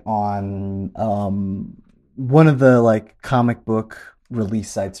like on one of the like comic book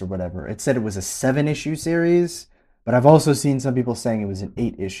release sites or whatever, it said it was a 7-issue series, but I've also seen some people saying it was an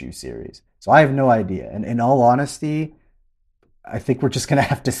 8-issue series. So I have no idea. And in all honesty, I think we're just gonna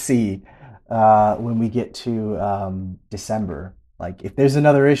have to see when we get to December. Like if there's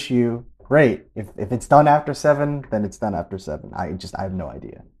another issue, great. If it's done after 7, then it's done after 7. I have no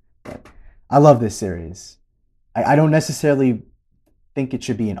idea. But I love this series. I don't necessarily think it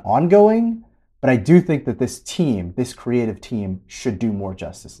should be an ongoing, but I do think that this creative team, should do more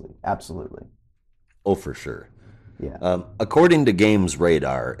Justice League. Absolutely. Oh, for sure. Yeah. According to Games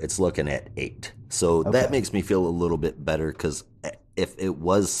Radar, it's looking at 8. So that Okay. makes me feel a little bit better because if it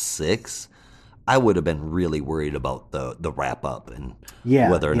was 6, I would have been really worried about the wrap up and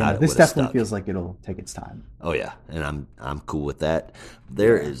Yeah, whether or not it this would have definitely stuck. feels like it'll take its time. Oh yeah, and I'm cool with that.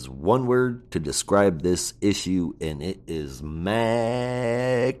 There is one word to describe this issue, and it is magnificent.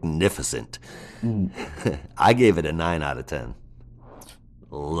 I gave it a 9 out of 10.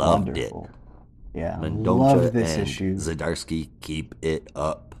 Loved Wonderful. Yeah, it. love Mendonca this and issue. Zdarsky, keep it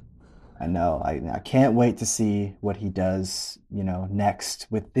up. I know. I can't wait to see what he does, next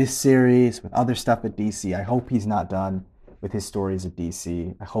with this series, with other stuff at DC. I hope he's not done with his stories at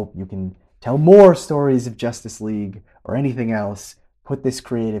DC. I hope you can tell more stories of Justice League or anything else. Put this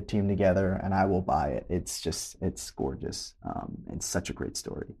creative team together, and I will buy it. It's gorgeous. It's such a great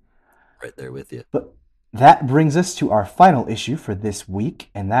story. Right there with you. But that brings us to our final issue for this week,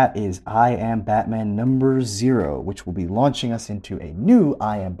 and that is I Am Batman #0, which will be launching us into a new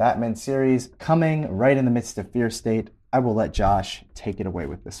I Am Batman series coming right in the midst of Fear State. I will let Josh take it away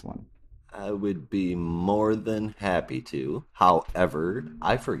with this one. I would be more than happy to. However,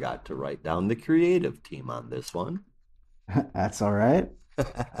 I forgot to write down the creative team on this one. That's all right.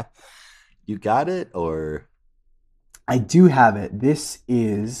 You got it, or? I do have it. This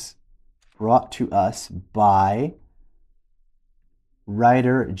is brought to us by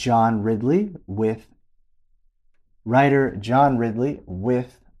writer John Ridley with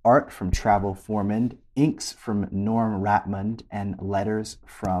art from Travel Foreman, inks from Norm Ratmund, and letters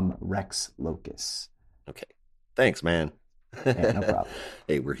from Rex Locus. Okay. Thanks, man. Hey, no problem.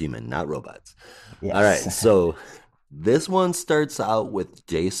 Hey, we're human, not robots. Yes. All right, so this one starts out with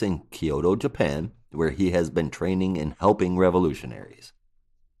Jace in Kyoto, Japan, where he has been training and helping revolutionaries.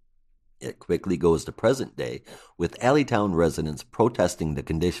 It quickly goes to present day, with Alleytown residents protesting the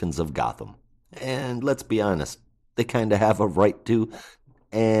conditions of Gotham. And let's be honest, they kind of have a right to,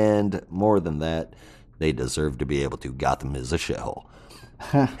 and more than that, they deserve to be able to. Gotham is a shithole.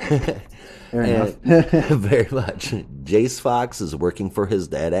 Fair enough. Very much. Jace Fox is working for his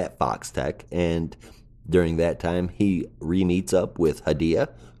dad at Fox Tech, and during that time, he re-meets up with Hadia,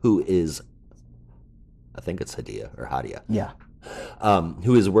 who is, I think it's Hadia or Hadia. Yeah.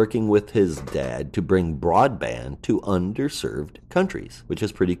 Who is working with his dad to bring broadband to underserved countries, which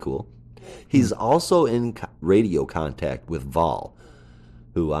is pretty cool. He's also in radio contact with Vol,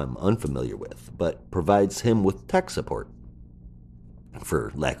 who I'm unfamiliar with, but provides him with tech support,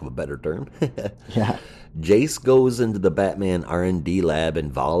 for lack of a better term. Yeah. Jace goes into the Batman R&D lab,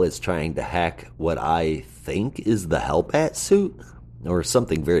 and Vol is trying to hack what I think is the Hellbat suit, or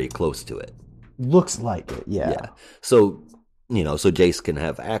something very close to it. Looks like it, yeah. So Jace can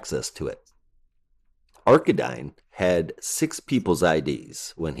have access to it. Arcanine had 6 people's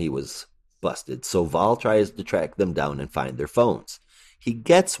IDs when he was busted, so Vol tries to track them down and find their phones. He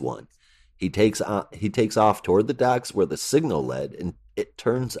gets one. He takes off toward the docks where the signal led, and it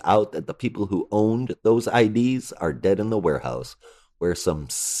turns out that the people who owned those IDs are dead in the warehouse, where some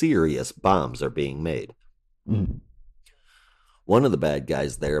serious bombs are being made. Mm. One of the bad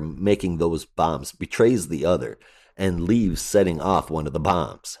guys there making those bombs betrays the other and leaves setting off one of the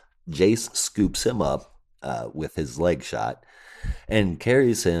bombs. Jace scoops him up with his leg shot and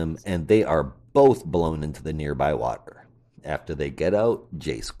carries him, and they are both blown into the nearby water. After they get out,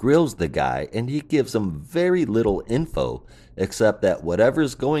 Jace grills the guy, and he gives him very little info, except that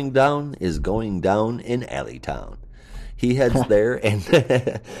whatever's going down is going down in Alleytown. He heads there, and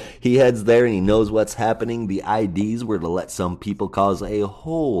he knows what's happening. The IDs were to let some people cause a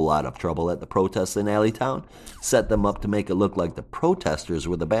whole lot of trouble at the protests in Alleytown, set them up to make it look like the protesters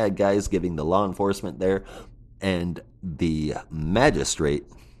were the bad guys, giving the law enforcement there and the magistrate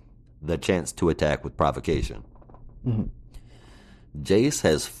the chance to attack with provocation. Mm-hmm. Jace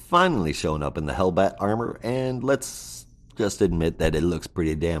has finally shown up in the Hellbat armor, and let's just admit that it looks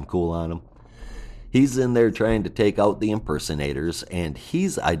pretty damn cool on him. He's in there trying to take out the impersonators, and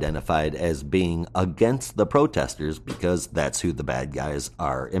he's identified as being against the protesters because that's who the bad guys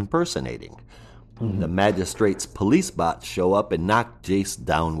are impersonating. Mm-hmm. The magistrate's police bots show up and knock Jace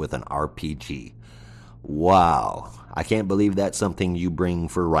down with an RPG. Wow. I can't believe that's something you bring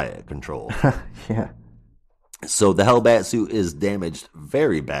for riot control. Yeah. So the Hellbat suit is damaged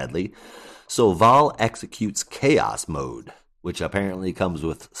very badly, so Vol executes Chaos Mode, which apparently comes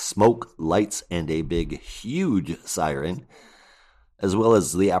with smoke, lights, and a big, huge siren, as well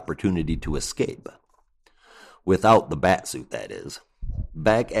as the opportunity to escape. Without the Batsuit, that is.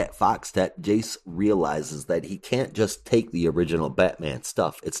 Back at Foxtech, Jace realizes that he can't just take the original Batman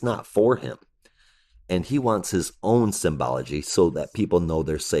stuff. It's not for him. And he wants his own symbology so that people know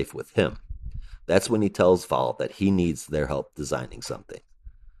they're safe with him. That's when he tells Vol that he needs their help designing something.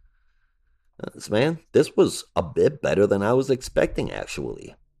 This was a bit better than I was expecting,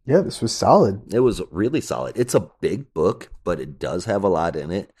 actually. Yeah, this was solid. It was really solid. It's a big book, but it does have a lot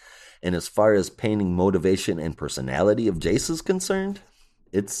in it. And as far as painting motivation and personality of Jace is concerned,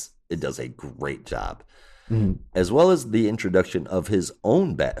 it does a great job. Mhm. As well as the introduction of his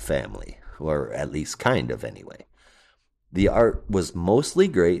own Bat family, or at least kind of anyway. The art was mostly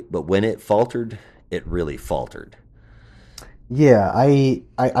great, but when it faltered, it really faltered. Yeah,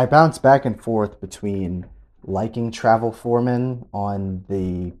 I bounce back and forth between liking Travel Foreman on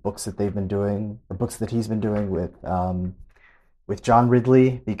the books that they've been doing, or books that he's been doing with John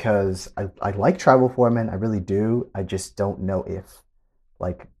Ridley, because I like Travel Foreman, I really do. I just don't know if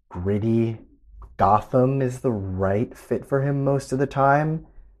like gritty Gotham is the right fit for him most of the time.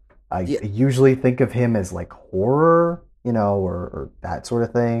 I Yeah, usually think of him as like horror, or that sort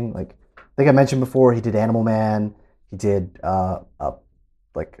of thing. Like I think I mentioned before, he did Animal Man. He did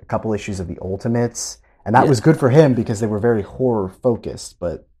like a couple issues of the Ultimates, and that yeah. was good for him because they were very horror focused.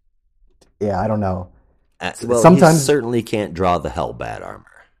 But yeah, I don't know. Well, he Sometimes, certainly can't draw the Hellbat armor.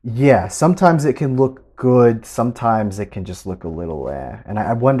 yeah, sometimes it can look good. Sometimes it can just look a little and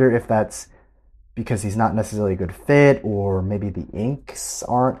I wonder if that's because he's not necessarily a good fit, or maybe the inks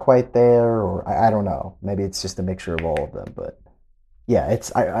aren't quite there, or I don't know. Maybe it's just a mixture of all of them. But yeah,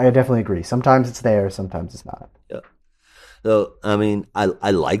 I definitely agree. Sometimes it's there, sometimes it's not. Yeah. So, I mean,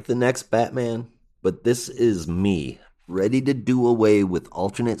 I like the next Batman, but this is me ready to do away with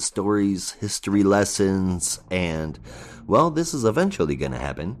alternate stories, history lessons, and, well, this is eventually going to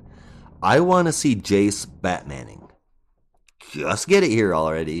happen. I want to see Jace Batmaning. Just get it here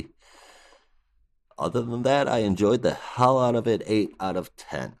already. Other than that, I enjoyed the hell out of it. 8 out of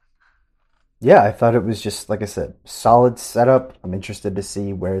 10. Yeah, I thought it was just like I said, solid setup. I'm interested to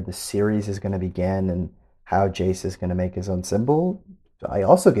see where the series is going to begin and how Jace is going to make his own symbol. So I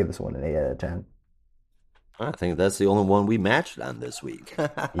also gave this one an 8 out of 10. I think that's the only one we matched on this week.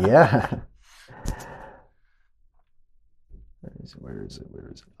 Yeah. Where is it? Where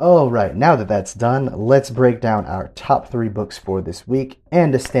is it? Oh, right. Now that that's done, let's break down our top three books for this week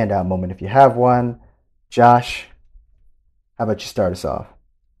and a standout moment if you have one. Josh, how about you start us off?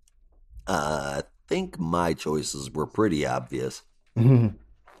 I think my choices were pretty obvious.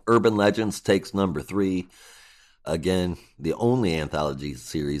 Urban Legends takes number 3. Again, the only anthology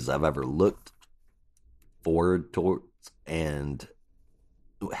series I've ever looked forward towards, and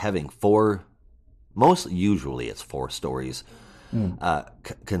having usually it's 4 stories,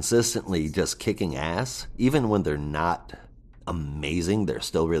 consistently just kicking ass, even when they're not amazing, they're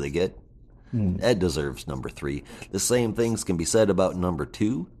still really good. That deserves number 3. The same things can be said about number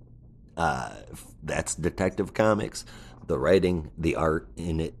 2. That's Detective Comics. The writing, the art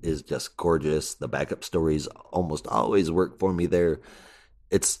in it is just gorgeous. The backup stories almost always work for me there.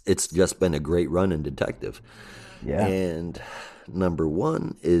 It's just been a great run in Detective. Yeah. And number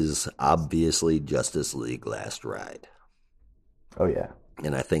 1 is obviously Justice League Last Ride. Oh, yeah.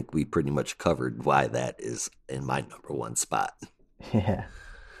 And I think we pretty much covered why that is in my number 1 spot. Yeah.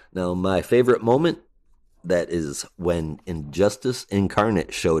 Now, my favorite moment, that is when Injustice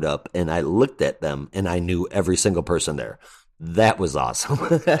Incarnate showed up and I looked at them and I knew every single person there. That was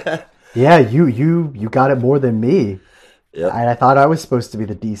awesome. Yeah, you got it more than me. Yep. And I thought I was supposed to be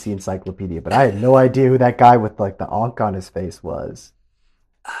the DC encyclopedia, but I had no idea who that guy with like the onk on his face was.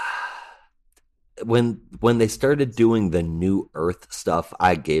 When they started doing the New Earth stuff,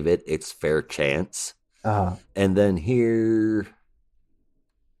 I gave it its fair chance. Uh, And then here,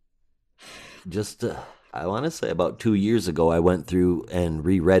 just I want to say about 2 years ago, I went through and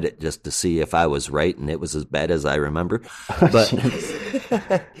reread it just to see if I was right, and it was as bad as I remember. But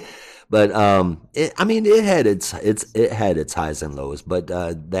but it had its highs and lows. But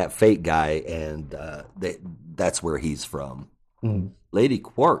that Fate guy, and that's where he's from. mm. Lady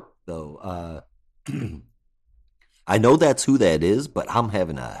Quark, though, I know that's who that is, but I'm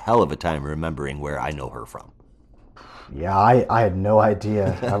having a hell of a time remembering where I know her from. Yeah, I had no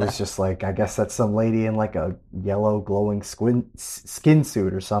idea. I was just like, I guess that's some lady in like a yellow glowing skin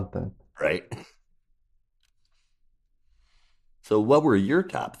suit or something. Right. So, what were your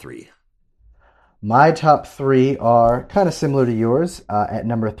top 3? My top three are kind of similar to yours. At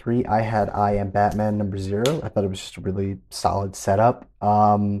number three, I had I Am Batman number zero. I thought it was just a really solid setup.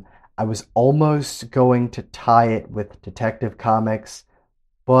 I was almost going to tie it with Detective Comics,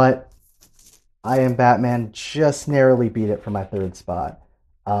 but I Am Batman just narrowly beat it for my third spot.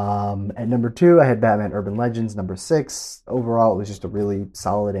 At number two, I had Batman Urban Legends. Number six, overall, it was just a really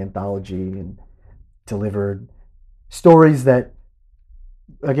solid anthology and delivered stories that,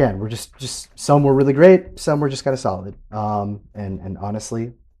 again, were just some were really great, some were just kind of solid. And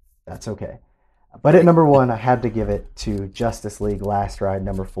honestly, that's okay. But at number 1, I had to give it to Justice League Last Ride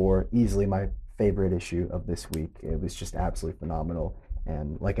number 4. Easily my favorite issue of this week. It was just absolutely phenomenal.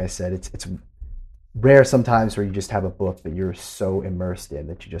 And like I said, it's rare sometimes where you just have a book that you're so immersed in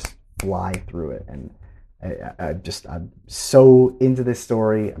that you just fly through it. And I'm so into this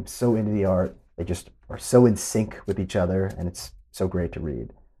story. I'm so into the art. They just are so in sync with each other, and it's so great to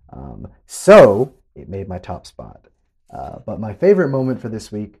read. So it made my top spot. But my favorite moment for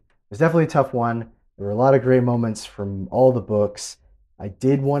this week was definitely a tough one. There were a lot of great moments from all the books. I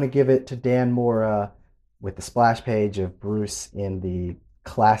did want to give it to Dan Mora with the splash page of Bruce in the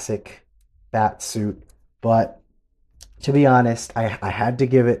classic bat suit. But to be honest, I had to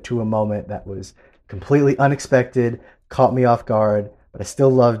give it to a moment that was completely unexpected, caught me off guard, but I still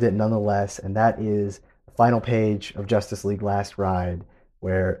loved it nonetheless. And that is the final page of Justice League Last Ride,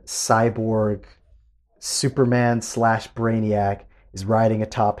 where Cyborg Superman / Brainiac is riding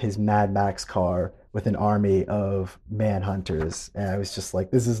atop his Mad Max car with an army of manhunters. And I was just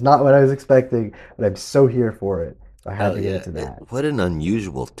like, this is not what I was expecting, but I'm so here for it. So I had to get into that. What an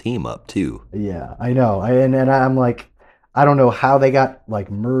unusual team up, too. Yeah, I know. And I'm like, I don't know how they got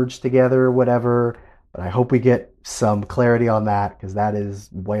like merged together or whatever, but I hope we get some clarity on that, because that is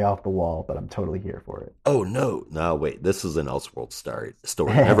way off the wall, but I'm totally here for it. Oh, no. No, wait. This is an Elseworld story.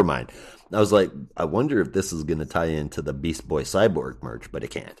 Never mind. I was like, I wonder if this is going to tie into the Beast Boy Cyborg merch, but it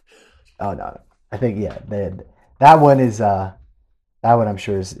can't. Oh, no. I think, yeah, that one is, that one I'm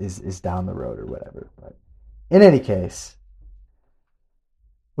sure is down the road or whatever. But in any case,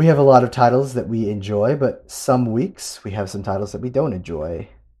 we have a lot of titles that we enjoy, but some weeks we have some titles that we don't enjoy.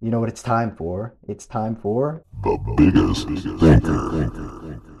 You know what it's time for? It's time for the biggest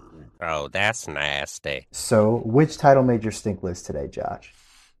stinker. Oh, that's nasty. So, which title made your stink list today, Josh?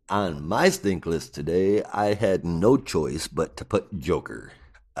 On my stink list today, I had no choice but to put Joker.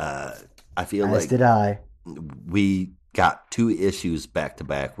 I feel As like did I. We got 2 issues back to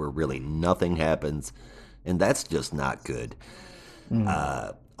back where really nothing happens, and that's just not good.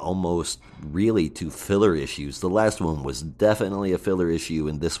 Almost really 2 filler issues. The last one was definitely a filler issue,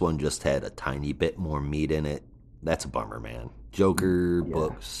 and this one just had a tiny bit more meat in it. That's a bummer, man. Joker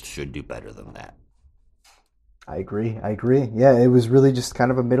books should do better than that. I agree. Yeah, it was really just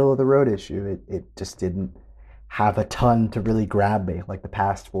kind of a middle of the road issue. It just didn't have a ton to really grab me like the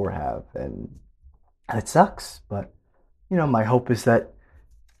past 4 have, and it sucks. But you know, my hope is that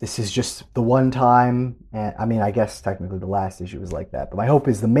this is just the one time, and I mean, I guess technically the last issue was like that, but my hope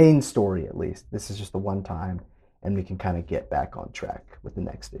is the main story, at least, this is just the one time, and we can kind of get back on track with the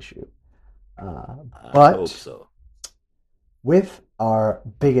next issue. I hope so. With our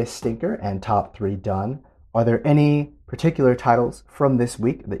biggest stinker and top 3 done, are there any particular titles from this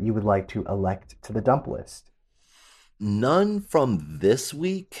week that you would like to elect to the dump list? None from this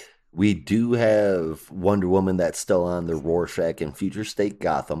week. We do have Wonder Woman that's still on the Rorschach and Future State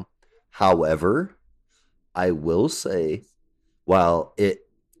Gotham. However, I will say, while it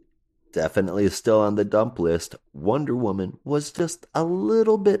definitely is still on the dump list, Wonder Woman was just a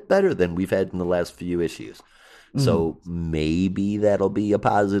little bit better than we've had in the last few issues. So maybe that'll be a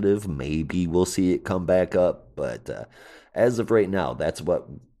positive. Maybe we'll see it come back up. But as of right now, that's what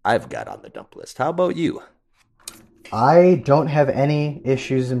I've got on the dump list. How about you? I don't have any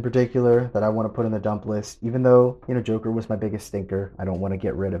issues in particular that I want to put in the dump list, even though, you know, Joker was my biggest stinker. I don't want to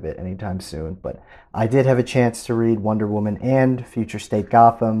get rid of it anytime soon, but I did have a chance to read Wonder Woman and Future State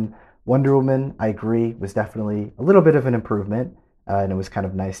Gotham. Wonder Woman, I agree, was definitely a little bit of an improvement, and it was kind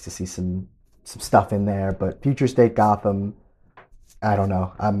of nice to see some stuff in there, but Future State Gotham, I don't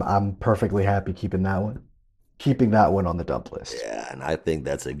know. I'm perfectly happy keeping that one on the dump list. Yeah, and I think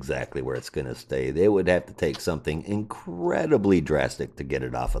that's exactly where it's going to stay. They would have to take something incredibly drastic to get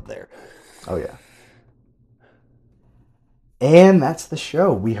it off of there. Oh, yeah. And that's the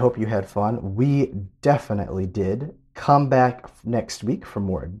show. We hope you had fun. We definitely did. Come back next week for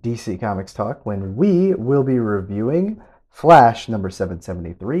more DC Comics Talk, when we will be reviewing Flash number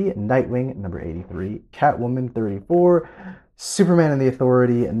 773, Nightwing number 83, Catwoman 34, Superman and the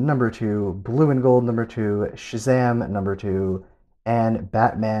Authority number 2, Blue and Gold number 2, Shazam number 2, and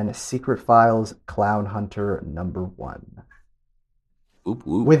Batman Secret Files Clown Hunter number 1. Oop,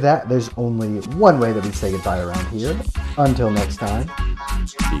 oop. With that, there's only one way that we say goodbye around here. Until next time,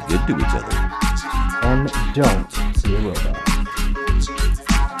 Be good to each other. and don't be a robot.